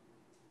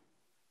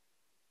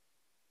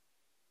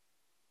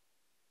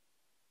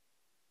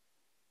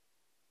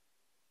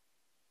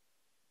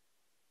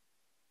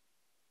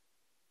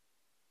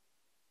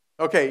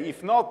 Okay,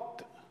 if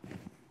not,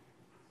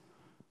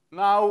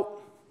 now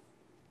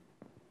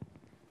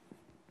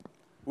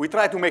we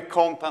try to make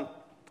contact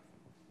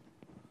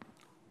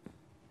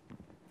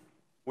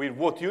with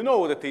what you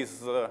know that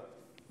is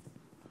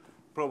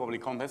probably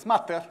condensed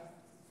matter.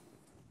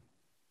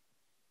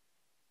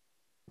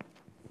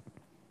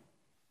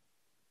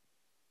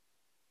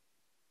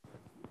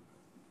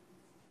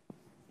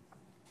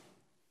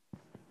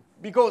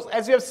 Because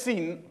as you have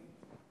seen,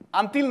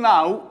 until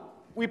now,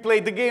 we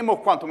played the game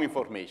of quantum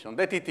information.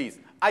 That it is,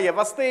 I have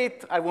a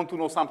state, I want to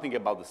know something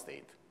about the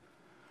state.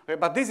 Okay,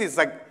 but this is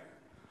like,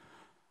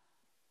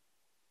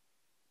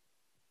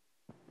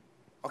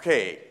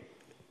 okay,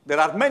 there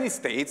are many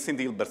states in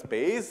the Hilbert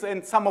space,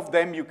 and some of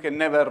them you can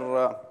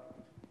never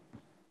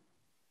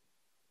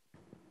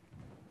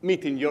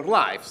meet in your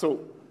life.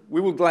 So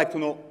we would like to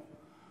know,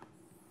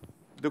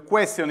 the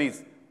question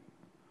is,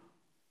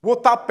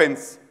 what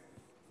happens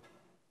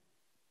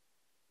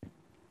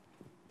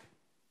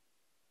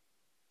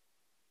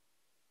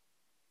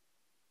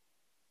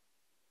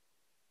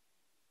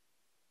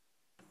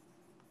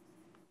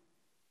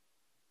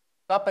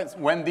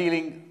when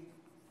dealing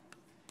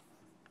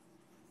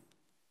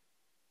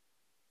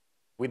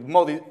with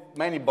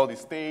many body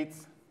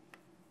states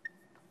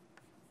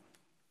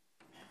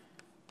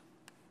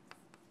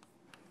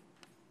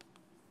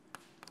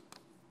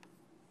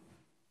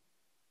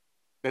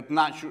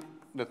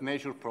that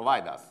nature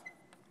provides us.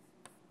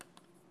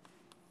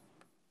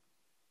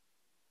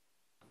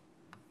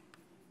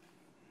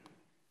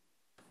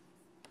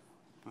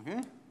 Okay?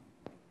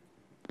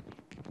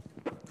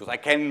 Because I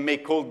can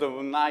make all the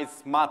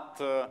nice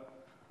math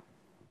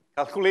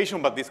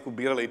calculation, but this could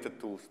be related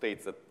to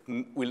states that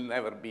will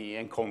never be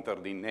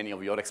encountered in any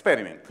of your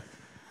experiments.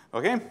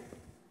 Okay?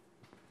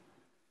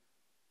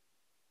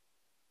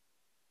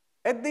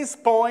 At this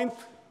point,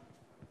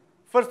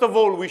 first of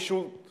all, we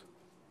should,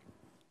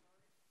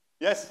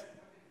 yes?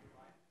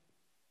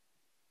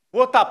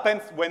 What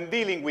happens when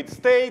dealing with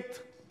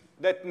state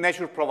that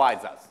nature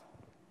provides us?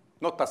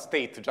 Not a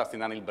state just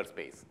in an Hilbert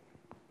space.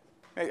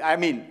 I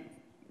mean,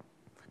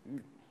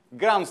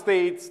 ground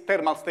states,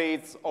 thermal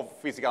states of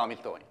physical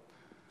Hamiltonian.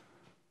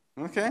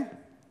 Okay?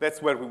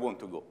 That's where we want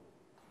to go.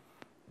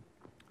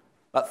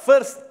 But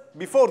first,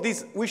 before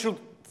this, we should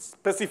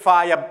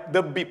specify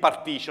the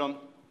bipartition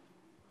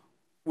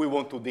we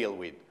want to deal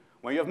with.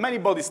 When you have many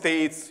body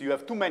states, you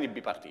have too many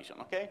bipartition,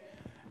 okay?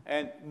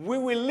 And we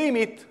will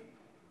limit,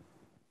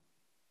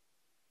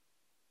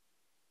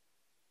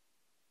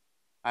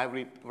 I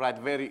write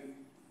very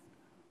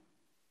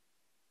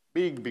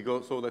big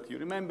because so that you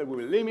remember, we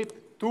will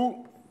limit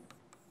to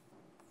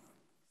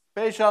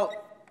special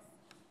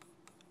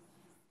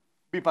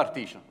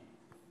bipartition.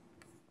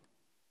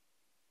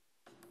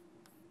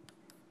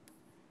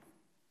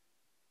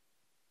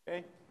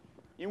 Okay?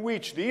 In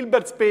which the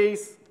Hilbert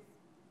space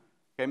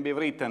can be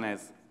written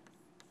as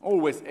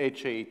always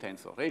HA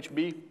tensor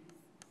HB,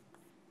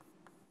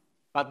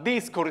 but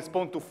these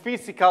correspond to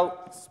physical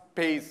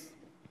space.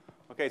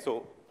 Okay,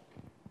 so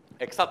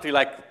exactly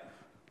like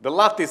the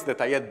lattice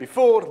that I had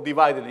before,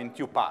 divided in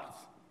two parts.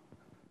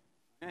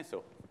 Okay,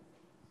 so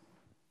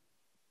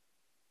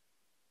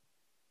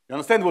you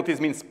understand what this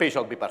means,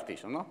 spatial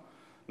bipartition, no?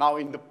 Now,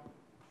 in the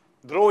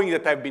drawing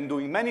that I've been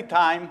doing many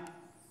times,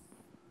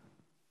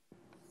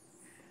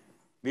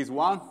 this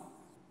one,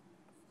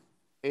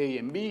 A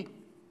and B,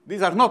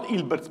 these are not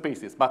Hilbert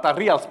spaces, but a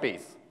real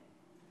space,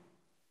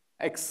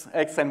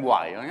 X and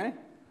Y, okay?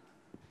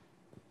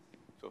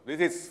 So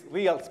this is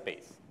real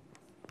space.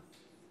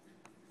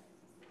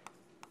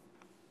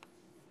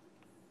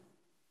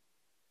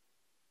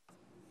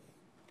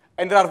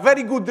 And there are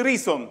very good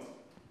reasons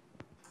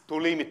to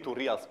limit to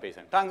real space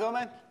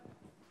entanglement.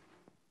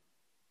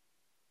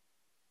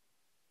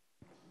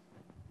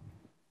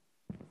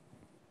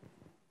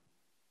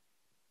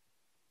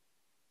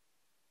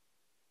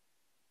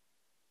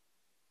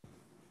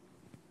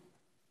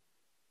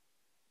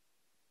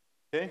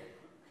 Okay?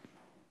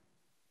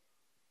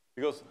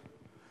 Because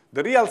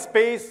the real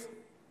space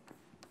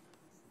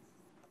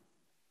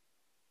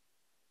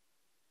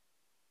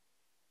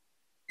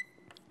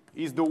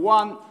is the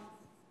one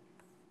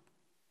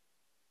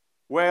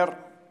where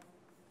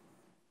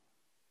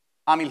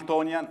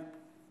Hamiltonian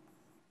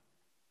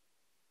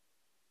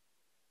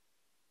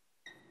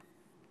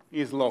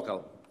is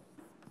local.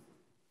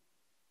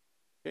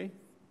 Okay?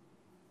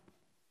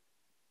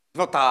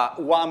 It's not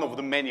one of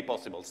the many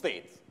possible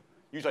states.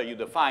 Usually you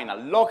define a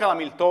local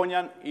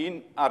Hamiltonian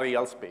in a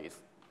real space.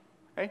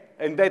 Okay?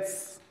 And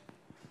that's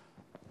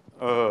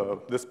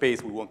the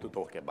space we want to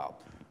talk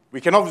about.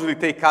 We can obviously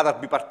take other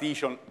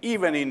bipartition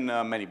even in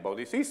many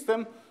body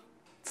systems.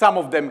 Some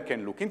of them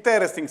can look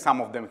interesting, some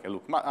of them can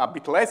look a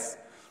bit less,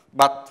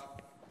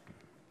 but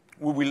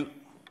we will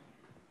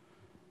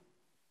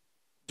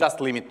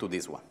just limit to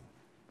this one.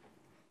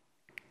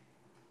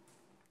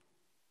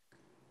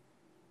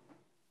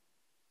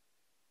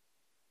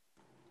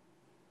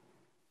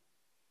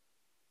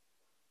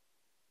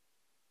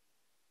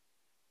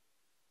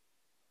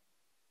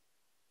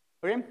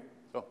 Okay?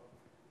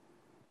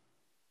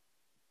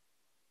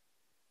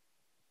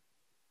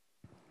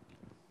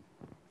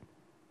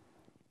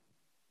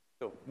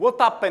 So what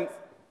happens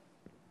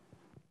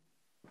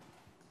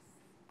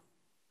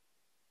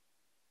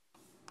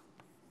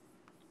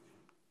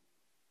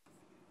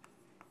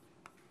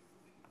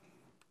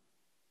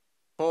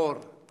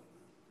for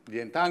the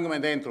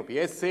entanglement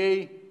entropy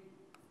SA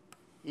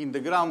in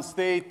the ground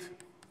state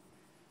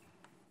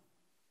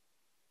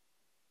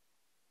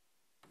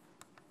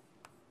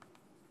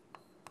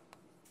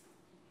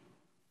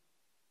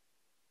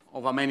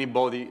of a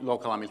many-body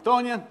local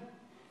Hamiltonian?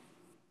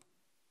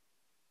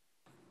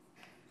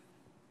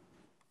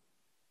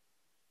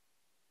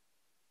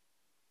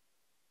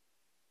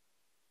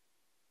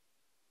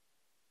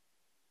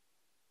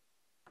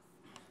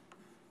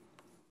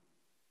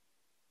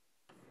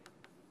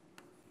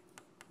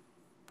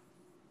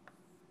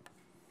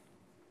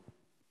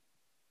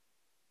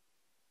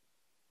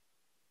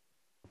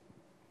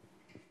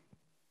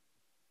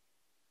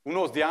 Who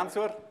knows the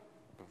answer?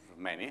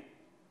 Many.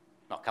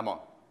 No, come on.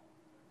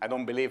 I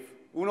don't believe.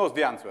 Who knows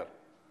the answer?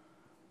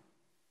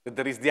 That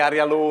there is the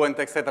area law and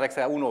et cetera, et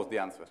cetera. Who knows the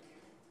answer?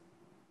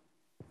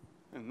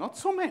 Not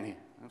so many.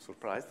 I'm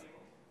surprised.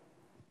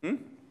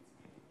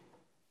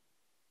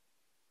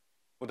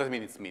 What does it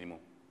mean it's minimum?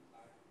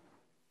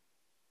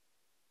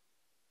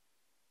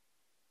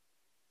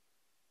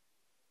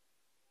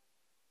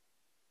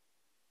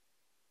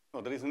 No,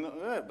 there is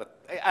no,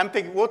 but I'm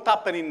taking what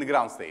happened in the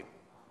ground state.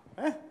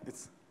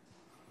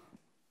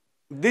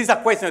 This is a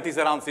question that is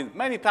around since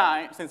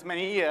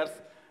many years.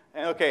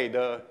 And okay,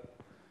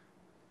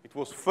 it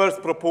was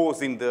first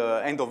proposed in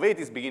the end of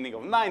 80s, beginning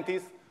of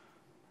 90s,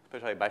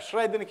 especially by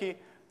Schrednicki,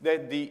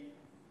 that the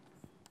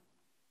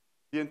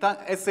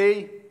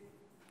SA,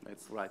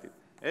 let's write it,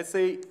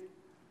 SA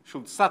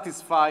should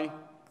satisfy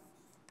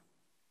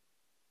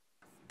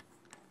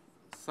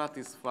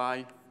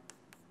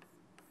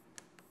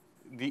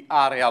the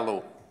area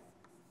law,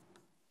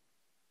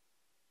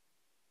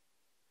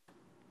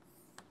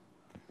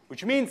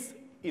 which means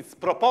it's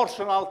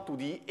proportional to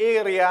the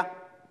area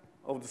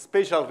of the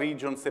spatial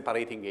region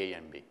separating A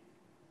and B.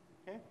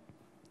 Okay?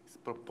 It's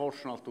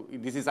proportional to,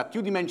 this is a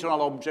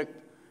two-dimensional object.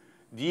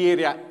 The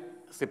area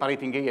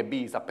separating A and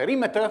B is a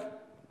perimeter,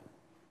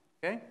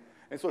 okay?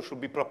 And so it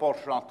should be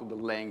proportional to the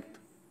length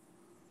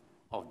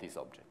of this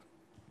object.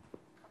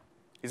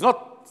 It's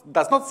not,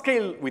 does not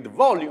scale with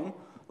volume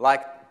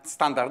like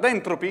standard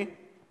entropy,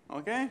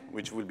 okay,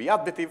 which will be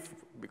additive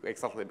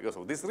exactly because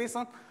of this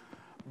reason,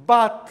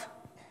 but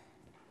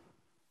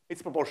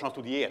it's proportional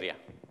to the area.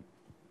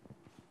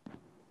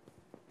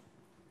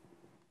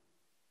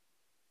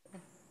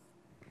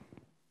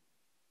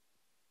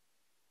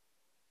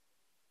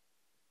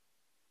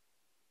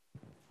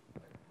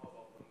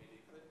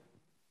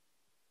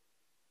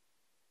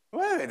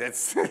 Well,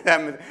 that's,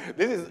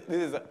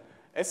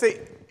 I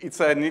say, it's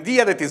an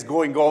idea that is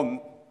going on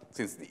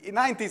since the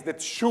 90s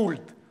that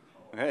should.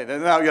 Okay,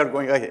 then now you're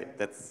going, okay,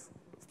 that's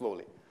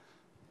slowly.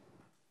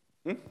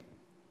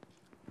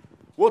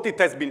 What it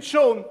has been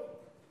shown,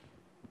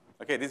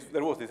 okay,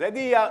 there was this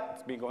idea,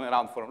 it's been going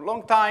around for a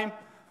long time.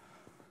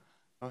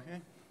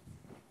 Okay.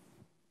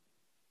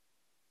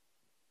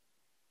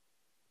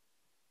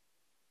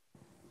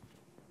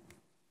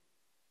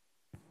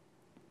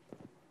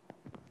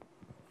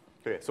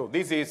 Okay, so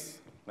this is,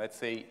 let's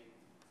say,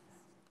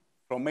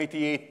 from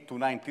 88 to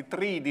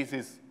 93, this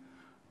is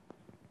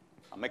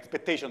an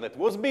expectation that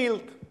was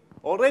built.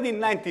 Already in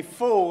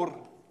 94,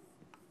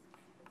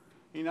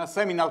 in a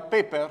seminal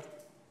paper,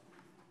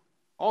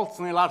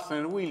 Olsner, Larsen,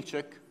 and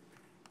Wilczek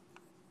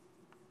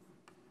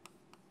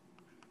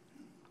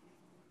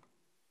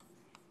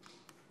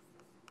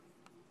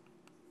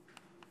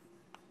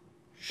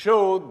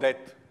showed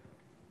that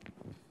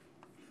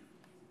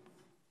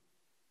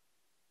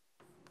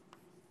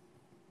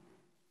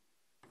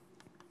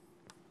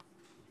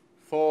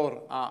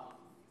for a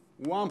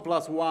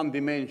 1+1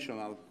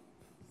 dimensional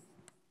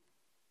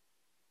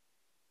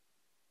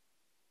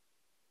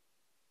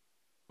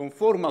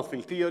conformal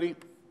field theory,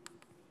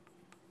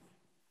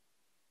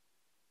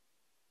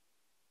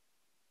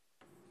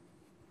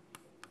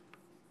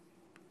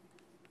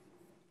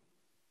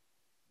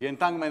 the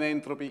entanglement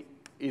entropy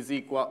is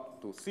equal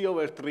to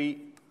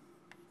C/3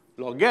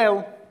 log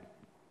L,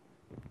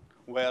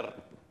 where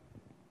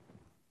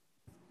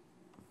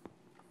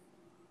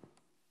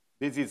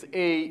this is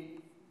A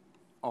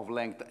of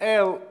length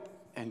L,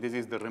 and this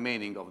is the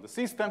remaining of the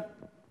system.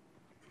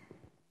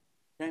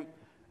 Okay?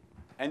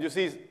 And you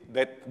see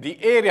that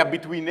the area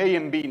between A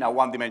and B in a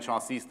one-dimensional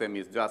system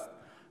is just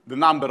the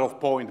number of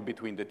points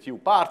between the two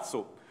parts.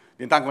 So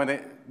the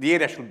entanglement, the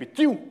area should be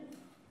 2.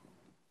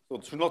 So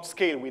it should not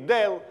scale with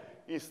L.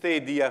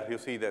 Instead, here you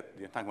see that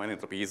the entanglement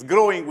entropy is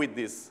growing with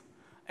this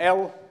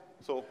L.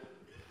 So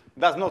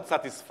does not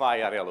satisfy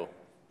area law.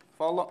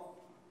 Follow?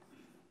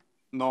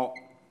 No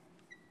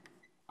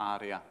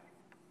area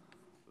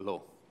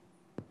law.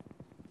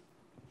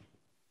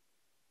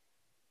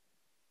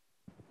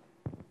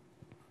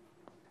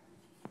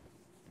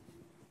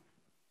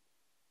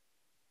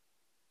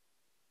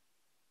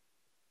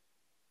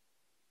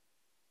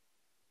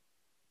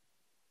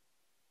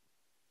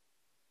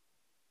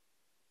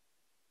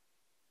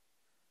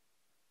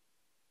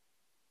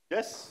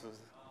 Yes?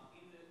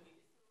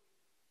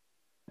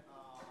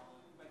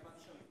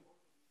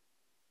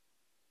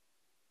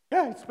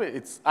 Yeah,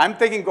 I'm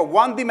taking a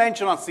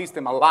one-dimensional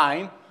system, a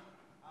line,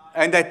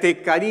 and I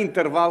take an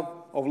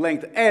interval of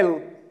length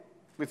L,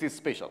 which is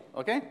spatial,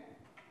 okay?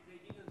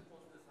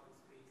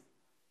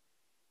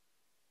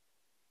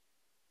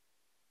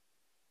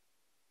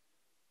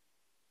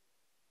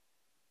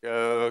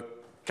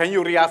 Can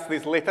you re-ask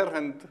this later?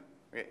 And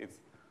it's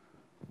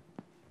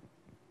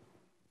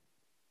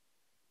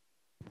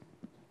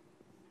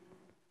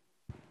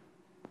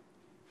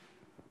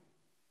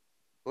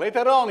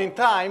later on in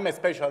time,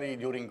 especially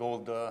during all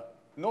the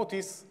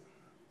notice,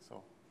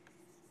 so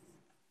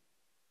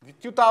the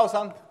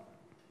 2000,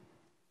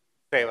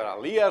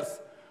 several years,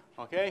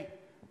 okay?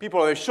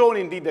 People have shown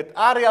indeed that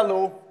area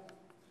law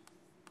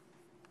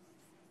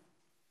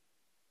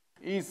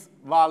is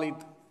valid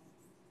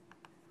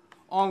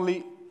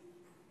only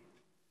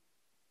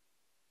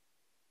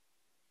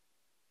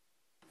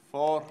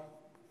for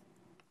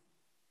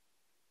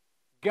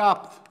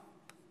gapped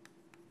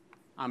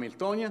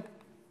Hamiltonian.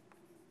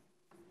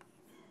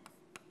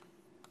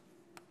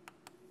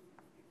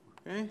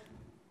 Okay.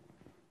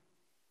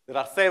 There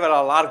are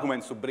several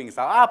arguments to bring that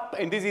up,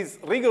 and this is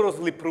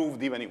rigorously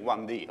proved even in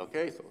 1D,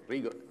 okay? So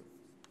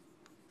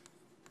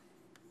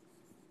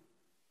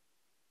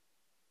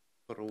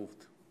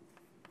proved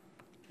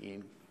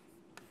in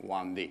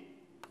 1D.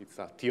 It's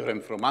a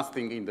theorem from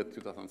Hastings in the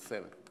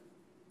 2007.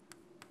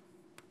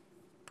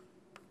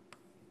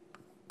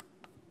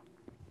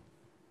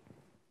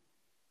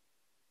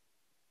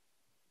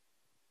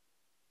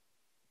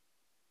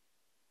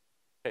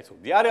 Okay, so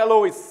the area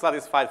law is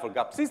satisfied for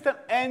gap system,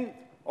 and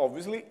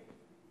obviously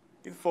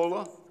it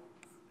follows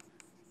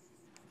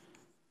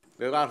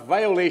there are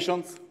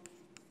violations.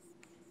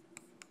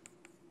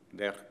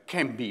 There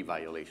can be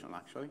violation,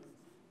 actually,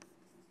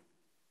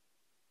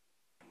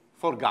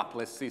 for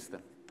gapless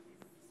system.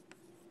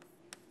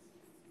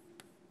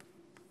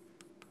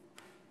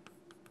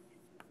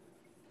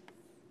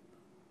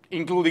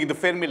 Including the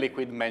Fermi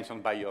liquid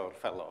mentioned by your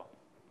fellow.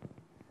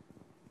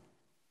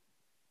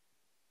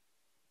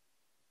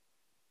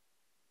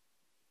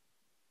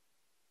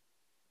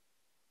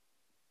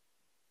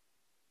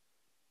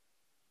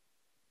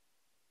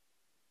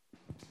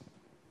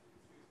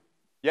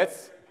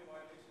 Yes?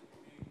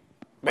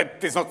 But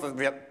it's not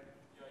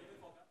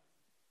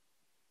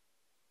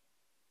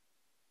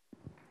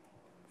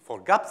for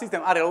gap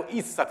system, area law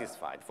is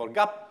satisfied. For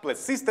gapless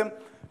system,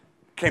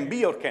 can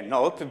be or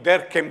cannot,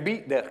 there can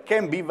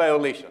be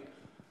violation.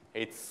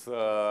 It's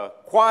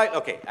quite,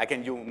 okay, I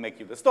can make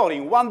you the story.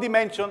 In one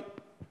dimension,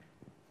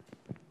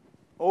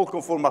 all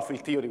conformal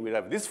field theory will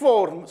have this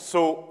form,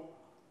 so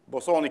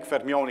bosonic,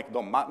 fermionic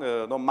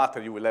don't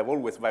matter, you will have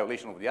always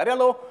violation of the area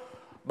law.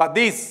 But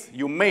this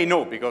you may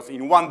know, because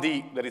in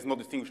 1D there is no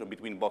distinction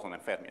between boson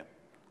and fermion.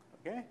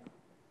 Okay?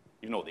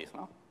 You know this,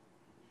 no?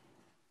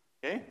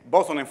 Okay?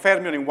 Boson and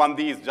fermion in 1D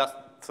is just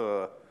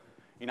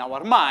in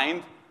our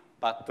mind,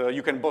 but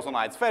you can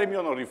bosonize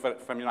fermion or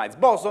fermionize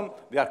boson.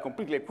 They are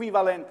completely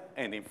equivalent,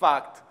 and in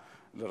fact,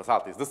 the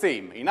result is the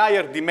same. In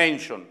higher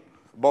dimension,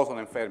 boson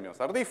and fermions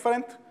are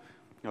different.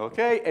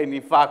 Okay? And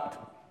in fact,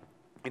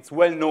 it's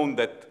well known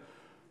that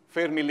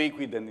Fermi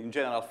liquid and in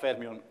general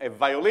fermion a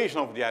violation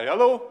of the area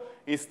law.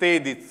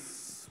 Instead,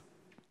 it's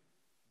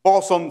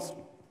bosons,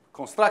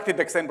 constructed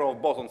example of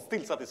bosons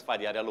still satisfy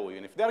the area law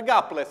even if they are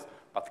gapless,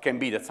 but can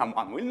be that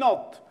someone will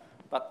not.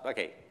 But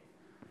okay.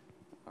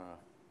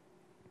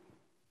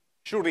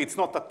 Surely it's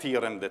not a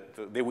theorem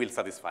that they will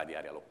satisfy the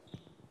area law.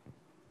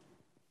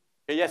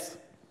 Okay, yes?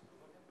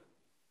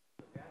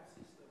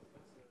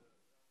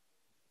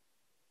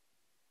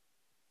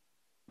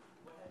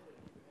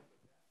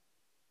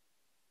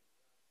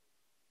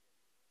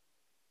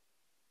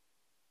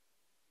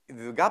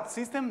 The gap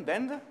system,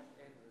 then? And the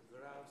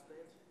ground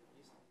state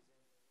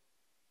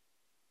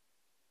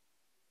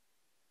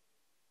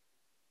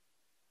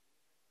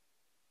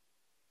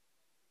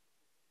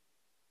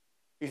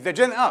is the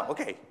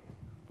okay.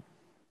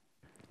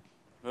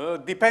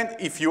 Depend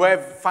if you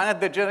have finite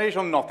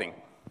degeneration, nothing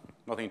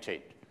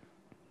changed.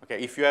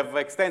 Okay, if you have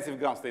extensive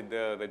ground state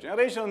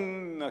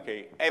degeneration,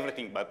 okay,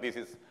 everything. But this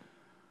is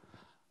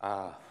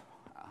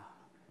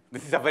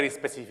a very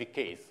specific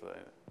case.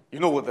 You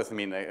know what does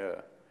mean?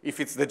 If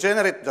it's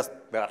degenerate, just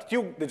there are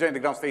two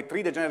degenerate ground state,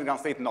 three degenerate ground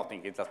state,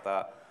 nothing. It's just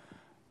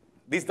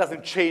this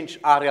doesn't change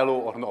area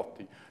law or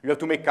not. You have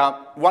to make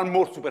one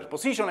more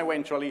superposition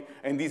eventually,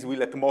 and this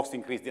will at most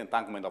increase the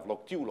entanglement of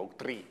log 2, log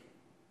 3.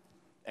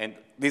 And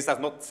this does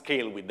not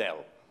scale with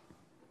L.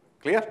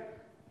 Clear?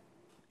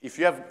 If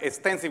you have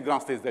extensive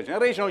ground state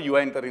degeneration, you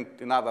enter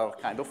into another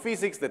kind of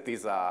physics that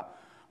is,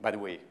 by the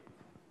way,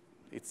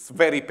 it's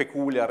very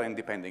peculiar and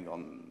depending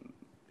on,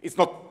 it's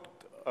not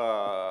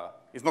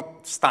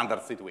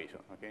standard situation,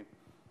 okay?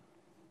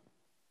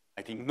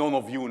 I think none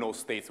of you know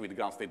states with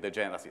ground state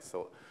degeneracy,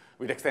 so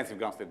with extensive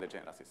ground state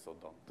degeneracy, so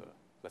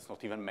let's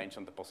not even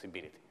mention the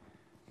possibility.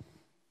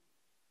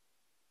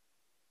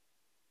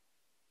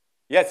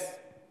 Yes?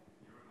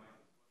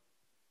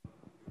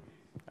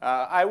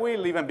 I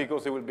will, even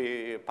because it will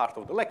be part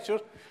of the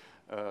lecture.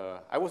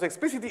 I was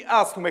explicitly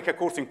asked to make a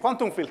course in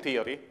quantum field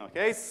theory,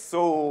 okay?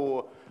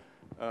 So,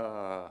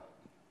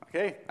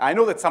 okay, I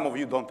know that some of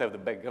you don't have the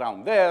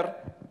background there,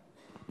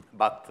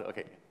 but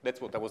okay, that's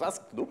what I was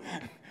asked to do.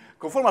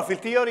 Conformal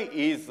field theory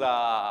is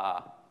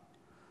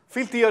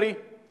field theory,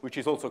 which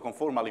is also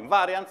conformal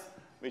invariance,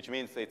 which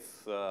means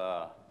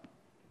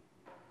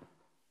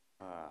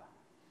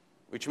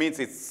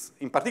it's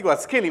in particular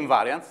scale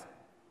invariance,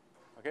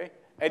 okay?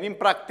 And in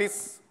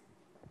practice,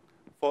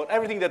 for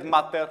everything that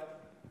matters,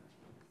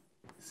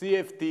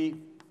 CFT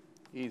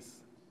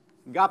is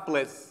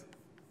gapless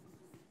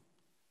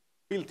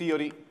field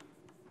theory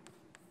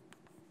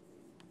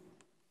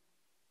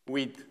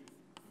with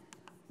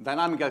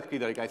dynamical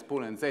critical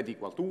exponent z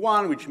equal to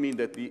 1, which means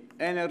that the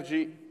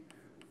energy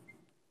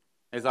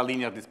has a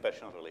linear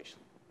dispersion relation.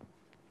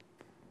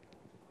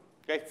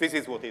 Okay, this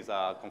is what is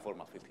a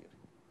conformal field theory.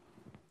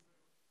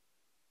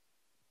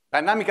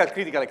 Dynamical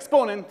critical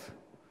exponent,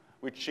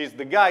 which is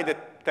the guy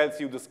that tells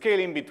you the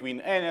scaling between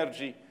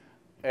energy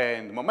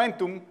and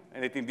momentum,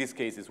 and it in this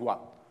case is 1.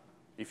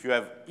 If you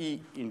have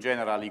E in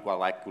general equal,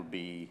 like could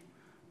be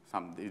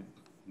some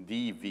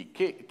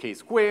dvk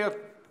squared,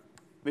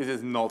 this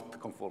is not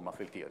conformal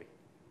field theory.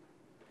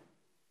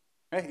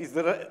 Okay?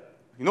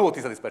 You know what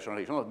is a dispersion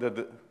relation? No?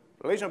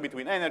 relation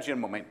between energy and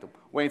momentum.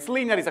 When it's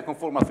linear, it's a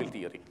conformal field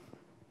theory.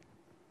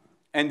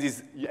 And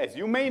this, as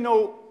you may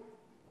know,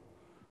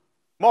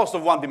 most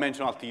of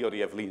one-dimensional theory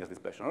have linear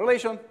dispersion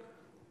relation.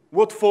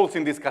 What falls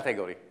in this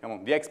category? Come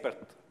on, the expert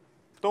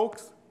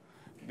talks.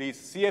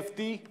 This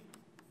CFT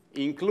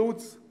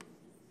includes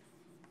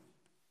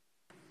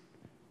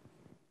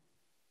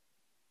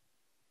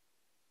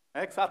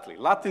exactly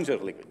Lattinger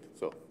liquid.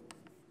 So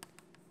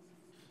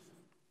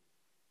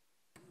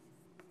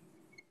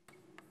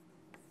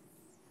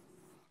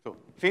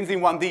since in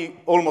 1D,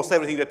 almost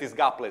everything that is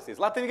gapless is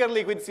Lattinger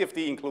liquid,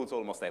 CFT includes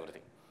almost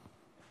everything.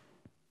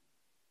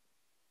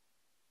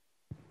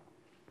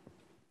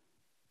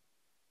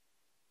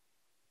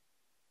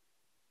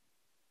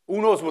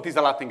 Who knows what is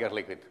a Lattinger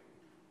liquid?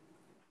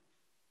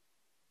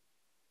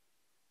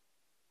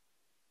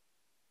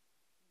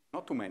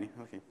 Not too many,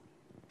 okay.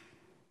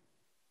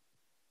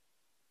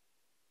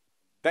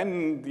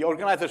 Then the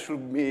organizer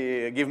should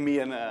give me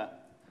an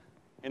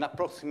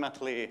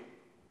approximately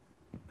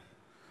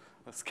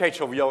a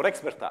sketch of your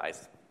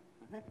expertise.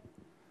 Okay.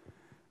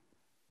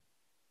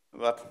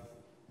 But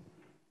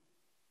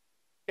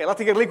okay,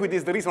 Lattinger liquid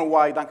is the reason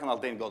why Duncan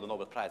Haldane got the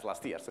Nobel Prize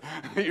last year. So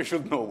you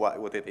should know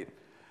what it is.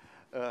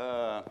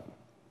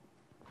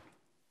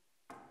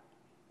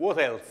 What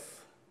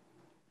else?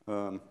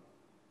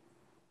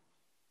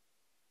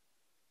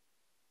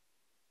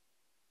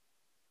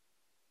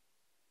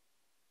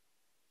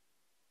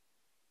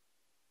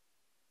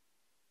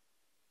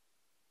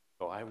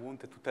 So I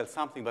wanted to tell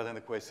something, but then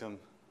the question.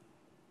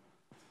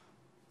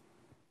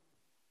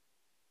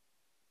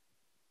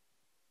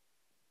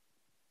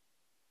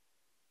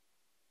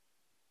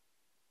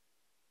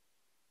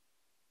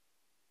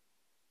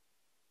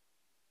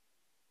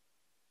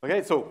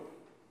 Okay, so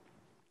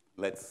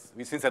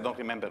since I don't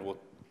remember what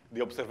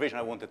the observation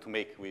I wanted to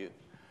make, we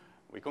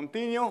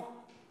continue.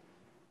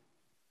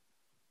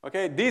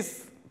 Okay,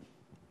 this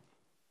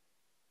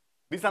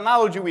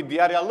analogy with the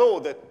area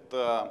law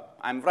that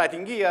I'm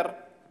writing here,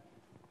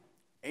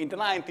 in the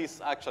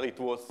 90s, actually, it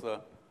was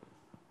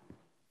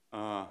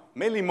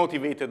mainly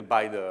motivated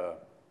by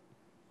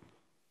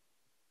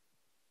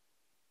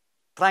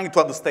trying to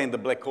understand the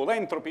black hole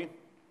entropy.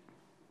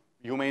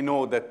 You may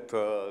know that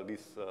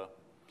this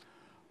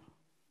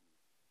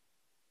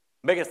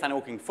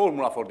Bekenstein-Hawking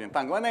formula for the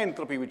entanglement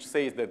entropy, which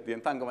says that the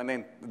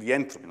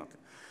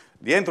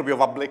entropy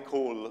of a black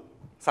hole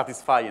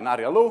satisfies an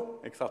area law,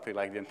 exactly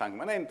like the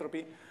entanglement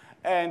entropy.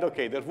 And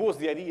okay, there was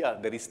the idea,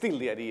 there is still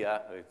the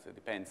idea, it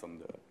depends on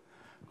the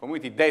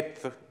community,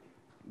 that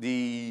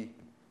the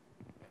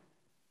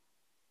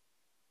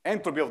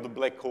entropy of the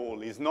black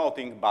hole is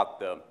nothing but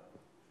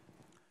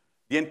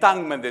the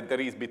entanglement that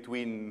there is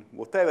between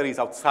whatever is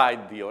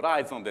outside the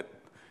horizon that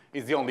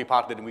is the only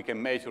part that we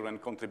can measure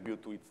and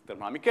contribute to its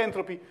thermodynamic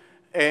entropy,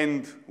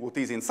 and what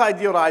is inside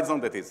the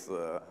horizon that is,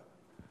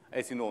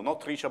 as you know,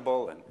 not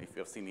reachable, and if you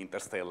have seen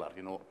Interstellar,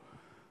 you know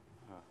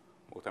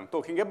what I'm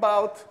talking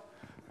about,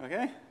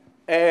 okay?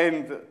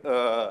 And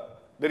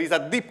there is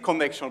a deep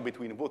connection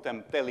between what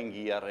I'm telling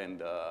here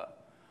and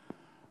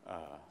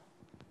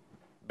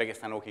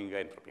Bekenstein-Hawking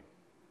entropy.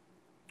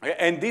 Okay?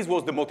 And this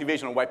was the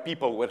motivation why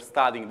people were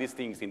studying these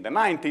things in the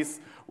 90s,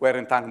 where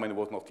entanglement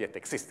was not yet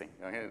existing,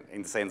 okay?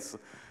 In the sense,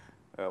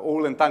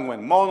 all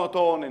entanglement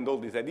monotone and all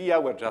this idea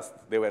were just,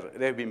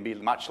 they've been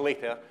built much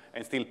later,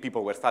 and still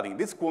people were studying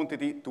this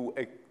quantity to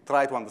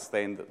try to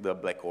understand the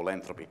black hole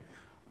entropy.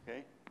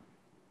 Okay?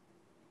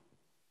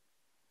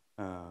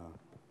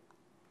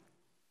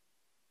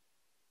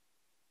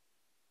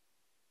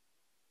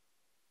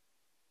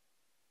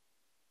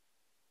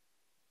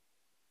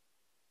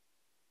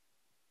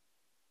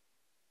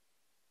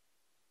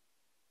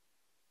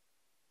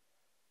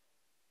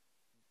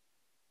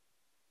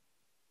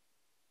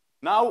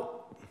 Now,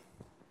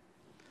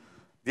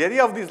 the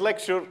idea of this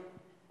lecture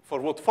for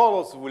what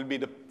follows will be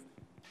the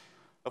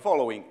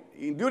following.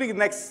 During the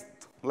next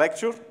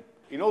lecture,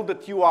 in all the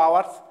 2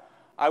 hours,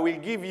 I will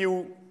give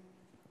you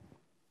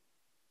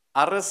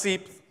a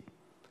receipt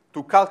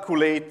to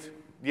calculate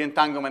the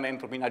entanglement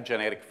entropy in a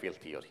generic field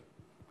theory.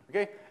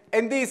 Okay?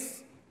 And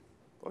this,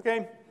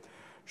 okay,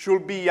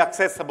 should be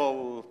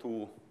accessible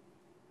to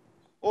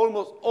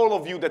almost all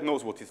of you that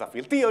knows what is a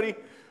field theory.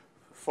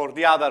 For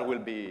the other will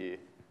be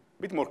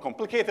a bit more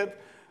complicated.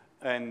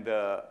 And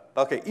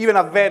okay, even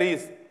a very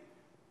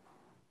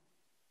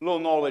low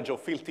knowledge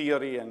of field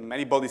theory and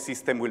many body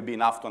system will be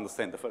enough to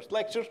understand the first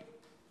lecture.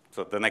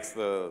 So the next,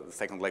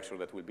 second lecture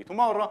that will be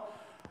tomorrow.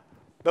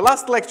 The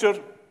last lecture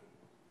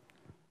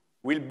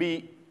will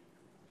be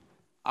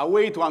a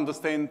way to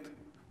understand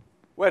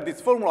where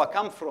this formula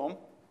comes from,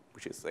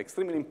 which is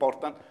extremely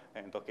important,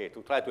 and okay,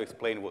 to try to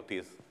explain what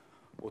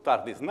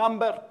are these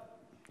numbers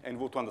and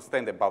what to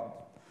understand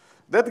about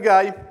that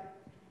guy.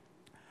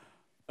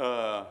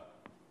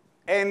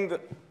 And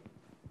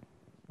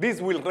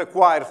this will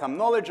require some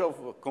knowledge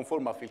of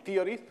conformal field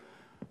theory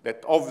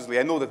that obviously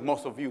I know that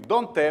most of you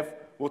don't have.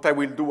 What I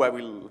will do, I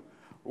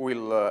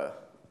will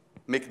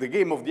make the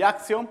game of the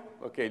axiom.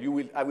 Okay,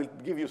 I will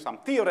give you some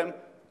theorem.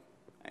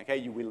 Okay,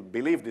 you will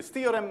believe this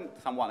theorem,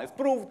 someone has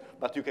proved,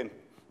 but you can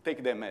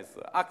take them as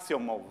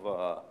axiom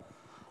of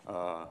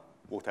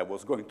what I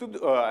was going to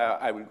do,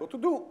 I will go to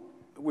do.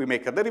 We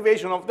make a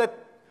derivation of that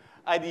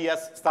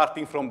ideas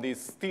starting from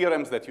these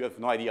theorems that you have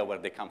no idea where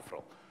they come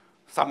from.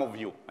 Some of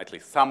you, at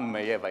least, some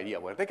may have idea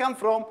where they come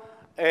from.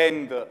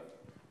 And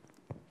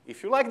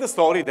if you like the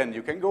story, then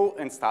you can go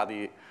and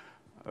study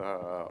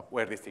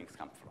where these things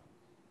come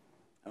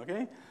from.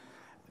 Okay?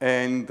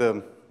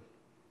 And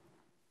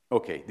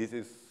okay, this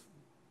is,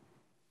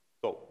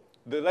 so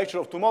the lecture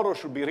of tomorrow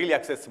should be really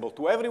accessible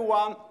to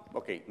everyone.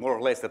 Okay, more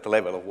or less at the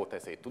level of what I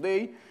said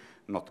today,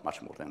 not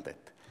much more than that.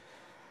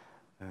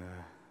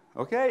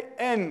 Okay,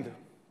 and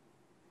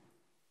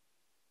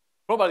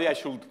probably I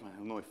should, I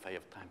don't know if I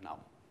have time now.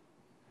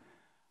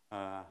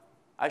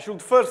 I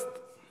should first,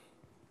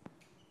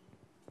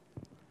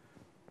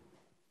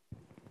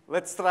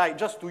 let's try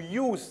just to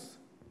use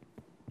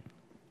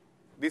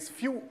this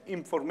few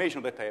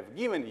information that I have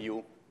given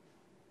you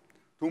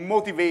to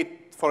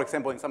motivate, for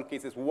example, in some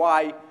cases,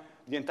 why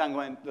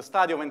the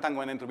study of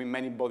entanglement entropy in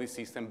many body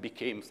systems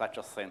became such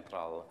a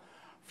central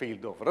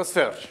field of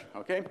research,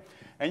 okay?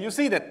 And you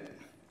see that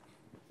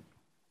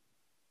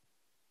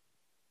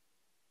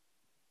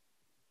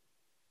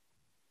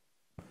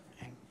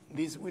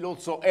this will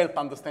also help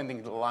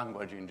understanding the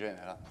language in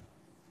general.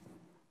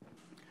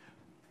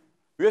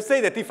 We will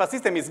say that if a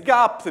system is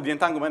gapped, the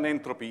entanglement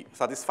entropy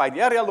satisfies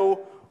the area law,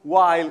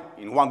 while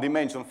in one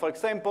dimension, for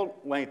example,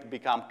 when it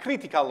becomes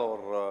critical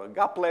or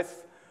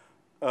gapless,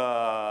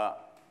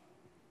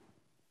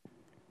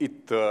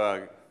 it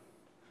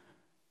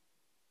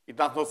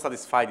does not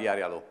satisfy the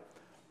area law.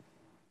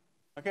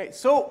 Okay,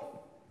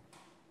 so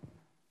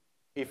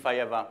if I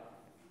have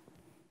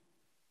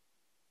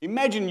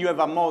imagine you have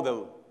a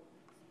model.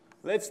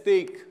 Let's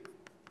take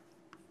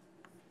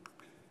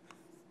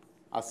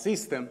a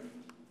system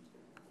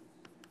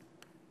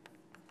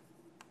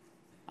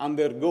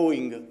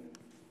undergoing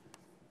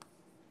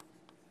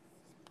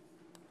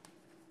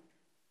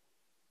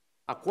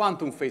a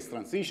quantum phase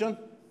transition.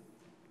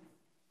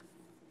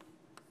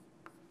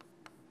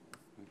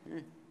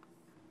 Okay.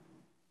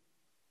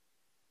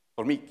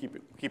 For me,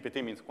 keep it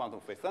in means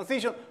quantum phase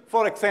transition.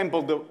 For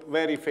example, the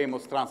very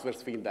famous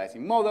transverse field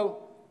Ising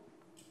model.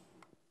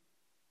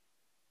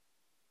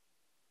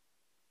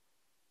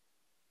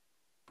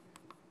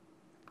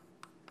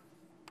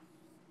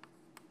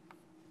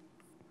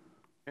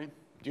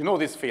 Do you know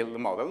this field, the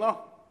model,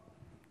 no?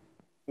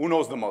 Who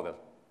knows the model?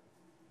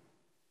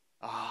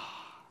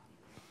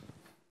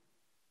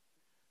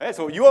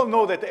 So you all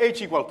know that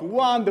H equal to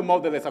 1, the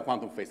model is a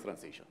quantum phase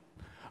transition.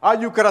 How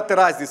you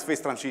characterize this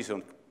phase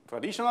transition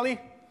traditionally?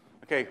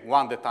 Okay,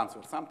 one that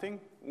answers something,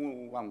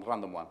 one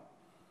random one.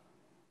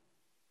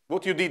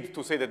 What you did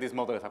to say that this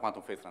model is a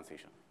quantum phase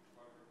transition?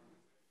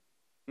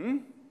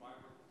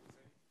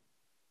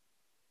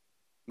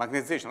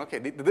 Magnetization, okay.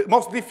 The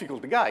most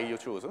difficult guy you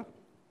chose, huh?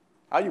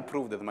 How you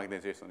prove that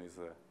magnetization is,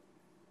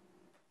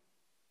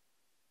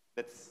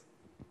 that's,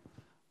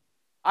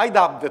 I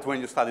doubt that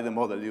when you study the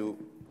model, you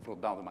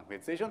wrote down the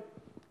magnetization.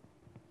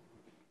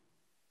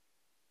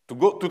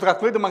 To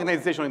calculate the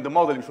magnetization in the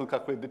model, you should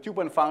calculate the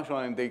two-point function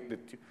and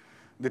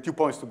the 2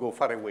 points to go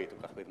far away to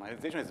calculate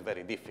magnetization is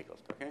very difficult,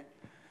 okay?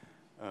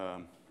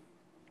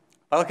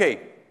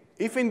 Okay,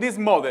 if in this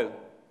model,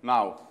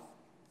 now,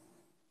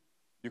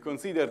 you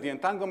consider the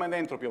entanglement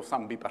entropy of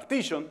some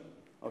bipartition,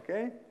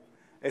 okay?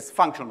 As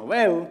function of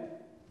L,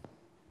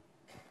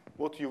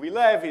 what you will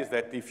have is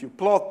that if you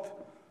plot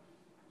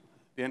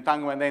the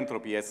entanglement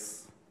entropy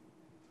as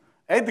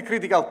at the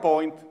critical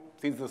point,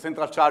 since the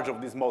central charge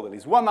of this model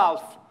is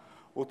 1/2,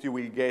 what you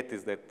will get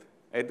is that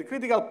at the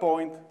critical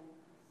point,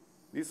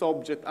 this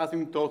object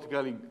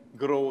asymptotically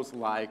grows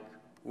like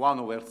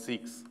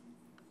 1/6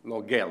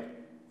 log L,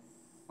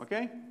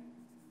 okay?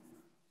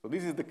 So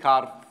this is the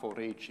curve for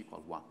H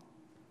equal 1,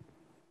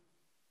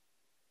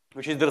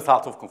 which is the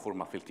result of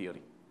conformal field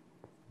theory.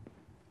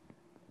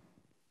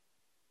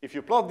 If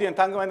you plot the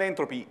entanglement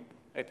entropy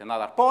at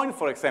another point,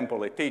 for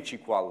example, at H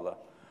equal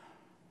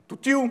to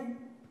 2,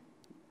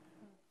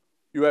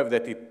 you have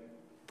that it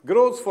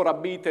grows for a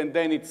bit and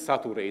then it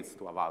saturates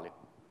to a value.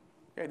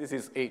 Okay, this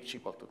is H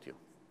equal to 2.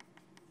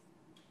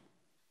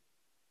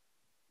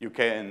 You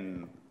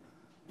can,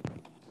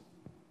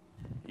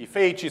 if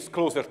H is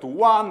closer to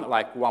 1,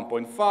 like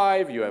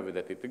 1.5, you have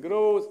that it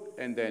grows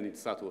and then it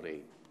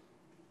saturates.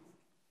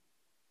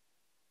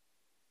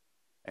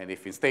 And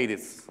if instead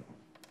it's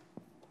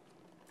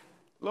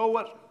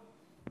lower,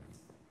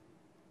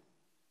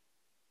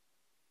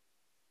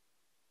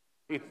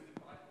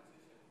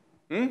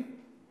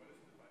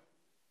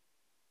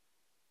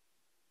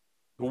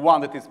 the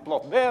one that is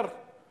plotted there,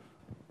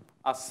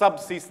 a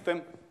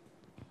subsystem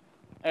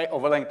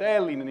of a length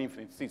L in an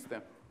infinite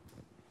system.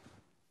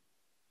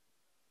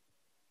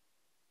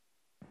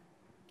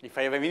 If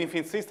I have an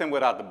infinite system,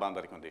 where are the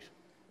boundary conditions?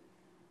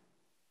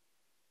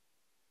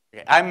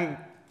 Okay,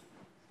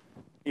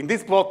 in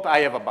this plot, I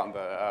have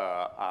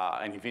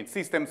an infinite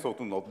system, so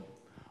to not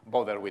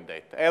bother with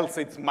that. Else,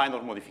 it's minor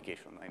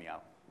modification,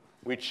 anyhow,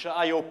 which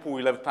I hope we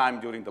will have time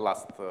during the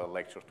last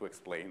lecture to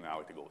explain how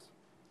it goes.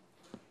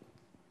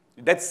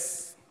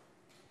 That's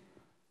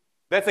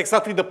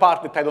exactly the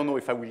part that I don't know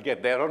if I will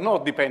get there or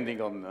not, depending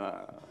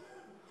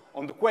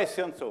on the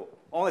question. So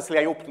honestly,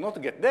 I hope not to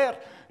get there.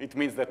 It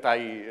means that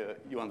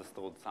you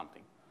understood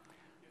something.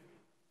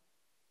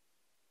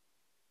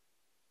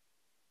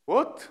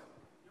 What?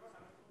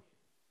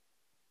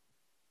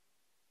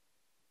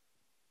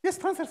 Yes,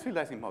 transverse field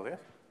Ising model, yes.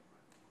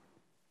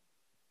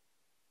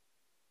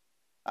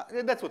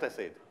 That's what I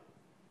said.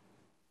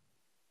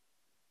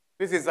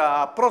 This is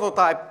a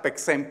prototype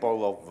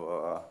example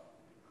of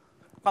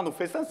quantum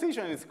phase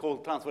transition. It's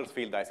called transverse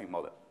field Ising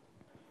model.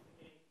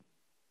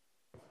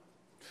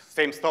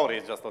 Same story,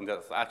 it's just on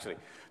this. Actually,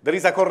 there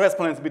is a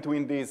correspondence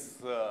between these.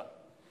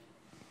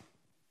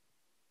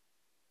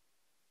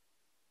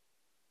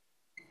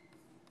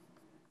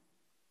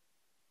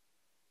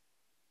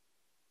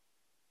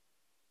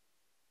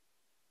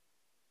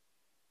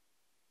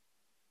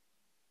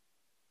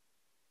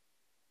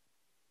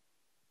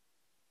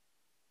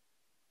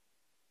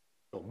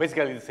 So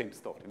basically the same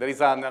story. There is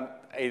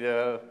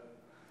the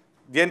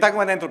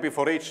entanglement entropy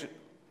for H,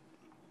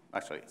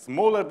 actually,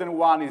 smaller than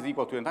 1 is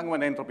equal to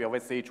entanglement entropy of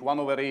SH 1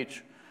 over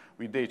H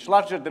with H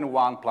larger than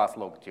 1 plus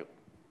log 2.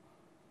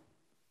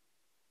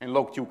 And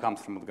log 2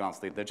 comes from the ground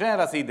state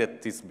degeneracy.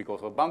 That is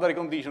because of boundary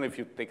condition. If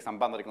you take some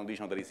boundary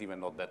condition, there is even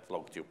not that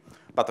log 2.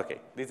 But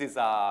OK, this is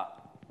a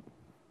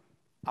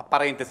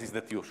parenthesis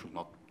that you should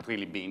not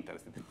really be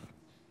interested in.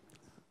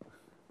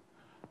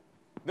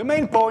 The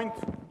main point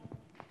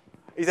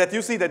is that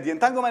you see that the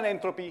entanglement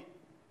entropy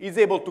is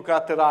able to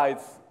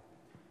characterize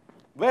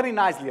very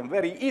nicely and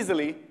very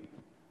easily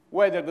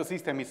whether the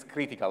system is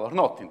critical or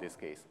not in this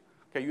case.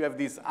 Okay, you have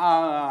this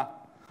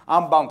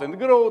unbounded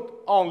growth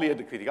only at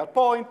the critical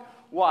point,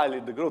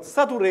 while the growth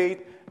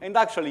saturate, and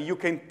actually you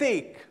can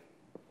take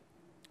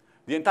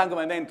the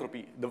entanglement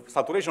entropy, the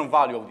saturation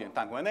value of the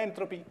entanglement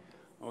entropy,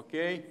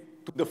 okay,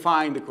 to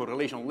define the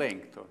correlation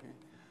length. Okay?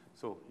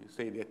 So you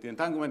say that the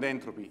entanglement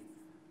entropy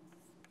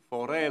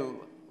for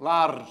L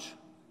large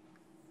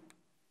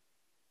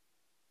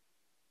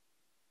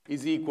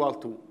is equal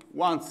to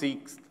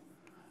 1/6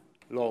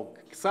 log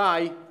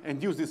xi,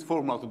 and use this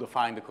formula to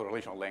define the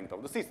correlation length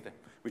of the system,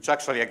 which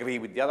actually agree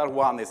with the other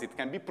one as it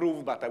can be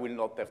proved, but I will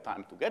not have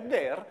time to get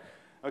there.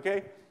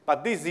 Okay?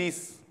 But this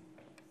is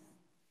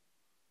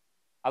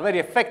a very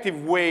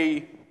effective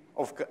way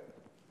of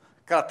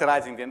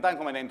characterizing the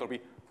entanglement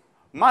entropy,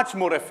 much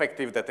more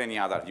effective than any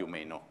other you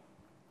may know.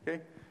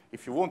 Okay?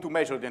 If you want to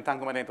measure the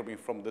entanglement entropy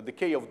from the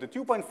decay of the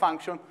two-point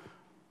function,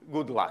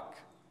 good luck.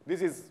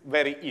 This is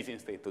very easy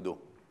instead to do,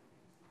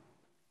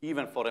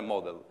 even for a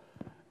model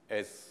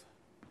as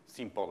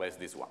simple as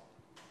this one.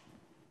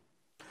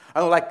 I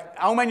don't know, like,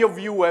 how many of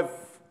you have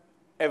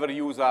ever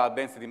used a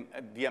density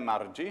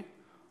DMRG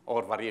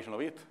or variation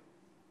of it?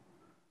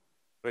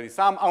 Really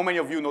some. How many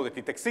of you know that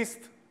it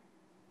exists?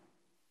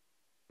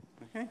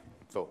 Okay,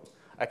 so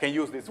I can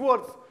use these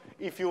words.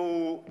 If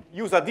you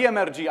use a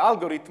DMRG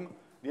algorithm,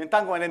 the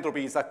entanglement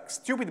entropy is a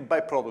stupid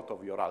byproduct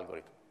of your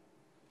algorithm.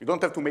 You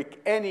don't have to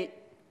make any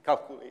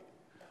calculation.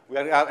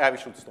 I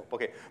should stop,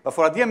 okay. But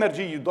for a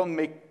DMRG, you don't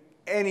make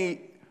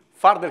any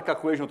further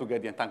calculation to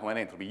get the entanglement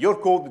entropy. Your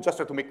code just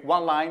has to make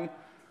one line,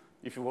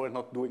 if you were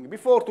not doing it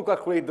before, to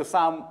calculate the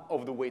sum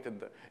of the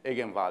weighted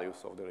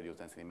eigenvalues of the reduced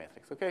density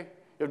matrix, okay?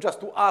 You have just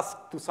to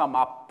ask to sum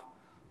up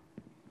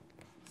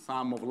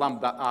sum of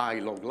lambda I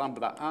log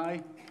lambda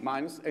I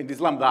minus, and this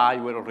lambda I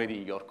were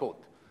already in your code.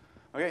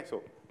 Okay,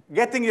 so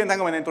getting the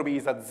entanglement entropy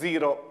is at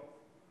 0,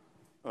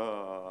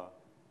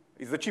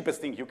 is the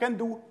cheapest thing you can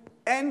do,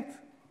 and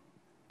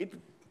it,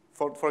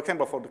 for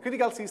example, for the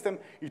critical system,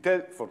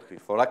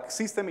 for a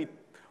system,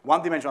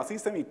 one-dimensional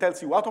system, it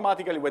tells you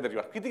automatically whether you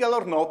are critical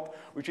or not,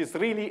 which is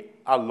really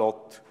a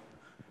lot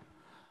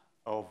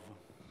of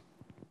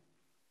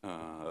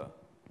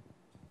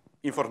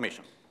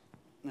information.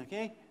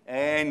 Okay,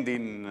 and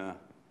in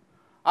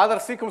other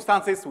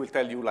circumstances, we'll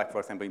tell you, like for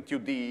example, in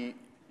 2D,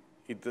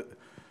 it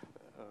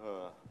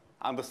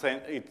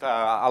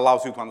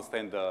allows you to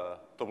understand the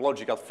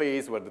topological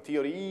phase where the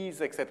theory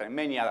is, etc., and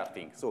many other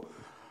things. So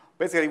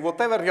basically,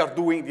 whatever you're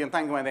doing, the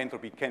entanglement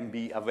entropy can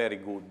be a very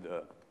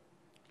good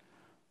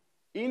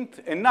int.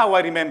 And now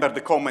I remember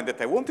the comment that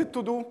I wanted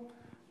to do,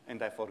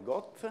 and I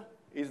forgot,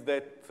 is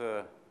that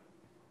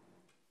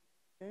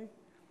okay,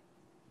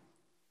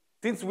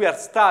 since we are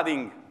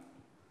studying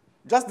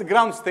just the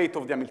ground state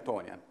of the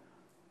Hamiltonian,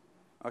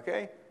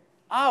 okay,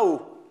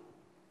 how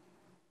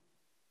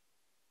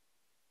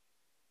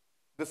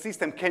the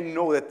system can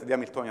know that the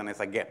Hamiltonian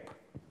has a gap.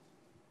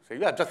 So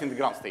you are just in the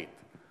ground state.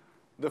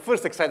 The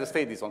first excited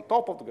state is on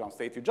top of the ground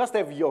state. You just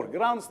have your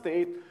ground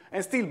state,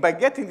 and still by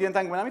getting the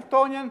entanglement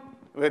Hamiltonian,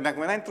 the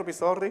entanglement entropy,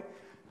 sorry,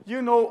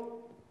 you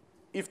know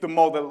if the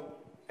model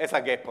has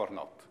a gap or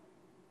not.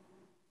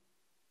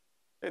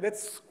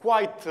 That's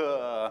quite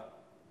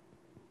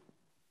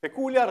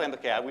peculiar, and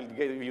okay, I will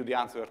give you the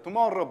answer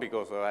tomorrow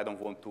because I don't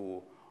want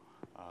to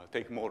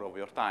take more of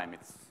your time.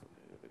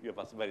 You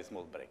have a very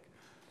small break.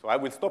 So I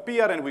will stop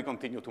here, and we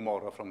continue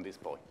tomorrow from this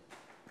point.